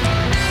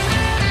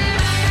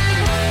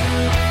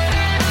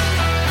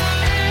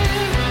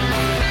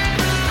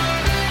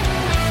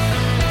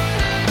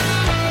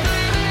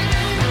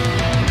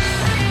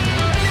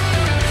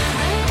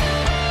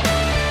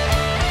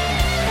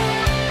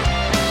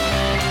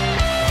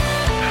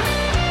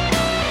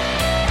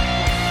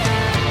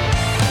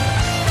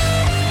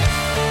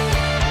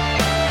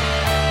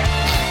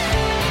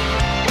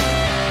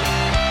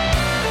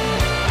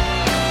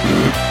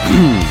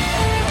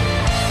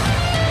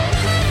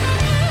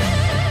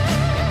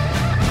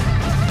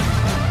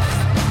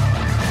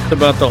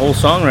 About the whole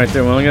song right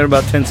there. We only got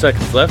about 10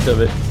 seconds left of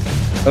it.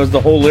 That was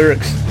the whole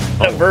lyrics.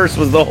 That verse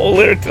was the whole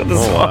lyrics of the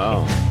song.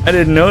 Wow. I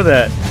didn't know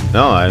that.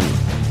 No,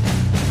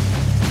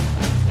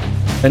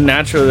 And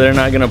naturally, they're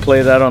not going to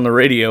play that on the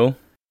radio.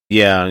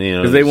 Yeah, you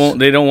know, because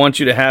they don't want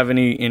you to have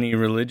any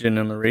religion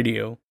on the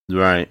radio.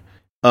 Right.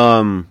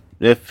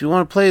 If you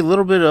want to play a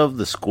little bit of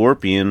the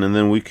Scorpion, and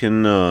then we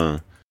can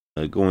go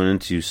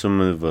into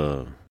some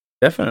of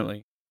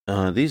definitely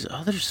these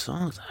other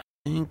songs I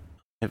think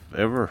I've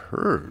ever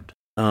heard.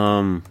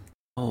 Yeah,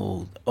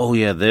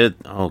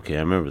 okay, I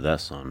remember that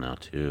song now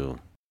too.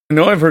 I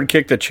know I've heard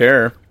Kick the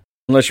Chair,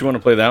 unless you want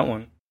to play that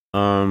one.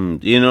 I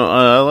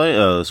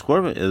like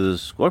Scorpion.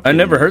 Scorpion. I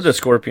never heard the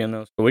Scorpion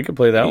though, so we could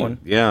play that one.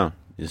 Yeah,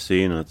 you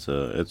see,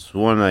 it's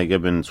one like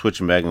I've been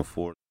switching back and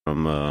forth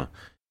from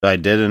I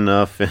Dead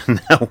Enough and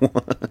that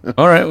one.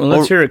 All right, well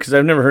let's hear it because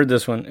I've never heard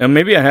this one, and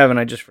maybe I haven't.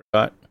 I just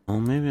forgot. Oh,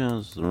 maybe I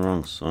was the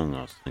wrong song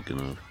I was thinking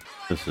of.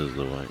 This is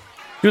the one.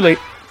 Too late.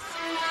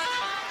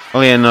 Oh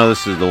yeah, no,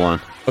 this is the one.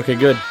 Okay,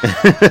 good.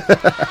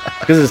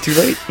 Because it's too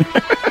late.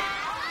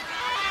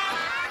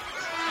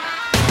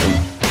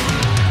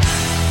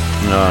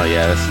 Oh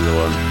yeah, this is the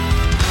one.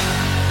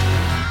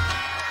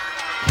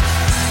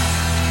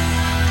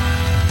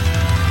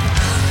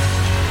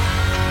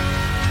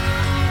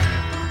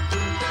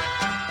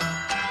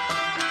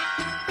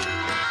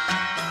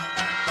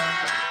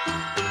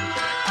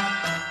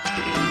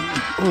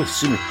 Oh,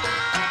 excuse me.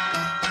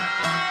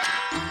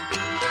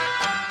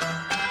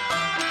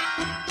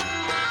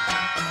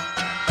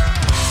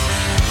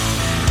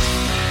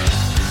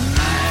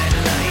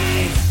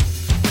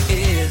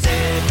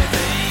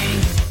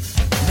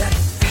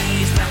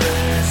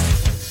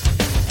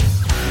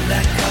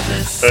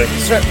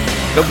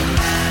 Nope.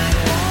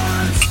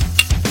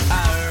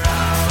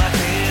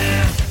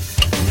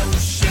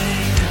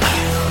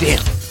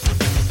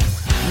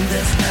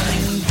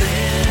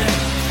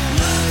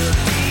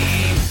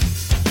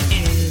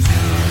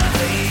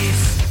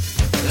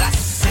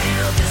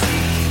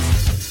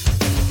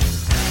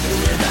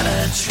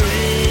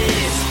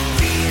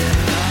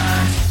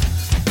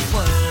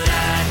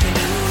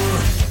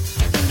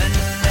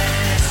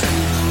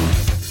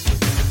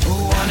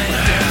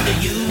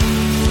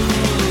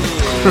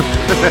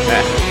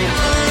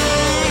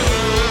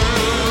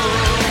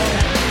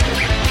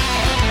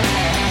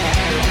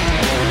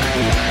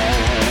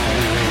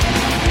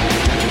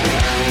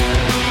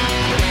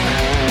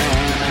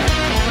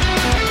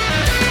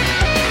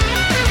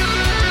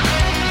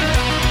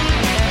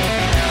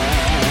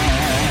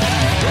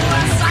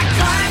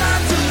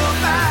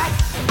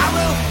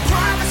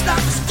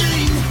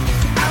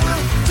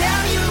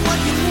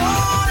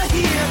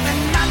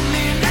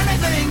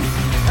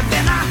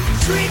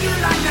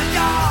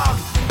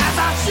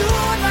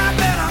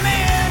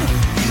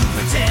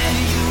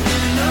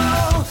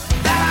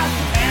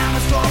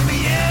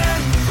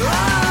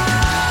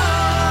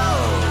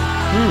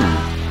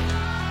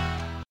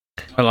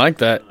 I like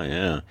that. Oh,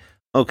 yeah.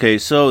 Okay,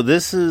 so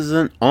this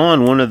isn't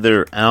on one of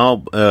their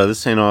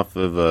this ain't off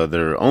of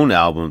their own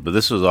album, but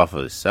this was off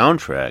of a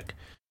soundtrack.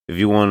 If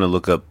you want to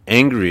look up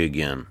 "Angry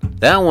Again,"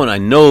 that one I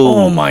know.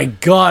 Oh my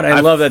god, I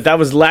love that. That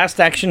was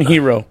Last Action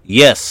Hero.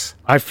 Yes,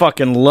 I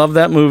fucking love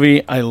that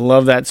movie. I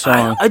love that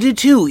song. I did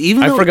too.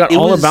 Even I forgot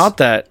all about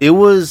that. It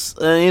was,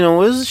 it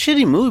was a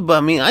shitty movie, but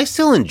I mean, I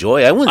still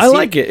enjoy it. I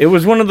like it. It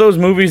was one of those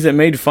movies that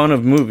made fun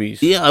of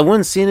movies. Yeah, I went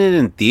and seen it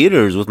in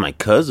theaters with my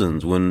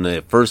cousins when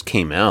it first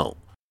came out,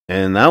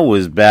 and that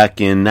was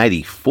back in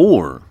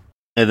 '94.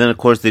 And then, of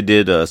course, they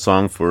did a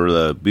song for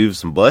the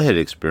Beavis and Butthead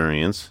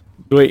Experience.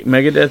 Wait,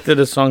 Megadeth did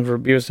a song for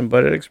Beavis and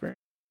Butthead Experience?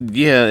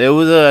 Yeah, it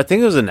was. I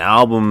think it was an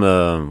album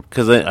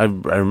because I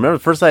remember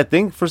first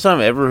time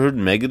I ever heard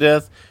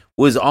Megadeth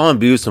was on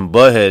Beavis and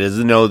Butthead. As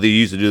you know, they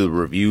used to do the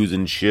reviews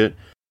and shit.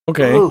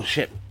 Okay. Oh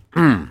shit.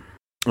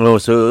 Oh,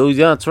 so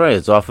yeah, that's right.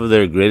 It's off of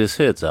their Greatest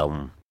Hits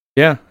album.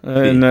 Yeah,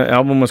 and the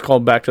album was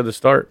called Back to the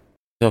Start.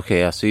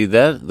 Okay, I see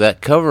that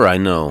cover. I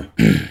know.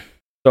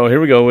 So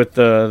here we go with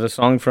the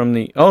song from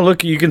the. Oh,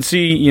 look, you can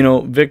see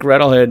Vic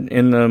Rattlehead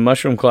in the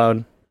mushroom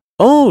cloud.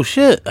 Oh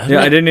shit!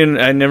 I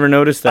never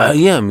noticed that.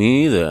 Yeah,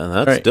 me either.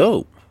 That's right.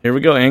 Dope. Here we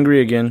go, Angry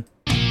Again.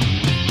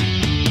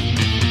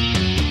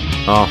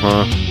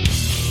 I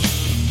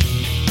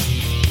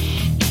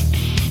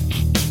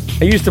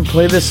used to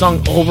play this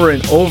song over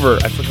and over.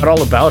 I forgot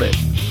all about it.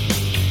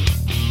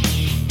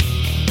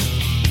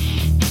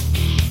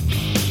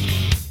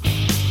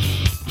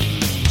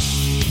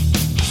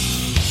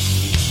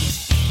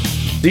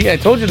 See, I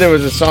told you there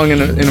was a song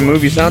in a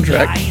movie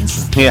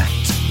soundtrack. Yeah.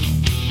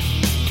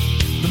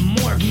 The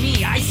more of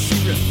me I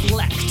see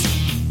reflect,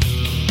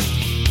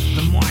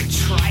 the more I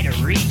try to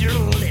read your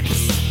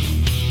lips,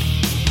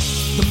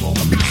 the more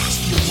the mask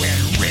you wear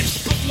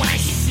rips. But when I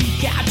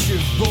seek out your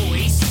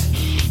voice,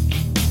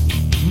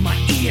 my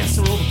ears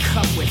are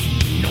overcome with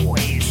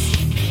noise.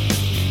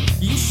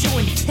 You show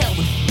and tell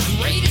with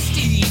greatest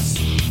ease,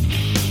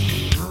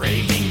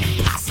 raving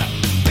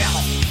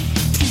impossibilities.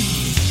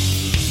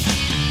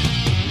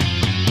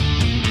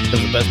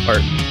 That's the best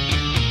part.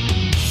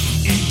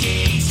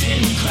 Engaged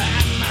in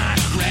crime, I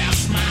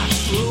grasp my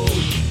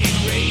throat,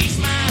 enrage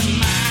my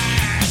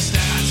mind,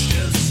 starts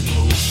to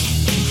smoke,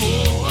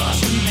 full of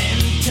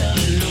mental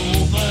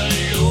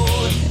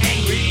overload.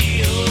 Angry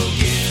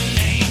again,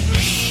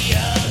 angry,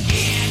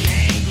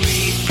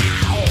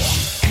 ow.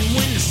 And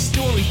when the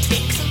story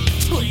takes a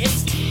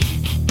twist,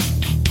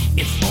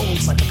 it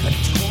folds like a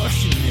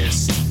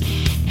contortionist.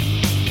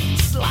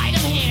 Sleight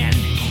of hand,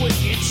 quick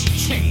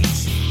exchange.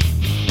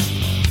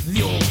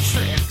 The old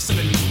tricks have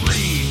been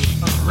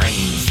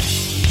rearranged.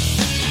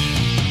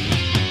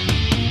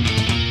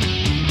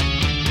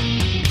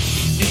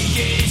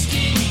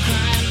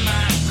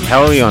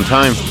 How are we on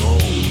time?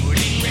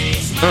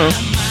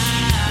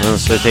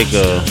 So take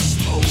a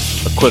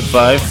quick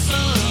 5.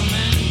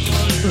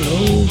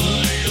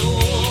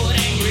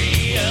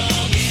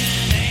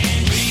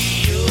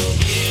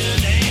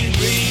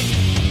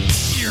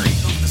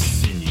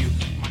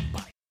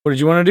 What did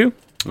you want to do?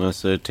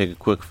 Let's take a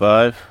quick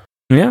 5.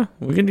 Yeah,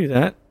 we can do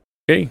that.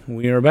 Okay,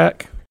 we are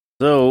back.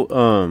 So,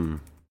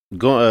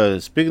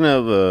 speaking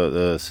of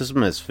the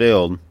System Has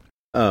Failed,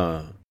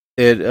 the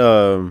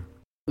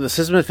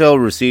System Has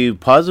Failed received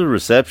positive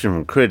reception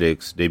from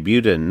critics,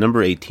 debuted at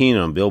number 18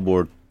 on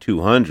Billboard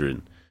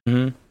 200.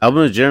 Mm-hmm.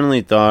 Album is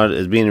generally thought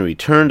as being a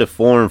return to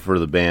form for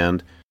the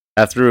band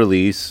after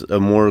release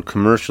of more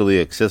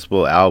commercially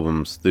accessible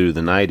albums through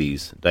the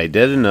 90s. Die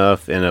Dead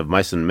Enough and Of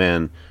Mice and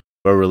Men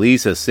were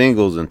released as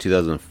singles in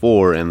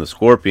 2004, and The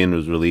Scorpion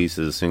was released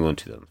as a single in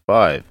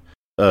 2005.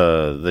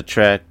 The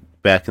track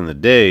Back in the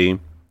Day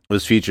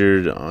was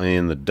featured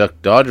in the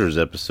Duck Dodgers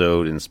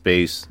episode In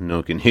Space,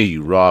 No Can Hear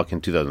You Rock in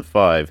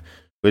 2005,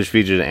 which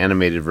featured an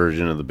animated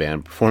version of the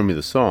band performing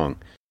the song.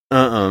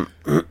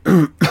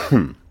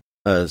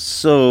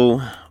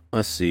 So,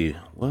 let's see,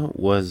 what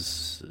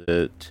was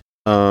it?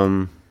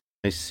 I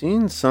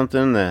seen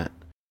something that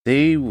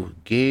they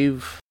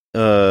gave,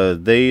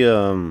 compared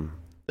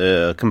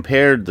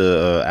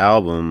the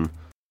album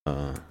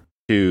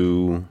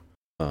to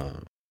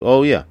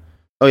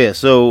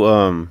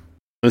so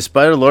in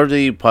spite of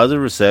largely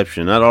positive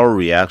reception, not all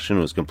reaction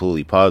was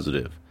completely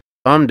positive.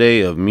 Tom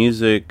Day of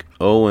Music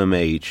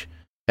OMH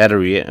had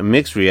a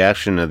mixed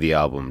reaction of the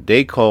album.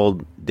 Day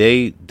called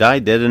Die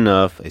Dead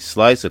Enough a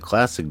slice of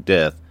classic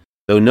death,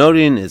 though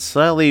noting its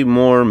slightly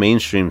more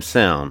mainstream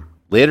sound.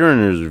 Later in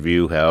his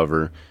review,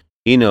 however,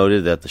 he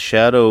noted that the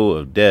shadow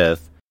of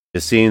death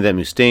is seeing that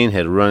Mustaine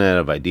had run out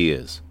of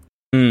ideas.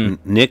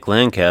 Nick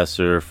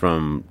Lancaster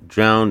from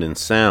Drowned in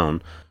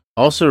Sound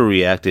also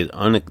reacted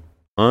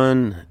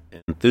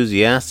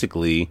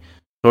unenthusiastically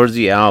towards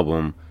the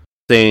album,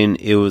 saying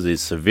it was a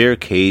severe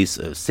case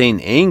of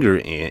Saint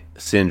Anger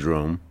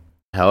syndrome.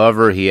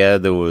 However, he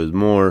added there was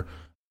more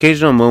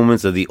occasional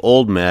moments of the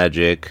old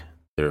magic.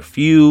 They're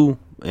few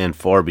and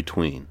far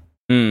between.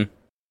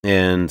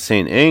 And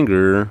Saint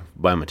Anger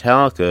by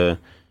Metallica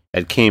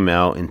had came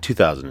out in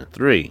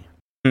 2003.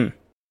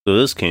 So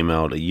this came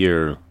out a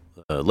year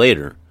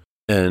later.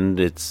 and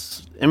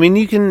it's. I mean,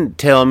 you can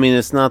tell. I mean,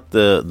 it's not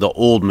the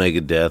old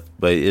Megadeth,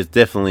 but it's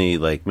definitely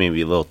like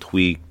maybe a little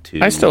tweak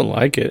to. I still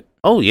like it.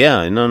 Oh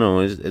yeah, no,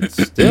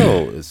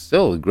 it's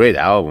still a great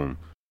album.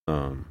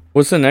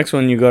 What's the next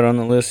one you got on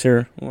the list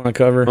here? Want to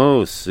cover?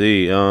 Oh,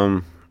 see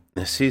some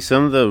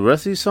of the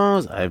rest of these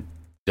songs. I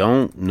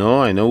don't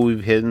know. I know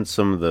we've hit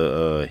some of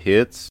the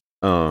hits.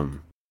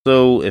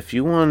 So if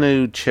you want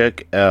to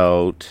check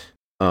out,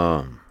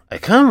 I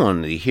kind of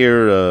wanted to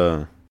hear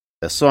a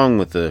song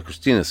with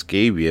Christina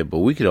Scabia, but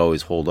we could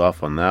always hold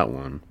off on that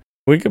one.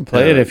 We could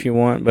play it if you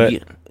want, but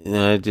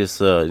just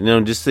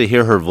just to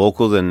hear her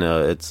vocals, and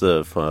it's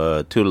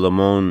Tout le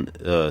monde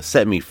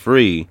Set Me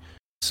Free.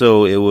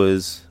 So it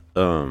was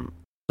so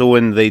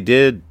when they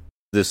did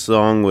this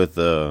song with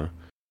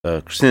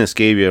Christina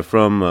Scabia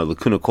from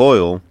Lacuna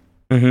Coil,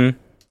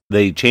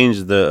 they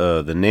changed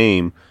the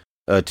name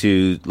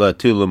to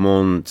Tout le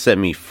monde Set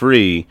Me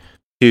Free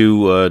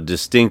to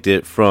distinct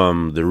it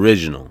from the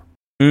original.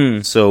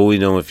 So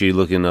if you're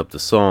looking up the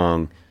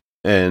song,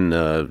 and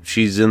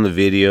she's in the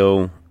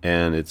video,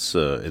 and it's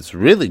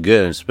really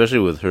good, especially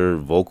with her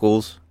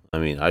vocals. I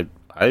mean, I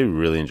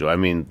really enjoy. I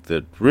mean,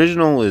 the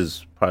original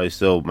is probably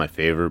still my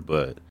favorite,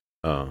 but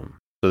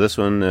so this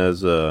one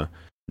is Tout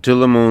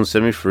le monde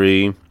Set Me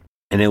Free,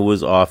 and it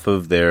was off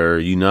of their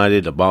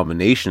United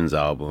Abominations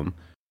album.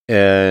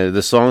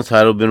 The song's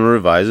title been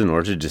revised in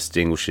order to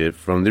distinguish it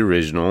from the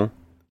original.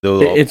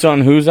 Though it's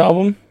on whose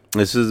album?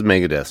 This is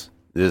Megadeth.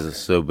 This is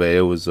so bad.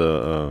 It was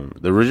the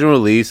original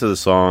release of the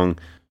song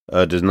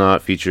does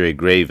not feature a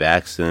grave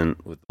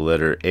accent with the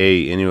letter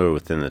A anywhere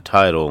within the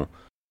title,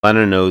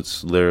 liner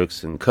notes,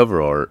 lyrics, and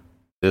cover art.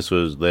 This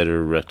was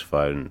later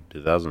rectified in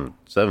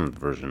 2007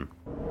 version.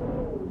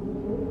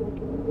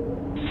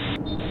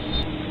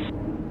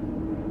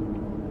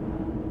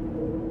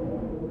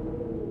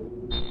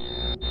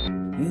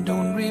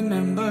 Don't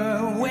remember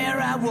where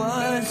I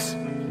was.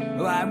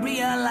 I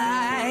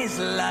realized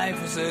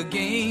life was a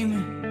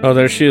game. Oh,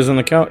 there she is on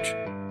the couch.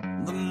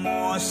 The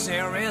more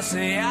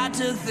seriously I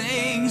took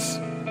things,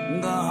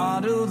 the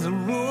harder the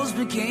rules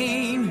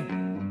became.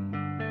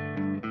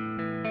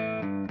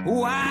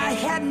 Oh, I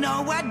had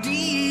no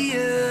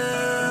idea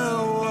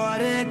what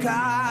it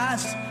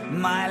cost.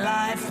 My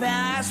life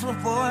passed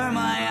before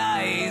my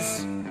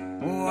eyes.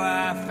 Oh,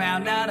 I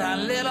found out how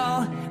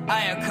little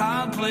I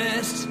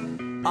accomplished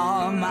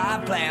all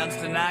my plans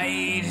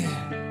tonight.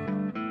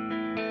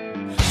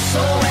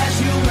 So as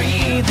you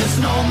read this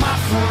note, my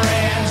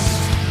friends,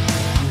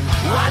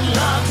 I'd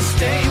love to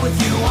stay with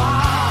you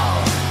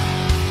all.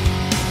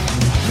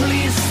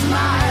 Please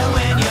smile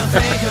when you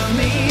think of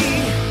me.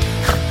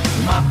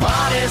 My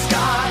body's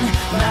gone,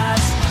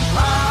 that's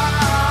all.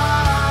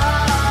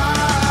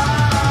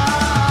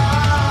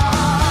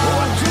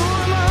 What do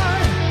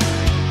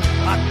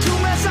I do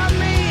mess on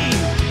me?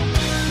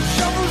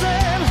 Shovels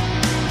in,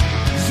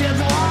 c'est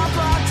droit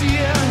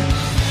partir.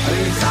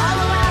 These are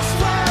the last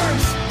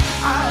words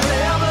I'll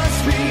ever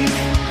speak,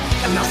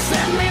 and they'll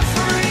set me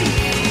free.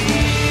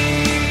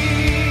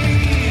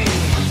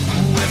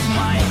 With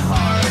my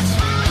heart,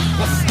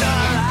 with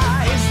star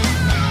eyes,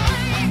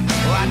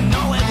 I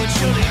know it would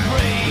surely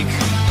break.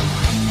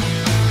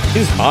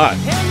 He's hot.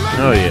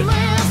 Oh yeah.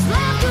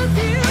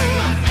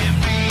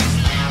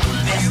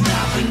 There's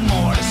nothing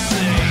more to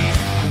say.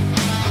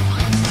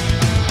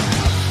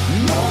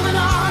 Moving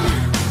on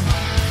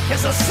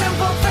is a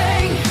simple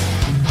thing.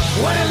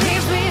 What it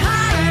leaves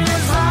behind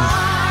is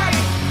hard.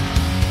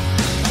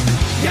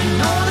 You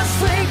know the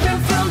sleeping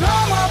feel no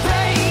more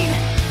pain.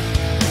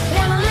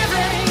 And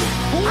living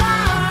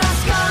on a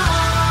scar.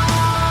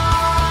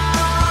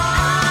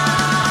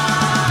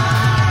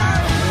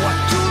 What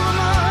do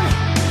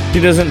I She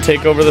doesn't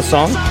take over the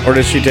song, or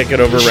does she take it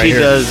over right She here?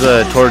 does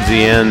towards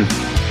the end.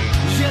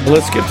 Well,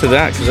 let's get to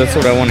that because that's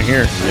what I want to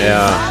hear.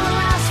 Yeah,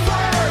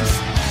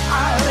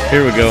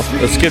 Here we go.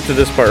 Let's skip to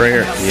this part right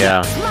here.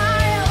 yeah.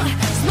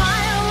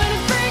 Smile when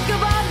you think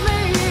about me.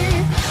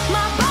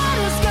 My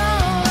body's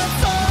gone,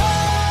 that's all.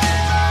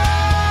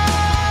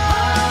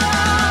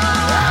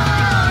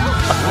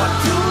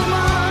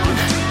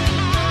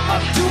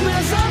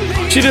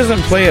 She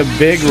doesn't play a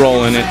big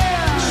role in it.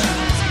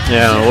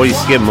 Yeah, well, you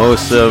skip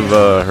most of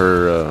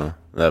her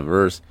that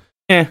verse.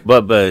 Yeah.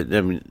 But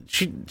I mean,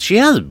 she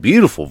has a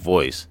beautiful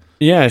voice.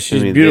 Yeah,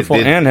 she's I mean, beautiful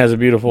they- and has a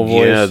beautiful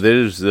voice. Yeah,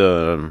 there's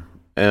so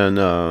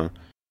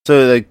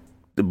like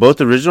both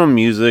the original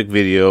music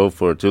video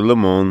for Tout le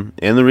monde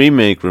and the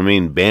remake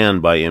remain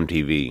banned by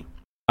MTV,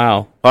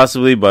 Wow.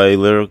 possibly by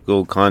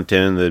lyrical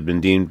content that had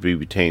been deemed to be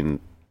retained.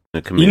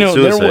 You Committing know,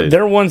 suicide.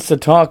 they're ones to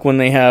talk when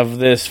they have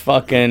this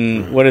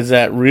fucking, what is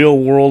that, real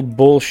world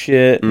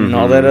bullshit and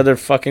all that other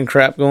fucking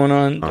crap going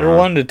on. They're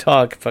one to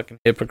talk, fucking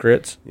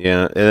hypocrites.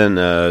 Yeah, and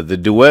the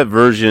duet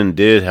version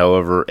did,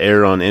 however,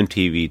 air on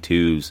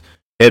MTV2's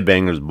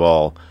Headbangers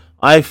Ball.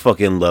 I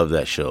fucking love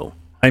that show.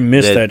 I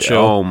missed that show.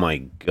 Oh my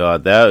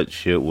god, that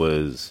shit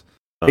was.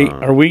 Hey,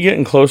 are we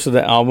getting close to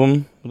the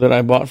album that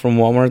I bought from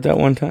Walmart that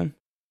one time?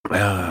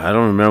 I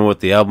don't remember what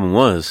the album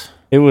was.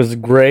 It was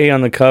gray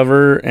on the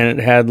cover, and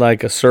it had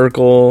like a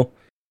circle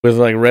with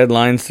like red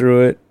lines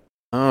through it.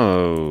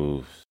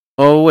 Oh.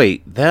 Oh,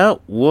 wait.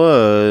 That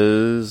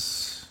was...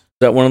 Is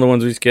that one of the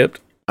ones we skipped?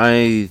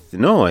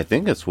 No, I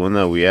think it's one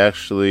that we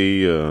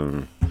actually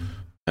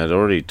had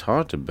already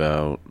talked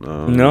about.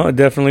 No, it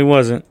definitely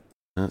wasn't.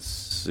 Let's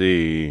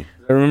see.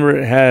 I remember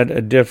it had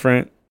a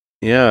different...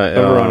 Yeah,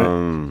 cover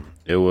on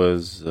it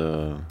was...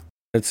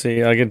 Let's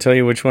see. I can tell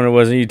you which one it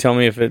was, and you tell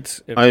me if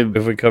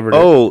we covered it.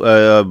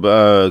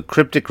 Oh,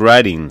 Cryptic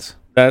Writings.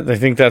 I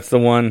think that's the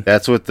one.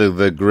 That's with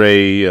the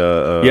gray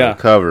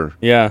cover.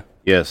 Yeah.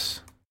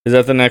 Yes. Is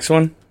that the next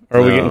one? Or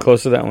are we getting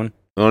close to that one?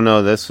 Oh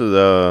no, this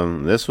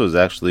was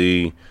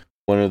actually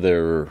one of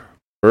their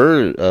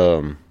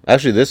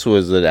actually this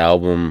was an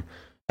album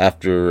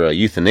after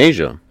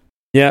Euthanasia.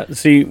 Yeah,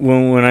 see,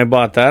 when I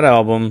bought that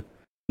album,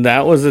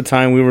 that was the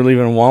time we were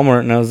leaving Walmart,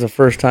 and that was the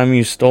first time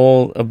you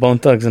stole a Bone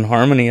Thugs and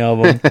Harmony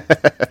album.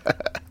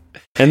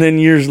 And then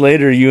years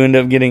later, you end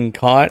up getting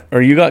caught,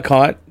 or you got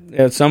caught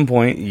at some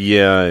point.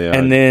 Yeah.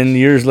 And then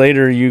years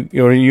later,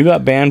 you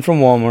got banned from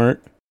Walmart.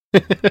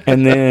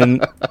 and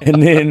then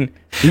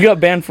you got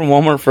banned from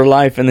Walmart for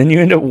life, and then you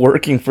end up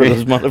working for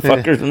those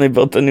motherfuckers when they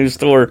built the new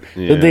store.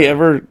 Yeah. Did they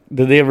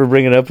ever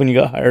bring it up when you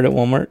got hired at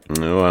Walmart?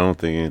 No, I don't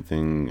think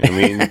anything. I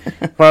mean,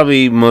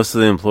 probably most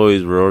of the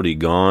employees were already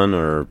gone,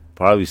 or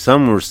probably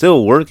some were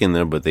still working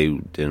there, but they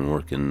didn't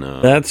work in.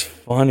 That's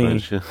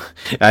funny.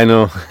 I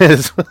know.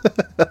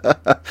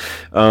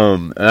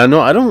 I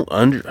know. I don't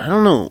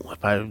know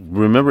if I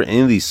remember any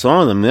of these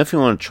songs. I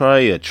definitely want to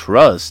try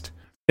Trust.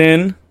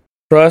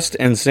 Trust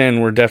and Sin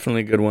were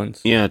definitely good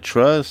ones. Yeah,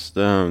 Trust.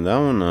 That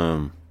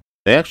one.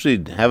 They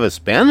actually have a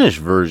Spanish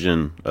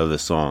version of the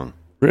song.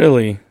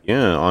 Really?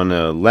 Yeah, on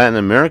a Latin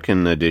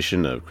American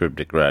edition of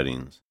Cryptic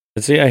Writings.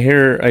 Let's see.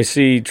 I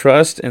see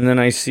Trust, and then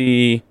I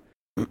see.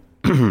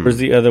 Where's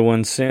the other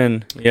one?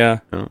 Sin.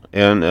 Yeah.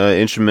 And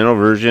instrumental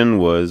version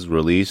was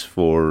released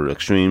for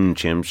Extreme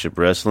Championship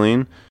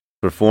Wrestling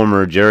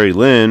performer Jerry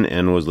Lynn,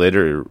 and was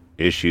later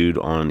issued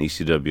on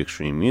ECW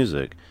Extreme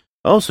Music.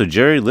 Also,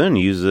 Jerry Lynn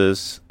used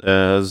this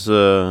as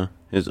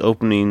his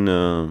opening,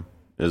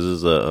 as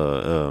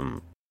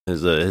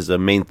his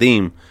main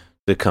theme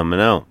to coming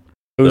out.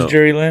 Who's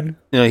Jerry Lynn?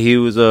 Yeah, he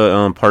was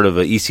part of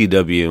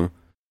ECW.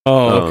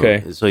 Oh,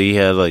 okay. So he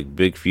had like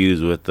big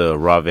feuds with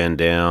Rob Van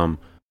Dam.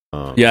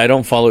 Yeah, I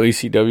don't follow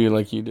ECW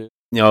like you did.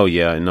 Oh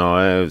yeah, no,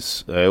 I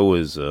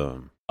was.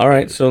 All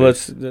right, so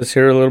let's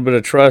hear a little bit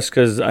of Trust,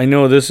 because I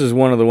know this is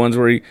one of the ones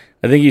where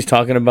I think he's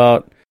talking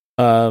about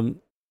and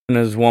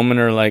his woman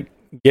are like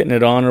getting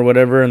it on or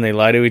whatever, and they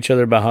lie to each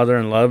other about how they're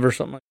in love or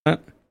something like that.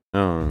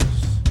 Oh.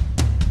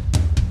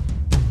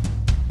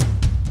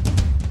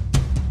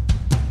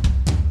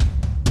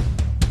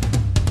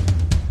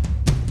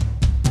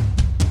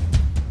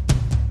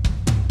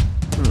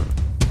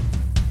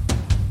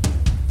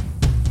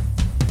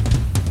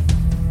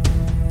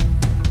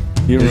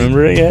 You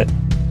remember it yet?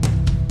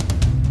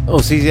 Oh,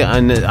 see, yeah,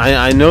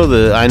 I know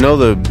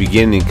the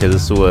beginning, because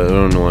this is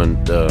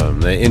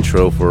the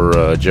intro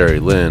for Jerry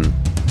Lynn.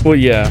 Well,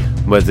 yeah,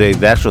 but the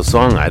actual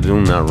song I do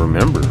not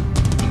remember.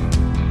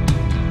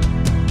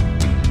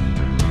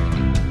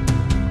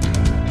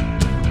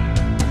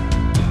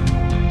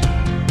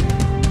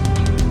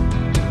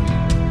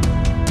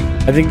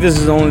 I think this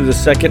is only the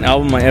second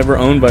album I ever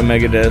owned by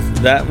Megadeth.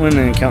 That one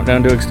and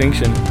Countdown to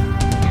Extinction.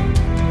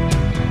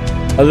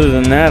 Other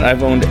than that,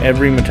 I've owned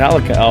every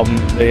Metallica album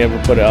they ever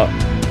put out.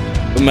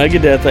 But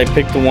Megadeth, I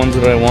picked the ones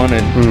that I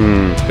wanted.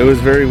 It was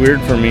very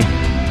weird for me.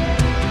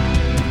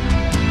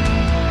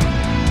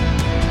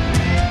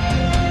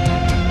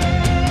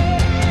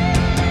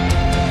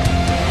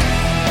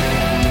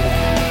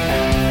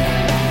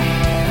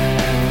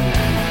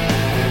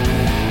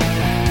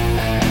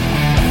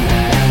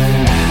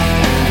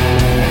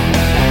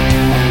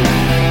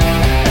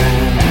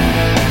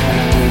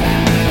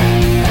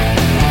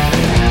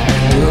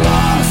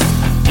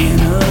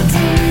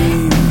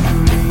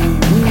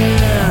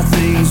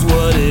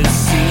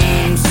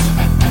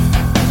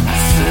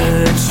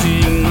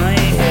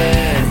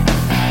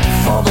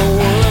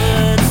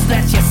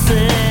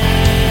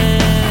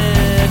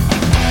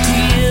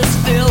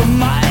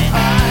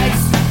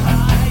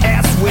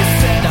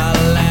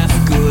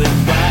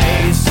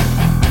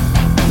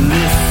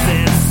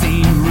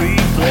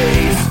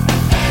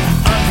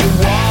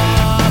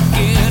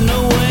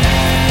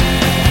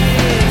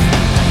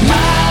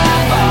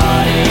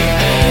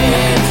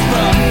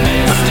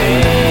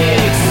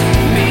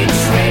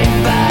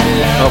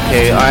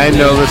 Okay, I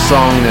know the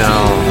song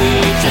now.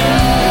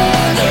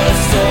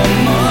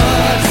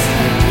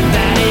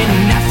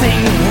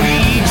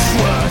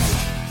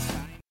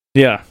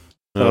 Yeah,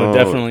 so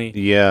definitely.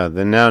 Yeah,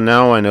 then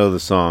now I know the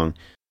song.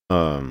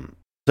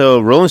 So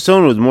Rolling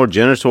Stone was more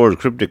generous toward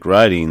Cryptic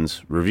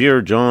Writings.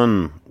 Reviewer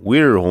John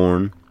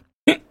Weirhorn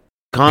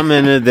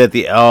commented that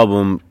the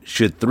album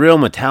should thrill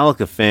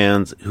Metallica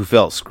fans who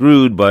felt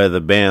screwed by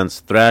the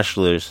band's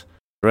thrashless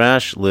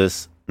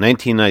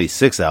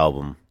 1996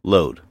 album,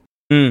 Load.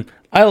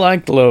 I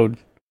liked Load.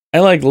 I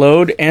like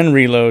Load and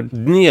Reload.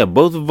 Yeah,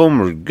 both of them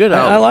were good I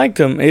albums. liked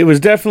them. It was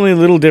definitely a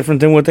little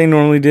different than what they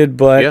normally did,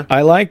 but Yeah.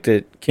 I liked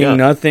it. King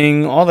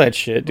Nothing, all that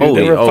shit, dude.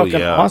 They were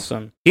fucking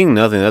awesome. King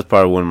Nothing, that's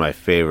probably one of my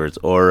favorites.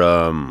 Or,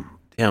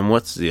 damn,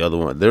 what's the other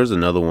one? There's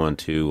another one,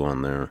 too,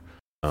 on there.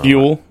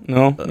 Fuel?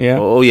 No? Yeah.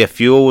 Oh, yeah,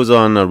 Fuel was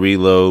on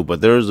Reload,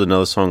 but there was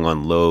another song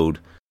on Load.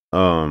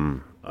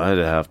 I'd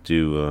have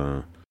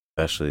to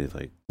actually,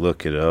 like,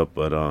 look it up,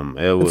 but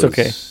it was... It's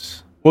okay.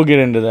 We'll get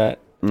into that.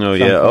 Oh,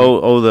 yeah.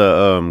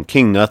 The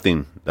King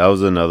Nothing. That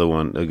was another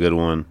one, a good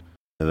one.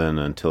 And then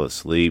Until It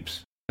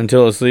Sleeps.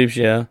 Until It Sleeps,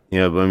 yeah.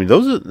 Yeah, but I mean,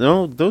 those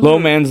Low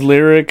Man's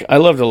Lyric. I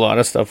loved a lot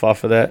of stuff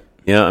off of that.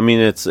 Yeah, I mean,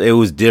 it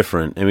was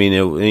different. I mean,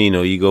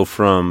 you go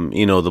from,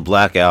 the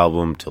Black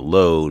Album to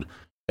Load.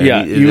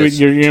 Yeah,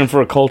 you're in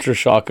for a culture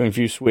shock if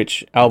you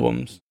switch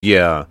albums.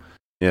 Yeah.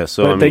 Yeah,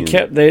 so but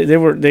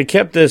they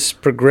kept this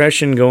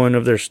progression going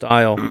of their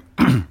style.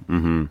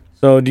 Mm-hmm.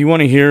 So, do you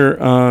want to hear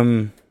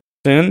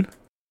Sin?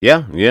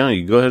 Yeah,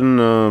 you go ahead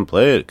and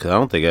play it, because I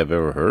don't think I've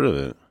ever heard of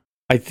it.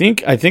 I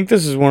think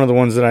this is one of the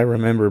ones that I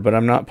remember, but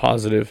I'm not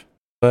positive.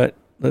 But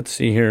let's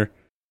see here.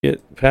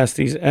 Get past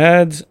these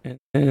ads, and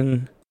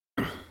then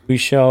we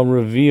shall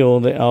reveal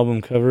the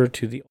album cover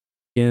to the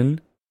audience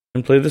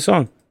and play the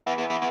song.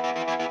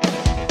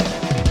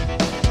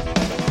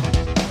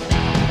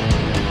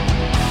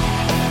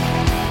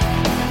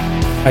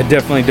 I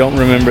definitely don't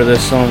remember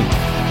this song.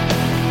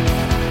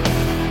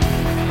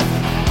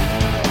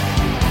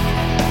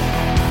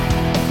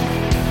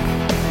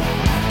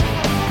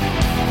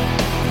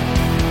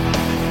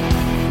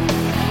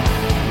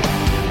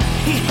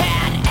 He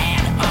had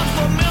an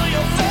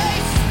unfamiliar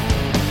face,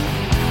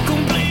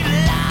 complete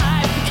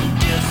life in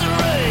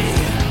disarray.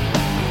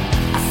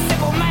 A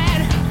simple man,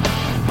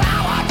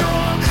 power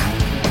drunk,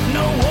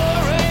 no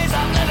worries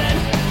of living,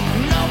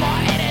 no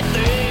more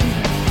anything.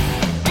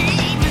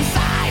 Deep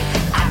inside,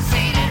 I've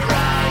seen it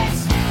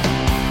rise.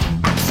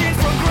 Actions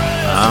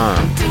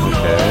progress to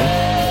no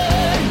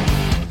end.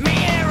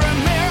 Mirror,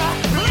 mirror,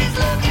 please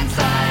look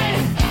inside.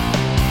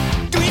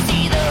 Do you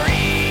see the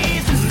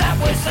reasons that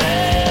we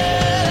say?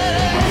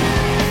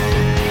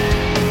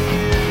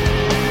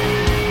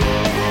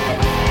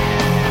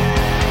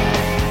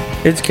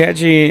 It's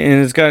catchy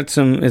and it's got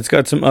some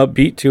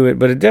upbeat to it,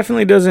 but it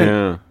definitely doesn't.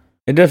 Yeah.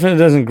 It definitely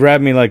doesn't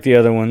grab me like the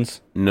other ones.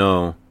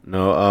 No.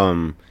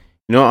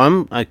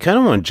 I kind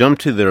of want to jump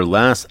to their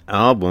last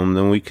album,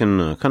 then we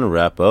can kind of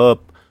wrap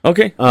up.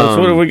 Okay, so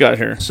what do we got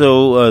here?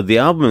 So the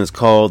album is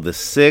called The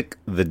Sick,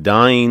 The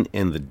Dying,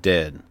 and the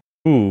Dead.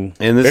 Ooh,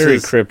 And this very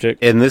is cryptic.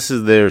 And this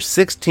is their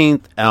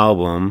 16th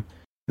album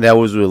that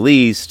was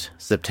released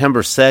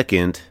September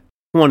 2nd,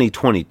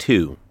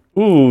 2022.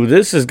 Ooh,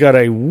 this has got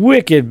a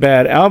wicked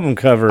bad album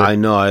cover. I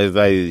know,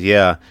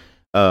 yeah.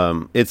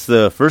 It's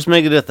the first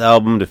Megadeth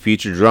album to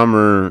feature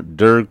drummer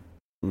Dirk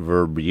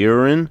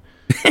Verburen.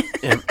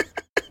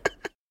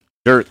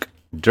 Dirk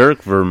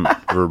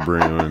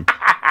Verburen.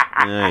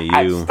 Yeah,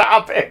 you.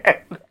 Stop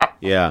it.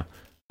 Yeah.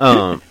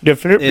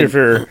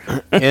 Differ.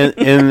 And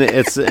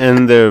it's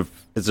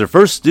their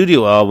first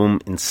studio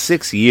album in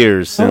 6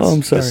 years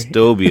since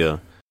Dystopia.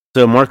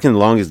 So marking the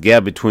longest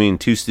gap between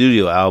two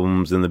studio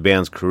albums in the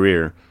band's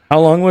career. How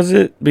long was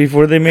it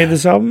before they made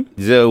this album?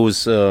 It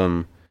was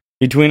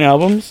between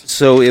albums.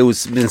 So it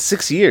was been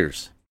 6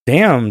 years.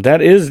 Damn,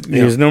 that is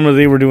because normally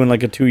they were doing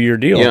like a 2-year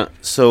deal. Yeah.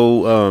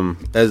 So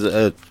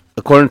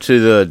according to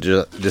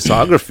the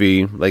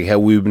discography, like how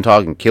we've been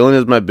talking, "Killing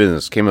Is My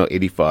Business" came out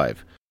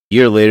 85. A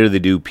year later, they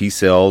do "Peace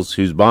Sells,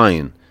 Who's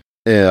Buying?"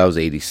 And that was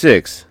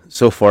 86.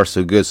 So Far,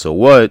 So Good, So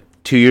What?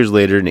 2 years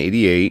later in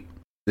 88.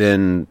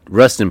 Then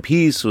 "Rest in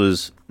Peace"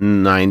 was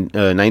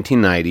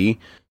 1990.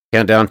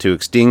 Countdown to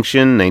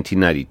Extinction,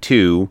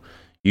 1992.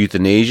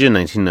 Euthanasia,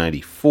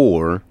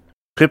 1994.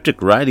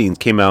 Cryptic Writings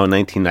came out in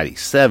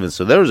 1997.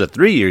 So there was a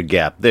 3-year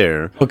gap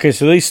there. Okay,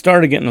 so they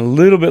started getting a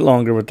little bit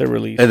longer with their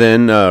release. And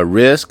then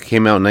Risk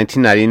came out in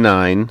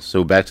 1999.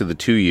 So back to the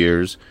 2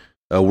 years.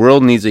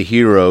 World Needs a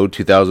Hero,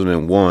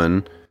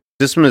 2001.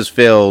 System Has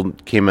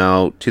Failed came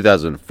out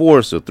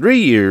 2004. So 3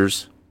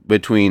 years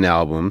between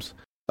albums.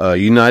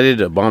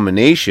 United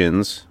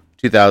Abominations,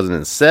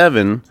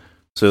 2007.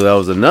 So that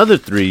was another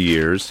 3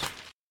 years.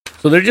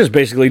 So they're just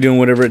basically doing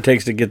whatever it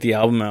takes to get the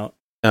album out.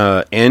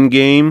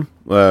 Endgame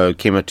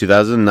came out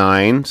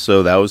 2009,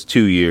 so that was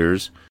 2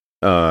 years.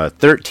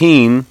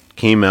 13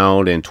 came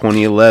out in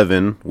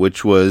 2011,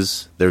 which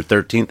was their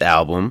 13th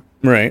album.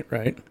 Right.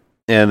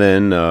 And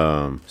then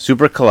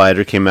Super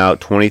Collider came out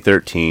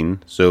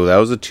 2013, so that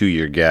was a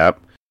 2-year gap.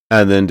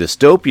 And then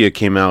Dystopia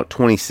came out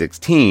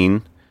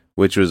 2016,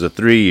 which was a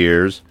 3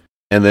 years.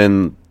 And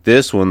then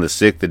this one, The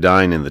Sick, The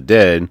Dying, and the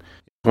Dead,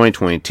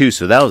 2022,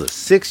 so that was a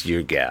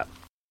 6-year gap.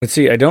 Let's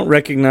see, I don't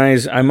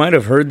recognize, I might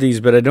have heard these,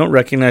 but I don't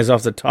recognize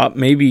off the top,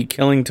 maybe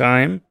Killing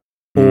Time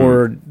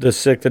or The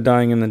Sick, The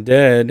Dying, and the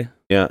Dead.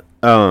 Yeah,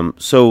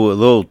 so a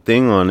little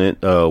thing on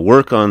it,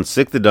 work on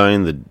Sick, The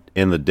Dying,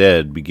 and the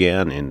Dead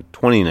began in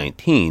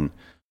 2019,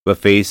 but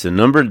faced a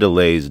number of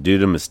delays due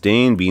to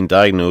Mustaine being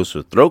diagnosed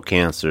with throat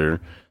cancer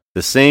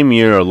The same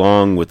year,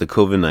 along with the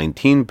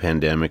COVID-19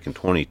 pandemic in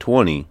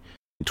 2020,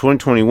 in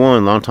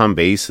 2021, longtime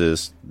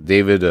bassist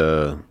David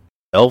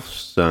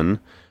Elfson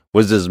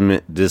was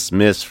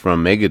dismissed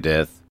from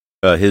Megadeth.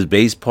 His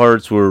bass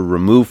parts were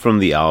removed from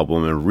the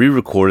album and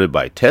re-recorded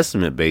by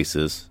Testament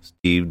bassist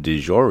Steve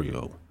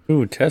DiGiorio.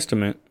 Ooh,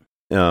 Testament.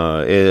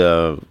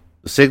 The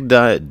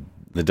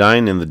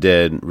Dying and the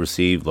Dead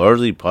received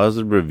largely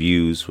positive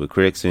reviews, with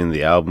critics saying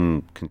the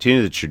album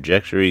continued the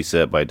trajectory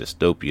set by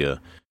Dystopia.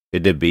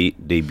 It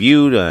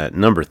debuted at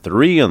number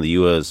 3 on the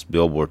U.S.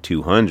 Billboard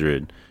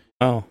 200,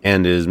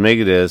 and is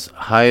Megadeth's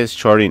highest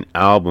charting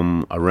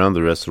album around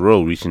the rest of the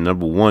world, reaching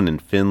number 1 in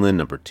Finland,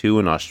 number 2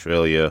 in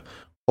Australia,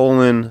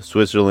 Poland,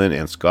 Switzerland,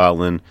 and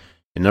Scotland,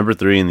 and number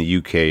 3 in the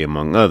UK,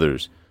 among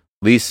others.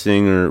 Lead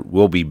singer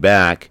Will Be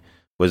Back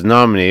was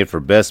nominated for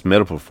Best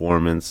Metal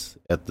Performance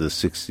at the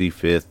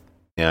 65th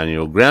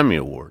Annual Grammy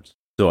Awards.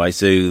 So I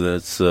say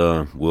let's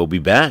We'll Be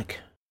Back.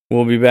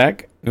 We'll Be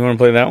Back. You want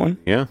to play that one?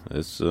 Yeah,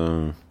 it's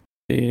find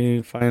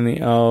the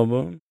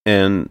album.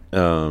 And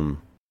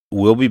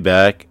We'll Be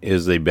Back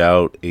is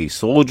about a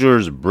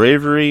soldier's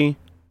bravery,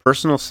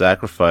 personal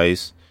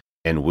sacrifice,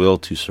 and will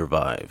to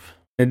survive.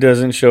 It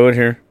doesn't show it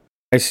here.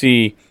 I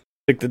see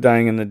Sick the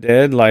Dying and the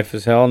Dead, Life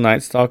is Hell,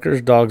 Night Stalkers,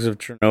 Dogs of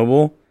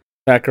Chernobyl,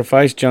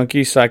 Sacrifice,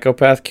 Junkie,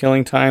 Psychopath,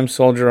 Killing Time,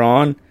 Soldier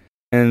On,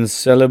 and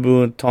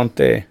Celebu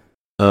Tante.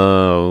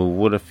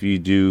 What if you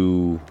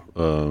do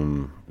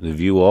the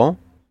View All?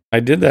 I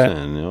did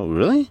that. No,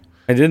 really?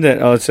 I did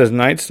that. Oh, it says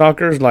Night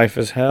Stalkers, Life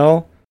is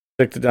Hell,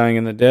 Sick the Dying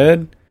and the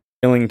Dead,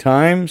 Killing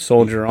Time,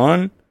 Soldier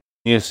On.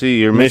 Yeah, see,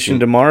 your Mission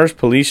to Mars,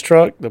 Police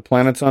Truck, The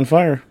Planet's on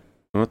Fire.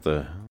 What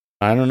the?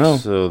 I don't know.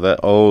 So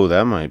that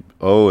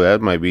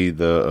might be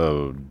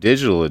the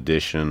digital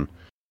edition.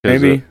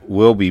 Maybe.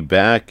 We'll Be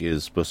Back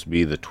is supposed to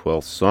be the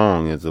 12th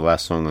song. It's the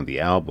last song on the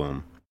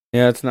album.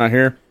 Yeah, it's not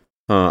here.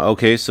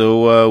 Okay,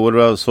 so what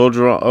about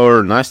Soldier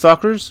or Night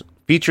Stalkers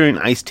featuring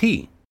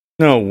Ice-T?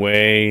 No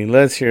way.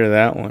 Let's hear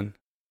that one.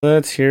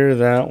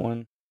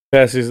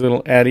 Pass these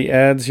little addy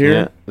ads here.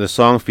 Yeah, the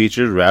song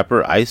features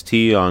rapper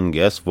Ice-T on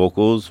guest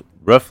vocals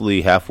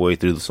roughly halfway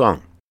through the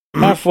song.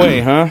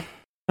 Halfway, huh?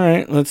 All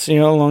right, let's see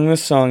how long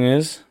this song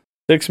is.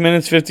 6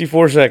 minutes,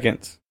 54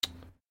 seconds.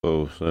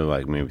 Oh, so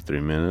like maybe 3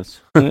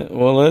 minutes.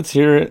 Well, let's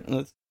hear it.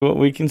 Let's see what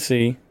we can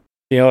see.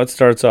 See how it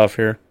starts off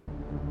here.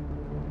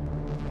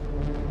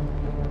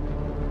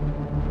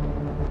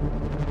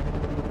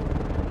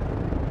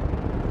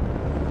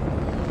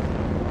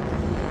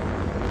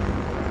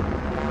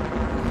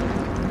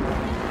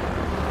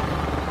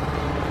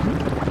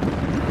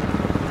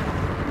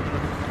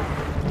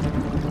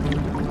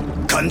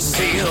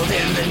 Concealed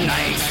in the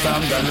night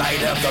from the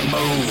light of the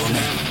moon,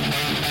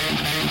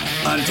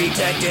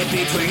 undetected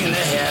between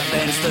the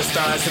heavens, the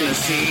stars and the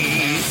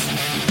seas.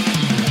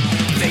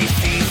 They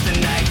seize the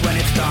night when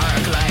it's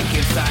dark like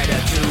inside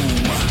a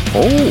tomb.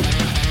 Oh.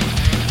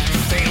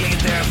 They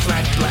leave their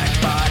flat black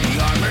body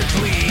armor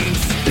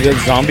gleams. We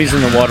got zombies in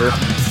the water.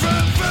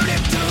 From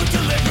verdict to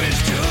deliverance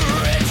to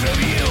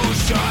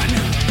retribution,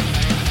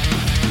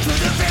 to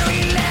the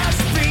very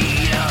last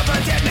beat of a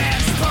dead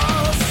man's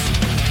pulse.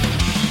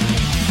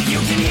 You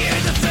can hear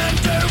the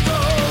thunder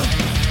roll.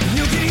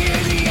 You can hear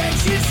the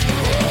engines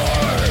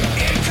roar.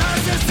 It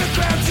causes the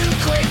crowd to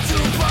quake, to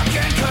buck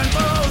and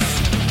convulse.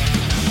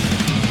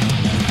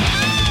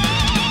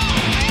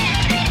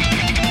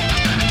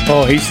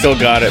 Oh, he still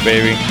got it,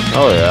 baby.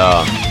 Oh,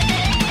 yeah.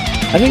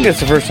 I think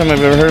that's the first time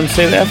I've ever heard him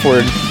say the F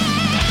word.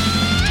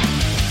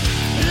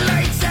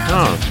 Lights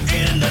out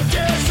in the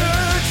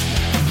desert.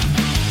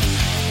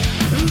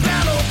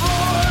 Battle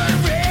board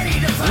ready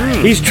to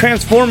fight. He's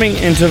transforming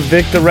into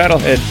Vic the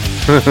Rattlehead.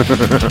 Your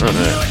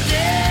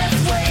death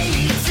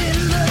waits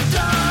in the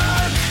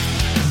dark.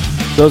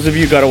 Those of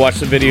you got to watch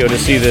the video to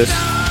see this.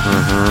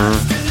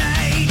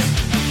 Tonight.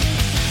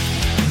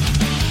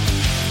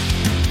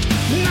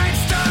 Night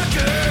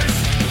Stalkers.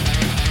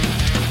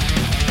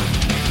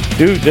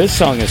 Dude, this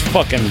song is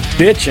fucking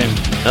bitchin'.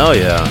 Oh,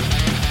 yeah.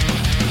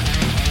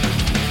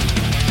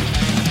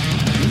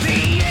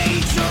 The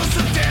angels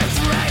of death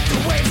ride the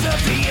waves of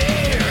the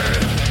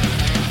air.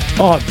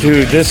 Oh,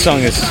 dude, this song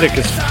is sick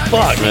as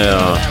fuck.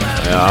 Yeah.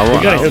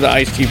 You gotta hear the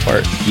Ice-T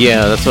part.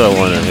 Yeah, that's what I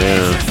want to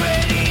hear.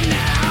 Ready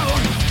now,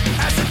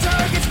 as the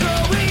target's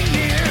growing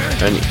near.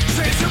 And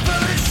Trace your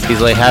bullets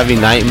he's like having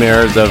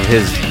nightmares of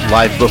his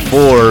life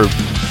before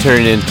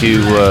turning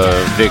into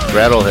Vic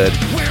Rattlehead.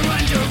 we're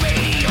under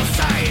radio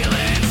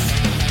silence.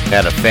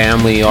 Had a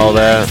family, all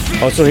that.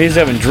 Oh, so he's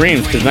having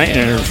dreams, because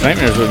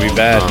nightmares would be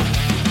bad.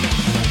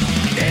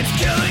 It's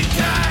killing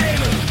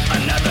time.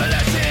 Another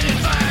lesson in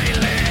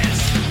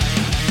violence.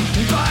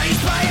 Bodies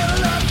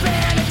pile up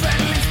and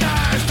adrenaline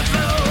starts to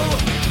flow.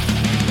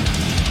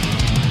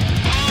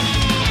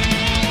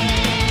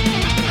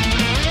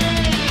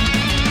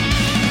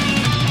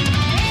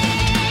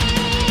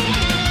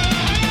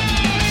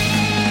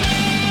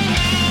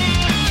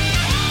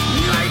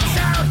 Lights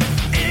out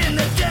in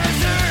the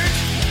desert.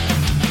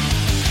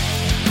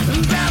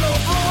 Battle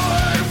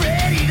board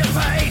ready to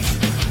fight.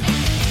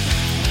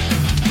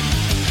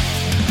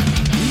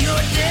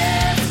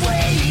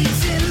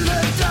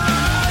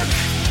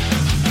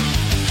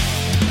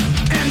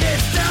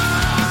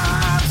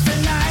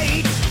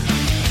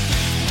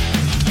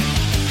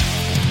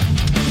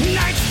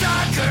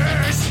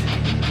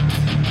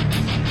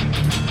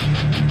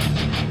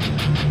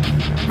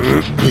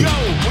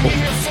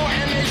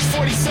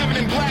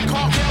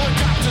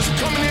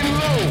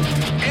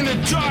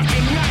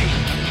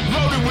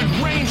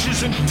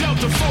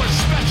 Delta Force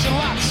special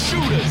ops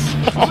shooters.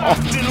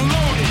 Locked and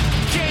loaded.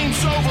 Game's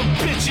over,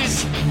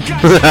 bitches.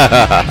 Got your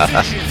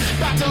vision.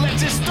 About to let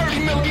this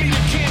 30mm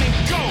cannon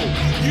go.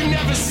 You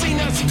never seen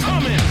us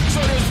coming,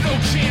 so there's no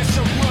chance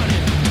of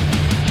running.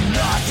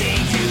 Nothing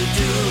you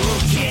do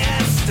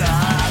can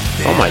stop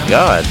them. Oh my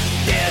god.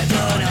 They're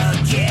gonna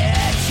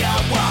get you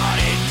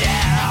wanted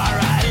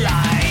down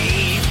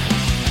alive.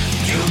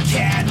 You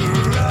can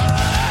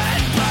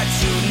run, but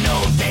you know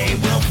they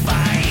will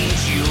find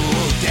you.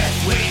 Death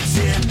waits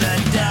in the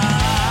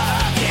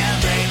dark, and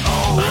they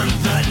own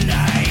the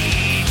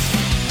night.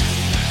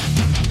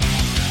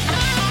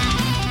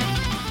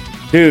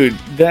 Dude,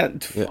 Yeah.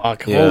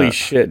 holy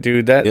shit,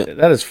 dude. That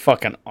is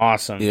fucking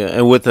awesome. Yeah,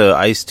 and with the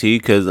Ice-T,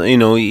 because, you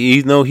know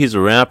he's a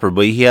rapper,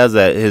 but he has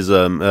his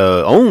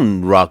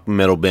own rock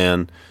metal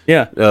band,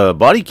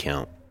 Body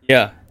Count.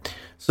 Yeah.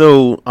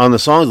 So, on the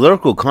song's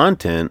lyrical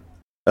content,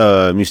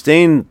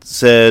 Mustaine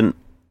said,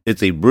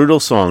 it's a brutal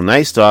song.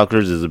 Night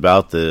Stalkers is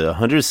about the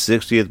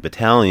 160th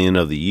Battalion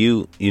of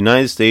the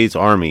United States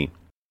Army.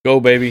 Go,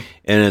 baby.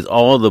 And it's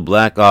all the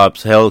Black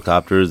Ops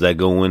helicopters that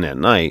go in at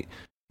night.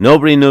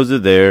 Nobody knows they're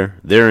there.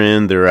 They're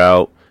in, they're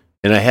out.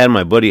 And I had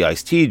my buddy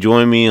Ice-T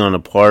join me on a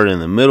part in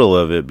the middle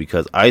of it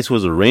because Ice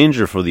was a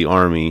ranger for the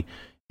Army,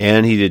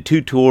 and he did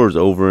 2 tours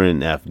over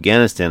in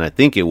Afghanistan, I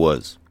think it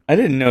was. I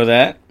didn't know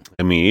that.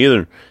 I mean,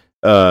 either.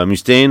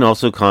 Mustaine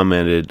also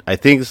commented, I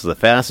think this is the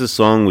fastest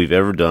song we've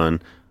ever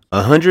done.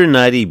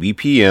 190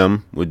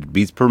 BPM, with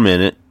beats per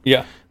minute.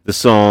 Yeah. The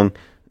song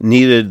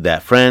needed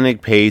that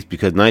frantic pace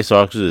because Night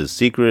Stalkers is a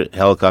secret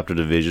helicopter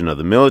division of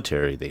the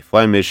military. They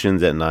fly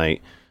missions at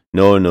night.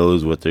 No one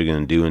knows what they're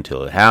going to do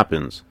until it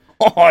happens.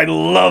 Oh, I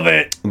love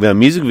it. The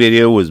music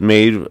video was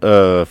made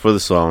for the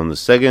song, the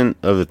second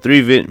of the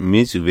 3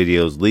 music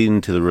videos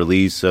leading to the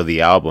release of the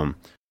album,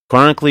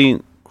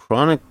 chronicling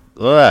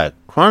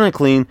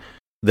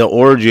the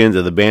origins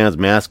of the band's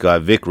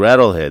mascot, Vic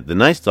Rattlehead. The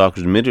Night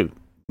Stalkers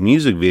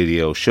music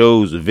video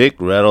shows Vic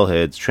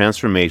Rattlehead's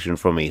transformation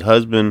from a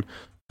husband,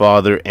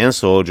 father, and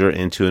soldier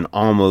into an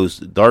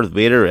almost Darth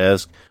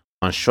Vader-esque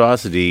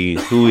monstrosity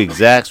who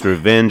exacts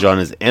revenge on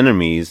his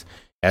enemies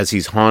as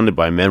he's haunted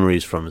by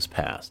memories from his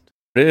past.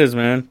 It is,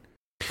 man.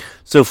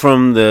 So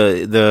from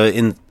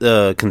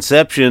the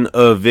conception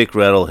of Vic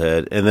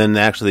Rattlehead, and then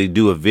actually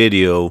do a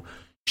video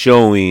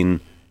showing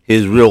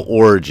his real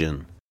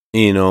origin.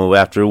 You know,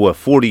 after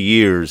 40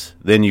 years,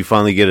 then you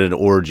finally get an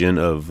origin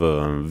of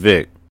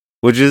Vic,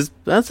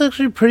 that's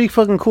actually pretty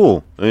fucking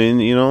cool. I mean,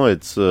 you know,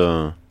 it's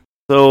I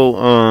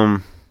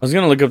was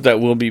gonna look up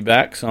that "We'll Be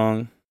Back"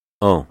 song.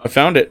 Oh, I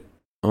found it.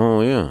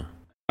 Oh yeah.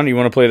 You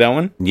want to play that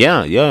one?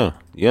 Yeah.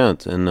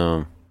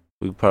 And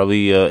we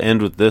probably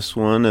end with this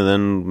one, and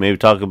then maybe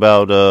talk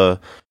about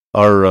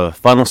our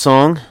final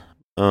song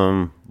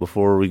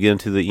before we get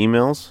into the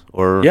emails.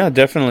 Or yeah,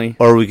 definitely.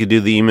 Or we could do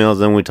the emails,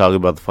 then we talk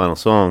about the final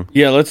song.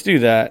 Yeah, let's do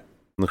that.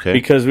 Okay.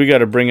 Because we got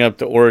to bring up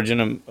the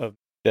origin of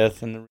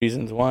death and the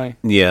reasons why.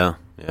 Yeah.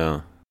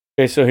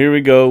 Okay, so here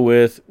we go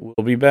with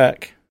 "We'll Be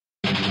Back."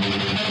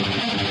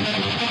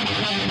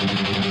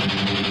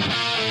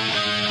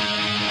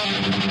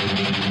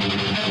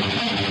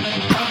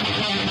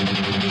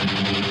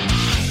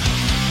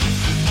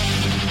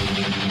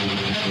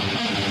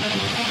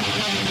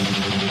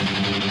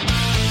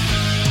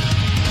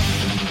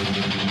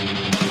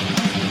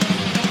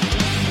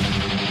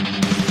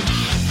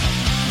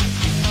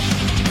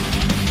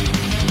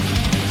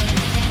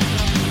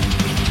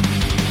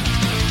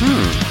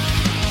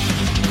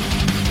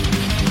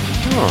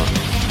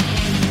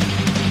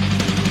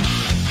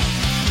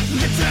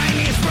 The time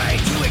is right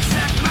to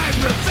exact my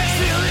revenge.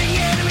 Feeling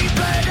enemy,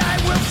 but I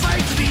will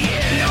fight to the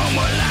end. No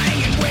more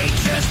lying in wait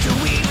just to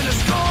even a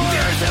score.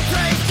 There's a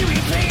price to be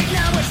paid,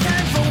 now it's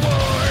time for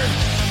war.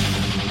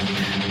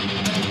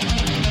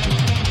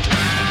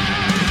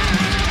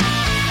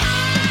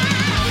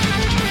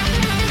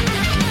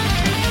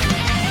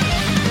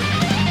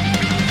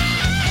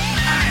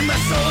 I'm a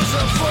source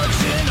of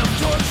fortune, of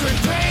torture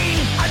and pain.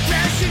 I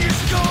bash in your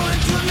skull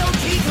until no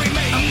teeth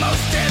remain. A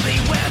most deadly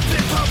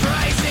weapon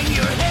pulverizing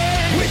your head.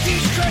 With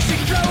each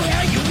crushing blow,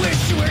 how you wish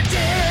you were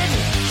dead.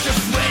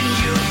 Just when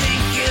you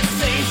think it's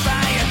safe,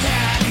 I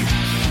attack.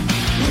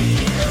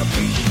 We'll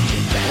be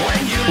back.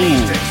 When you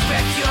least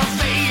expect your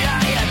fate,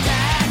 I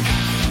attack.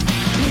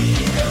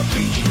 We'll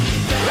be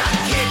back. I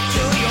kick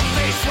to your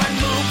face, one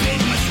move,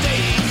 big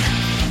mistake.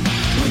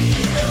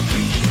 We'll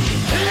be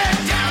back. Let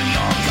down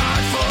your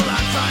guard, full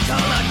on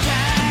frontal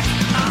attack.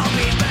 I'll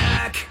be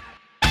back.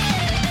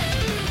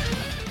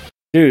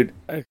 Dude,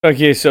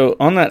 okay, so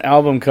on that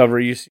album cover,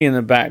 you see in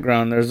the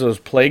background, there's those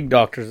plague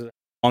doctors with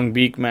long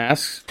beak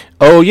masks.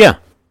 Oh yeah.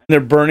 And they're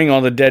burning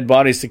all the dead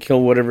bodies to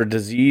kill whatever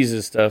disease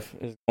and stuff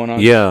is going on.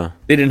 Yeah.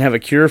 They didn't have a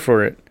cure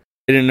for it.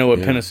 They didn't know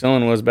what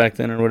penicillin was back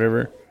then or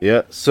whatever.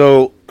 Yeah.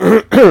 So,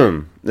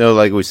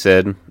 like we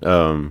said,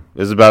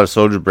 it's about a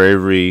soldier's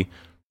bravery,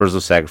 personal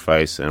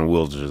sacrifice, and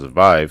will to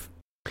survive.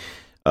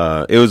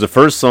 It was the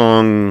first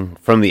song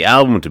from the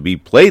album to be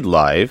played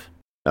live.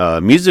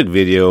 Music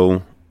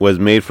video was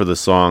made for the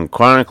song,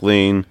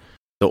 chronicling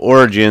the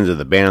origins of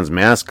the band's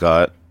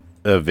mascot,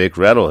 Vic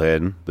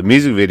Rattlehead. The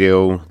music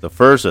video, the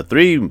first of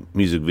 3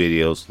 music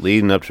videos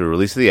leading up to the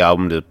release of the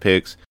album,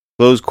 depicts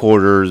close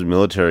quarters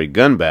military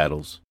gun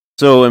battles.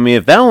 So, I mean,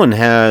 if that one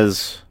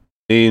has,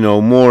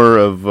 more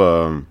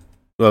of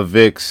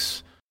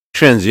Vic's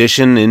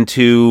transition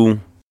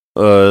into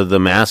the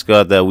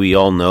mascot that we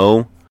all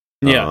know.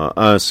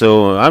 Yeah.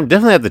 So I'm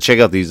definitely have to check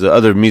out these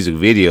other music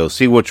videos,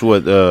 see what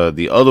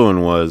the other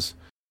one was.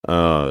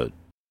 That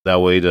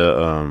way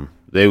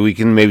we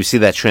can maybe see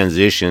that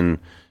transition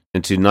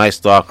into Night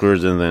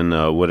Stalkers and then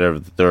whatever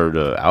the third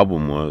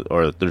album was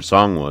or the third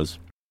song was.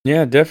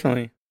 Yeah,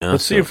 definitely.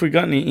 Let's see if we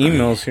got any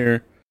emails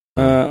here.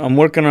 I'm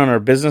working on our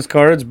business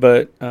cards,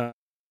 but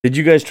did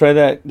you guys try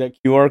that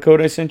QR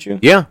code I sent you?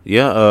 Yeah.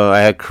 I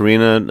had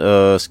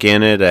Karina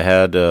scan it. I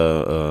had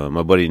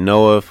my buddy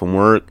Noah from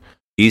work.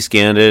 He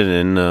scanned it,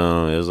 and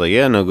it was like,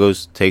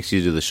 takes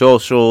you to the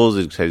socials.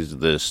 It takes you to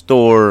the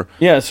store.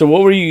 Yeah. So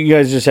what were you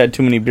guys just had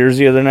too many beers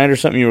the other night or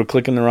something? You were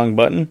clicking the wrong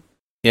button.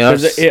 Yeah,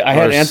 I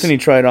had Anthony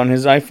try it on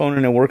his iPhone,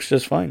 and it works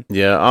just fine.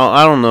 Yeah,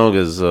 I don't know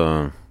because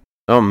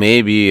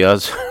maybe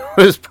that's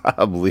was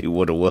probably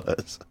what it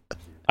was.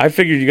 I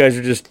figured you guys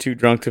were just too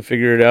drunk to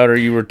figure it out, or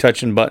you were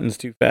touching buttons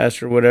too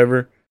fast, or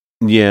whatever.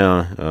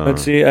 Yeah.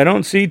 Let's see. I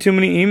don't see too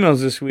many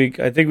emails this week.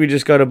 I think we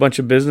just got a bunch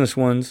of business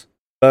ones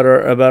about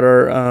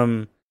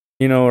our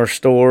our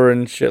store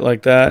and shit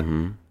like that.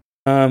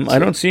 Mm-hmm. I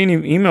don't see any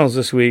emails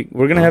this week.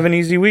 We're gonna have an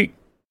easy week.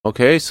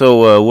 Okay,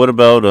 so what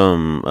about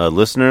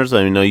listeners?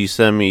 I know you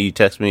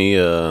text me.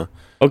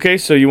 Okay,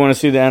 so you want to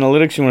see the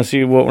analytics? You want to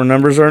see what our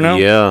numbers are now?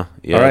 Yeah.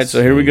 Yes. All right,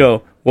 so here we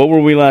go. What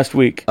were we last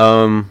week?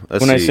 When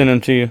I sent them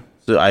to you.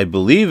 So I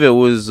believe it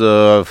was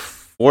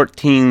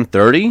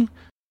 1430.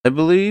 I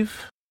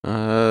believe.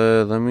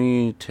 Let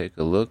me take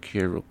a look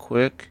here real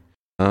quick.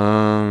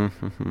 So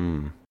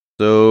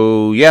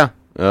yeah.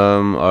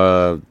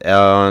 On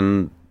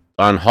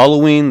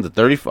Halloween,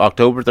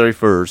 October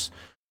 31st,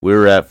 we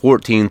were at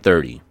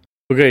 1430.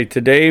 Okay,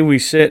 today we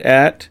sit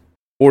at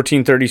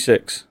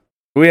 1436.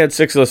 We had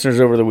 6 listeners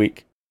over the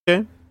week.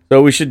 Okay.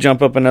 So we should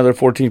jump up another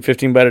 14,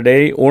 15 by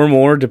today or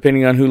more,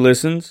 depending on who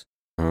listens.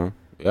 Yeah,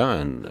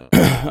 and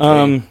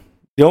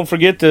don't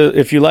forget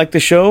if you like the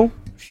show,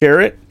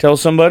 share it. Tell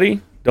somebody.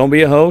 Don't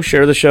be a hoe.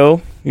 Share the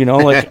show.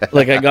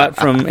 Like I got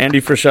from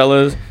Andy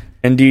Frisella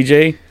and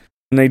DJ,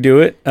 and they do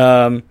it.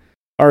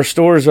 Our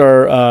stores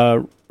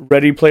are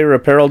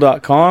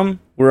ReadyPlayerApparel.com.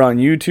 We're on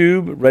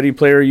YouTube, Ready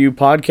Player U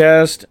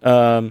Podcast.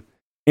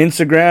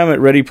 Instagram at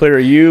Ready Player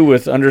U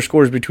with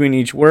underscores between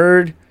each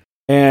word.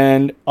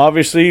 And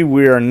obviously,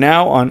 we are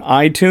now on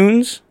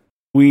iTunes.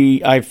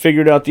 I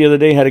figured out the other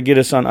day how to get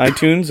us on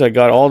iTunes. I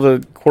got all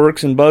the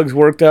quirks and bugs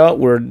worked out.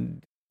 We're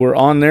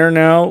on there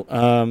now.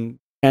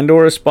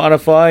 Pandora,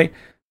 Spotify.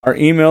 Our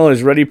email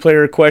is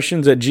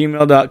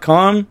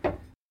readyplayerquestions@gmail.com.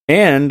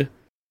 And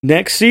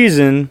next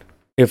season,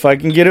 if I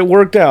can get it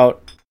worked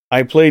out,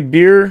 I played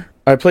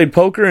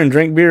poker and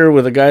drank beer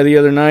with a guy the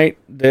other night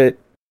that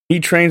he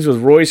trains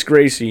with Royce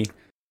Gracie.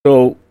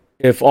 So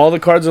if all the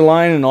cards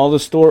align and all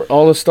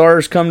the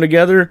stars come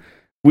together,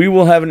 we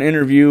will have an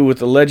interview with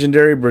the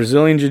legendary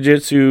Brazilian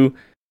Jiu-Jitsu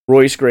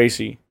Royce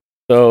Gracie.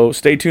 So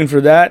stay tuned for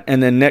that.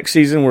 And then next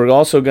season, we're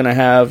also going to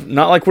have,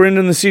 not like we're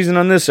ending the season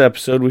on this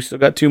episode, we still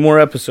got 2 more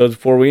episodes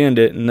before we end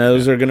it. And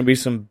those are going to be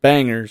some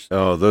bangers.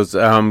 Oh, those,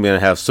 I'm going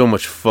to have so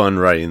much fun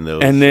writing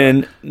those. And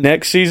then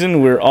next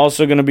season, we're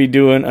also going to be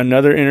doing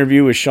another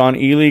interview with Sean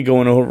Ely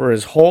going over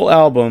his whole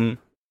album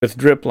with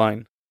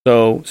Dripline.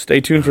 So stay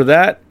tuned for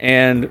that.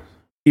 And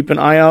keep an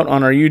eye out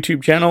on our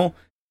YouTube channel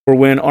for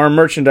when our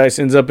merchandise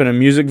ends up in a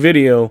music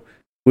video.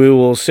 We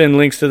will send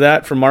links to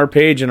that from our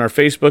page and our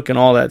Facebook and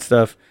all that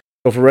stuff.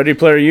 So for Ready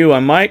Player U,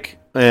 I'm Mike.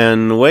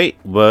 And wait,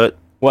 but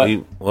what?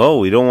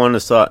 We don't want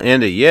to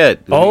end it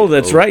yet. Oh,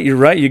 that's right. You're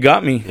right. You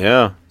got me.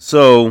 Yeah.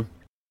 So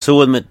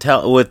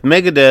with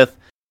Megadeth,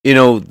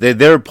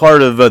 they're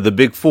part of the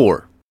big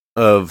 4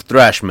 of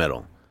thrash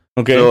metal.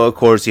 Okay. So of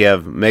course you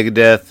have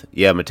Megadeth,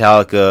 you have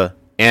Metallica,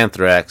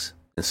 Anthrax,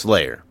 and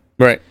Slayer.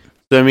 Right.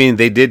 So I mean,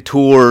 they did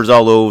tours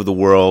all over the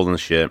world and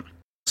shit.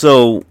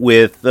 So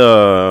with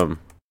Dave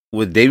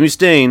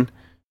Mustaine,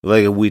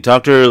 like we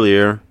talked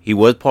earlier, he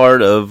was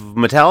part of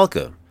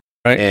Metallica.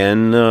 Right.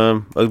 And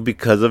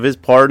because of his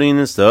partying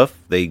and stuff,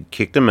 they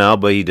kicked him out,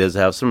 but he does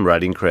have some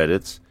writing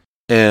credits.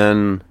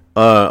 And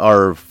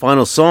our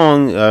final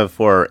song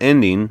for our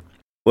ending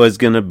was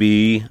going to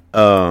be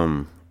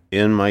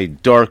In My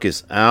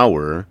Darkest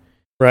Hour,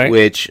 right?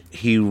 Which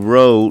he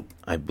wrote,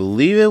 I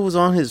believe it was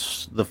on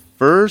the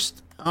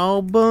first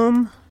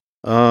album.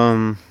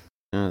 That's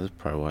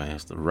probably why I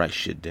have to write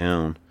shit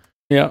down.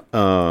 Yeah.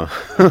 That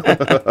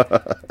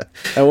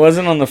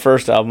wasn't on the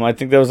first album. I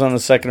think that was on the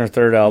second or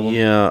third album.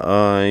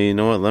 Yeah. You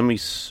know what? Let me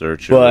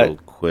search it real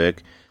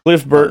quick.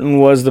 Cliff Burton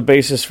was the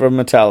bassist for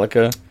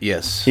Metallica.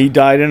 Yes. He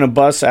died in a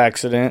bus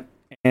accident,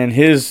 and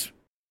his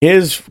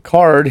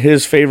card,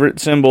 his favorite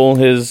symbol,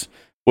 was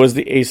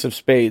the Ace of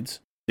Spades.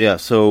 Yeah.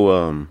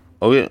 So,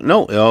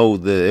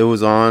 it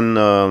was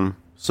on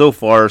So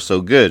Far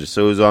So Good.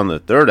 So it was on the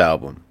third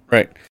album.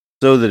 Right.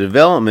 So the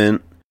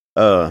development,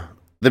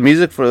 The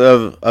music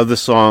of the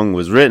song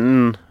was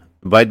written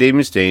by Dave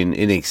Mustaine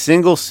in a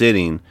single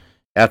sitting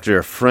after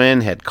a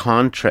friend had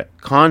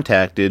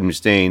contacted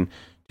Mustaine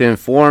to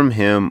inform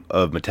him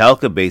of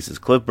Metallica bassist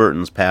Cliff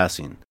Burton's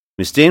passing.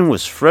 Mustaine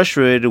was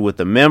frustrated with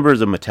the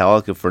members of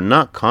Metallica for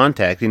not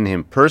contacting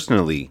him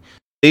personally,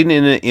 stating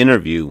in an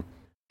interview,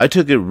 "I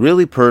took it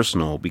really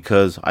personal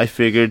because I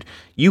figured,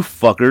 you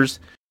fuckers,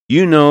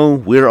 you know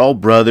we're all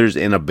brothers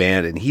in a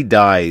band and he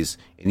dies,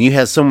 and you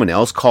had someone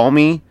else call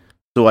me,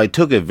 so I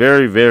took it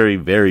very, very,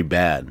 very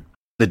bad."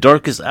 The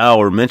darkest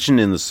hour mentioned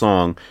in the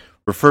song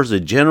refers to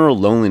general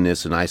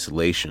loneliness and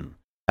isolation.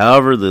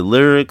 However, the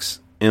lyrics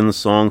in the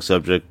song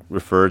subject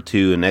refer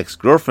to an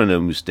ex-girlfriend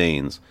of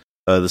Mustaine's.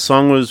 The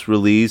song was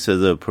released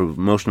as a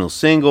promotional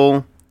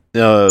single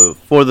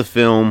for the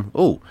film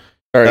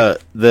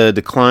The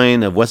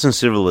Decline of Western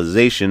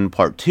Civilization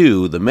Part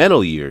 2, The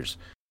Metal Years,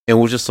 in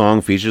which the song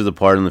features a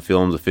part in the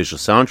film's official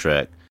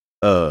soundtrack.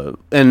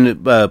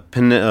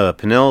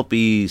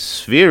 Penelope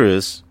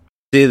Spheris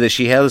stated that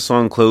she had the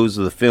song close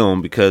to the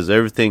film because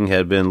everything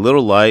had been a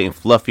little light and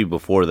fluffy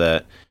before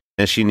that,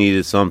 and she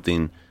needed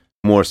something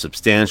more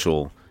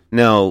substantial.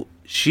 Now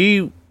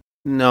she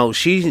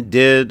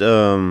did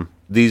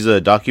these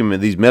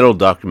metal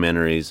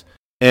documentaries,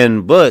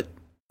 but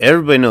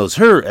everybody knows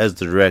her as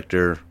the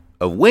director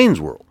of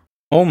Wayne's World.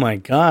 Oh my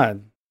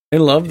God, I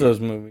love those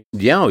movies.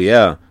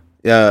 Yeah.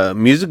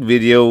 Music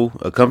video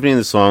accompanying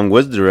the song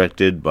was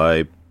directed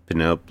by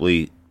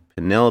Penelope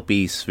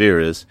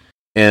Spheris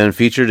and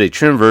featured a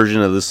trim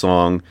version of the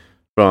song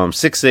from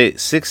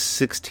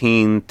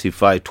 6:16 to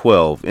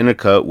 5:12,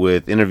 intercut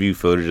with interview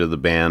footage of the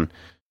band,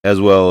 as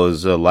well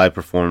as a live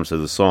performance of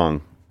the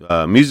song.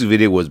 Music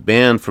video was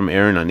banned from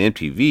airing on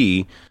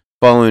MTV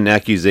following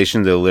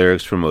accusations that the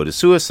lyrics promoted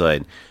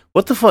suicide.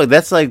 What the fuck?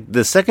 That's like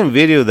the second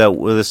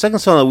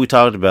song that we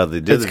talked about. They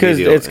did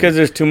It's because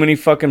there's too many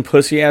fucking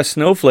pussy ass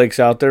snowflakes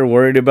out there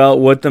worried about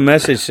what the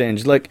message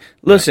sends. Like,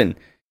 listen,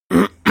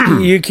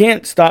 you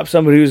can't stop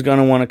somebody who's going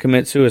to want to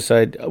commit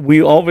suicide.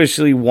 We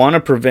obviously want to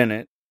prevent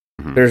it.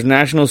 Mm-hmm. There's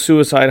national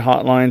suicide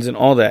hotlines and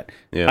all that.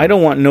 Yeah. I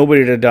don't want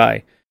nobody to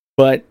die,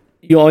 but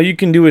all you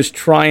can do is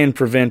try and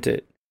prevent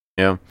it.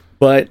 Yeah.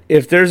 But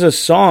if there's a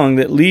song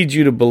that leads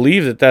you to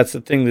believe that that's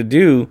the thing to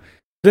do,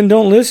 then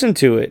don't listen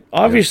to it.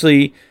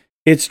 Obviously,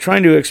 it's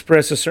trying to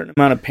express a certain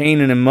amount of pain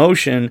and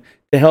emotion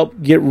to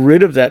help get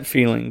rid of that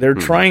feeling. They're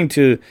trying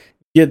to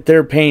get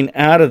their pain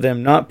out of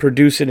them, not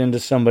produce it into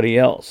somebody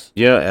else.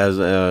 Yeah, as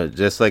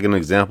just like an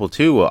example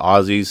too,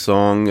 Ozzy's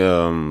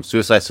song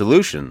 "Suicide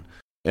Solution,"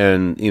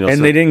 and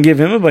they didn't give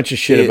him a bunch of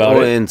shit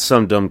about it. And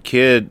some dumb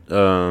kid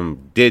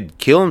did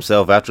kill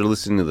himself after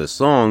listening to the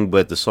song,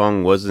 but the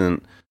song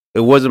wasn't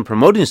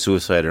promoting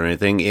suicide or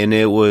anything, and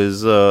it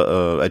was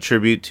a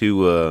tribute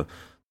to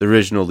the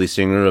original lead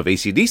singer of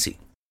AC/DC.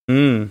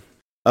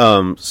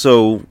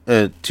 So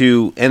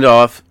to end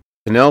off,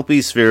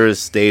 Penelope Spheris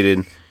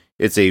stated,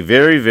 "It's a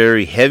very,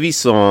 very heavy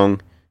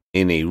song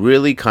in a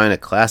really kind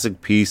of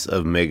classic piece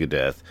of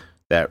Megadeth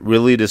that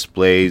really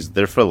displays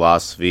their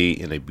philosophy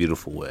in a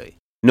beautiful way."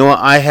 Noah,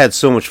 I had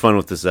so much fun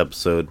with this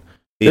episode.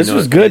 This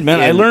was good, man.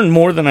 I learned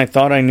more than I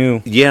thought I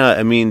knew. Yeah,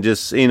 I mean,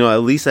 just,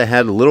 at least I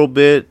had a little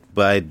bit,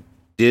 but I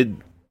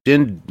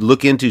didn't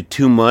look into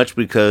too much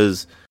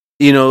because,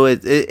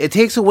 it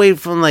takes away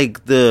from,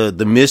 like,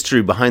 the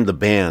mystery behind the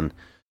band.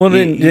 Well,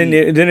 then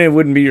it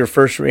wouldn't be your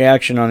first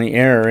reaction on the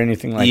air or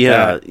anything like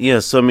that. Yeah.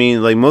 So, I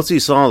mean, like, most of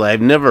these songs I've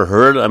never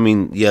heard. I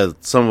mean, yeah,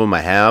 some of them I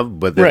have,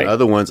 but the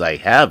other ones I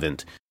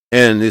haven't.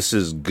 And this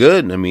is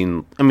good. I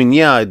mean,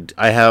 yeah,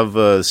 I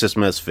have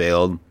System Has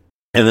Failed.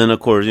 And then, of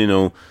course,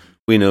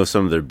 we know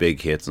some of their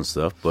big hits and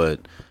stuff, but...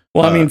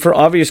 Well, I mean, for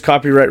obvious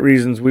copyright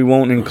reasons, we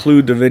won't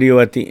include the video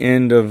at the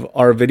end of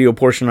our video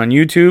portion on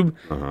YouTube,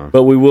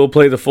 but we will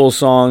play the full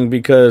song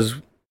because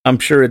I'm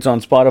sure it's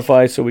on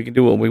Spotify, so we can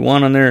do what we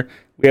want on there.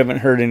 We haven't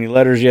heard any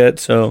letters yet,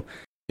 so...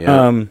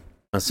 Should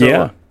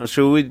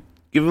we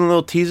give them a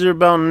little teaser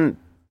about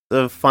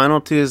the final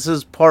two? This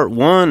is part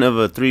 1 of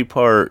a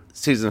 3-part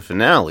season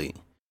finale.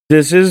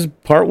 This is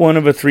part 1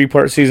 of a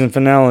 3-part season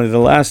finale. The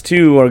last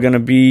 2 are going to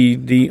be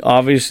the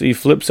obviously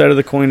flip side of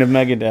the coin of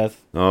Megadeth.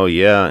 Oh,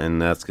 yeah,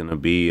 and that's going to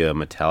be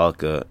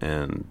Metallica.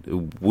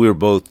 And we're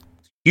both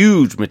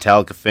huge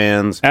Metallica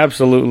fans.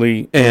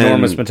 Absolutely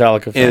enormous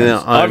Metallica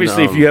fans.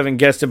 Obviously, if you haven't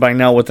guessed it by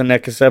now what the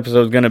next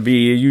episode is going to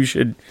be, you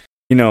should,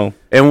 and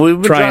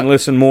try and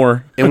listen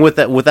more. And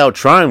without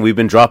trying, we've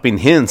been dropping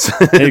hints.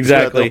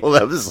 Exactly.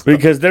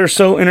 Because they're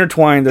so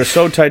intertwined, they're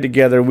so tied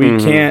together, we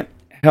can't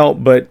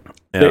help but...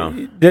 Yeah.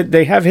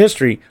 They have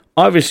history.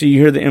 Obviously,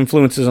 you hear the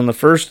influences on the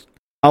first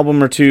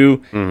album or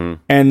two,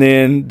 and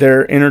then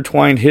their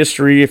intertwined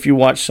history. If you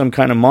watch Some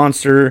Kind of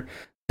Monster,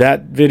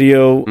 that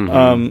video,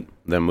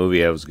 that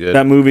movie, that was good.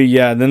 That movie,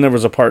 yeah. And then there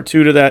was a part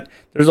 2 to that.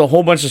 There's a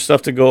whole bunch of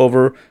stuff to go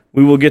over.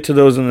 We will get to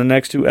those in the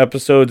next 2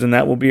 episodes, and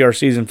that will be our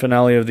season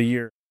finale of the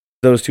year.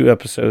 Those 2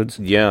 episodes.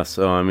 Yeah.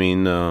 So I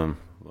mean, to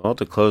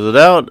close it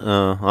out,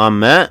 I'm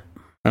Matt,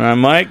 and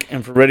I'm Mike,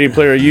 and for Ready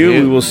Player U,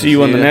 we will see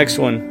you on the next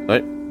one.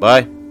 Right.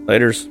 Bye.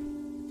 Laters.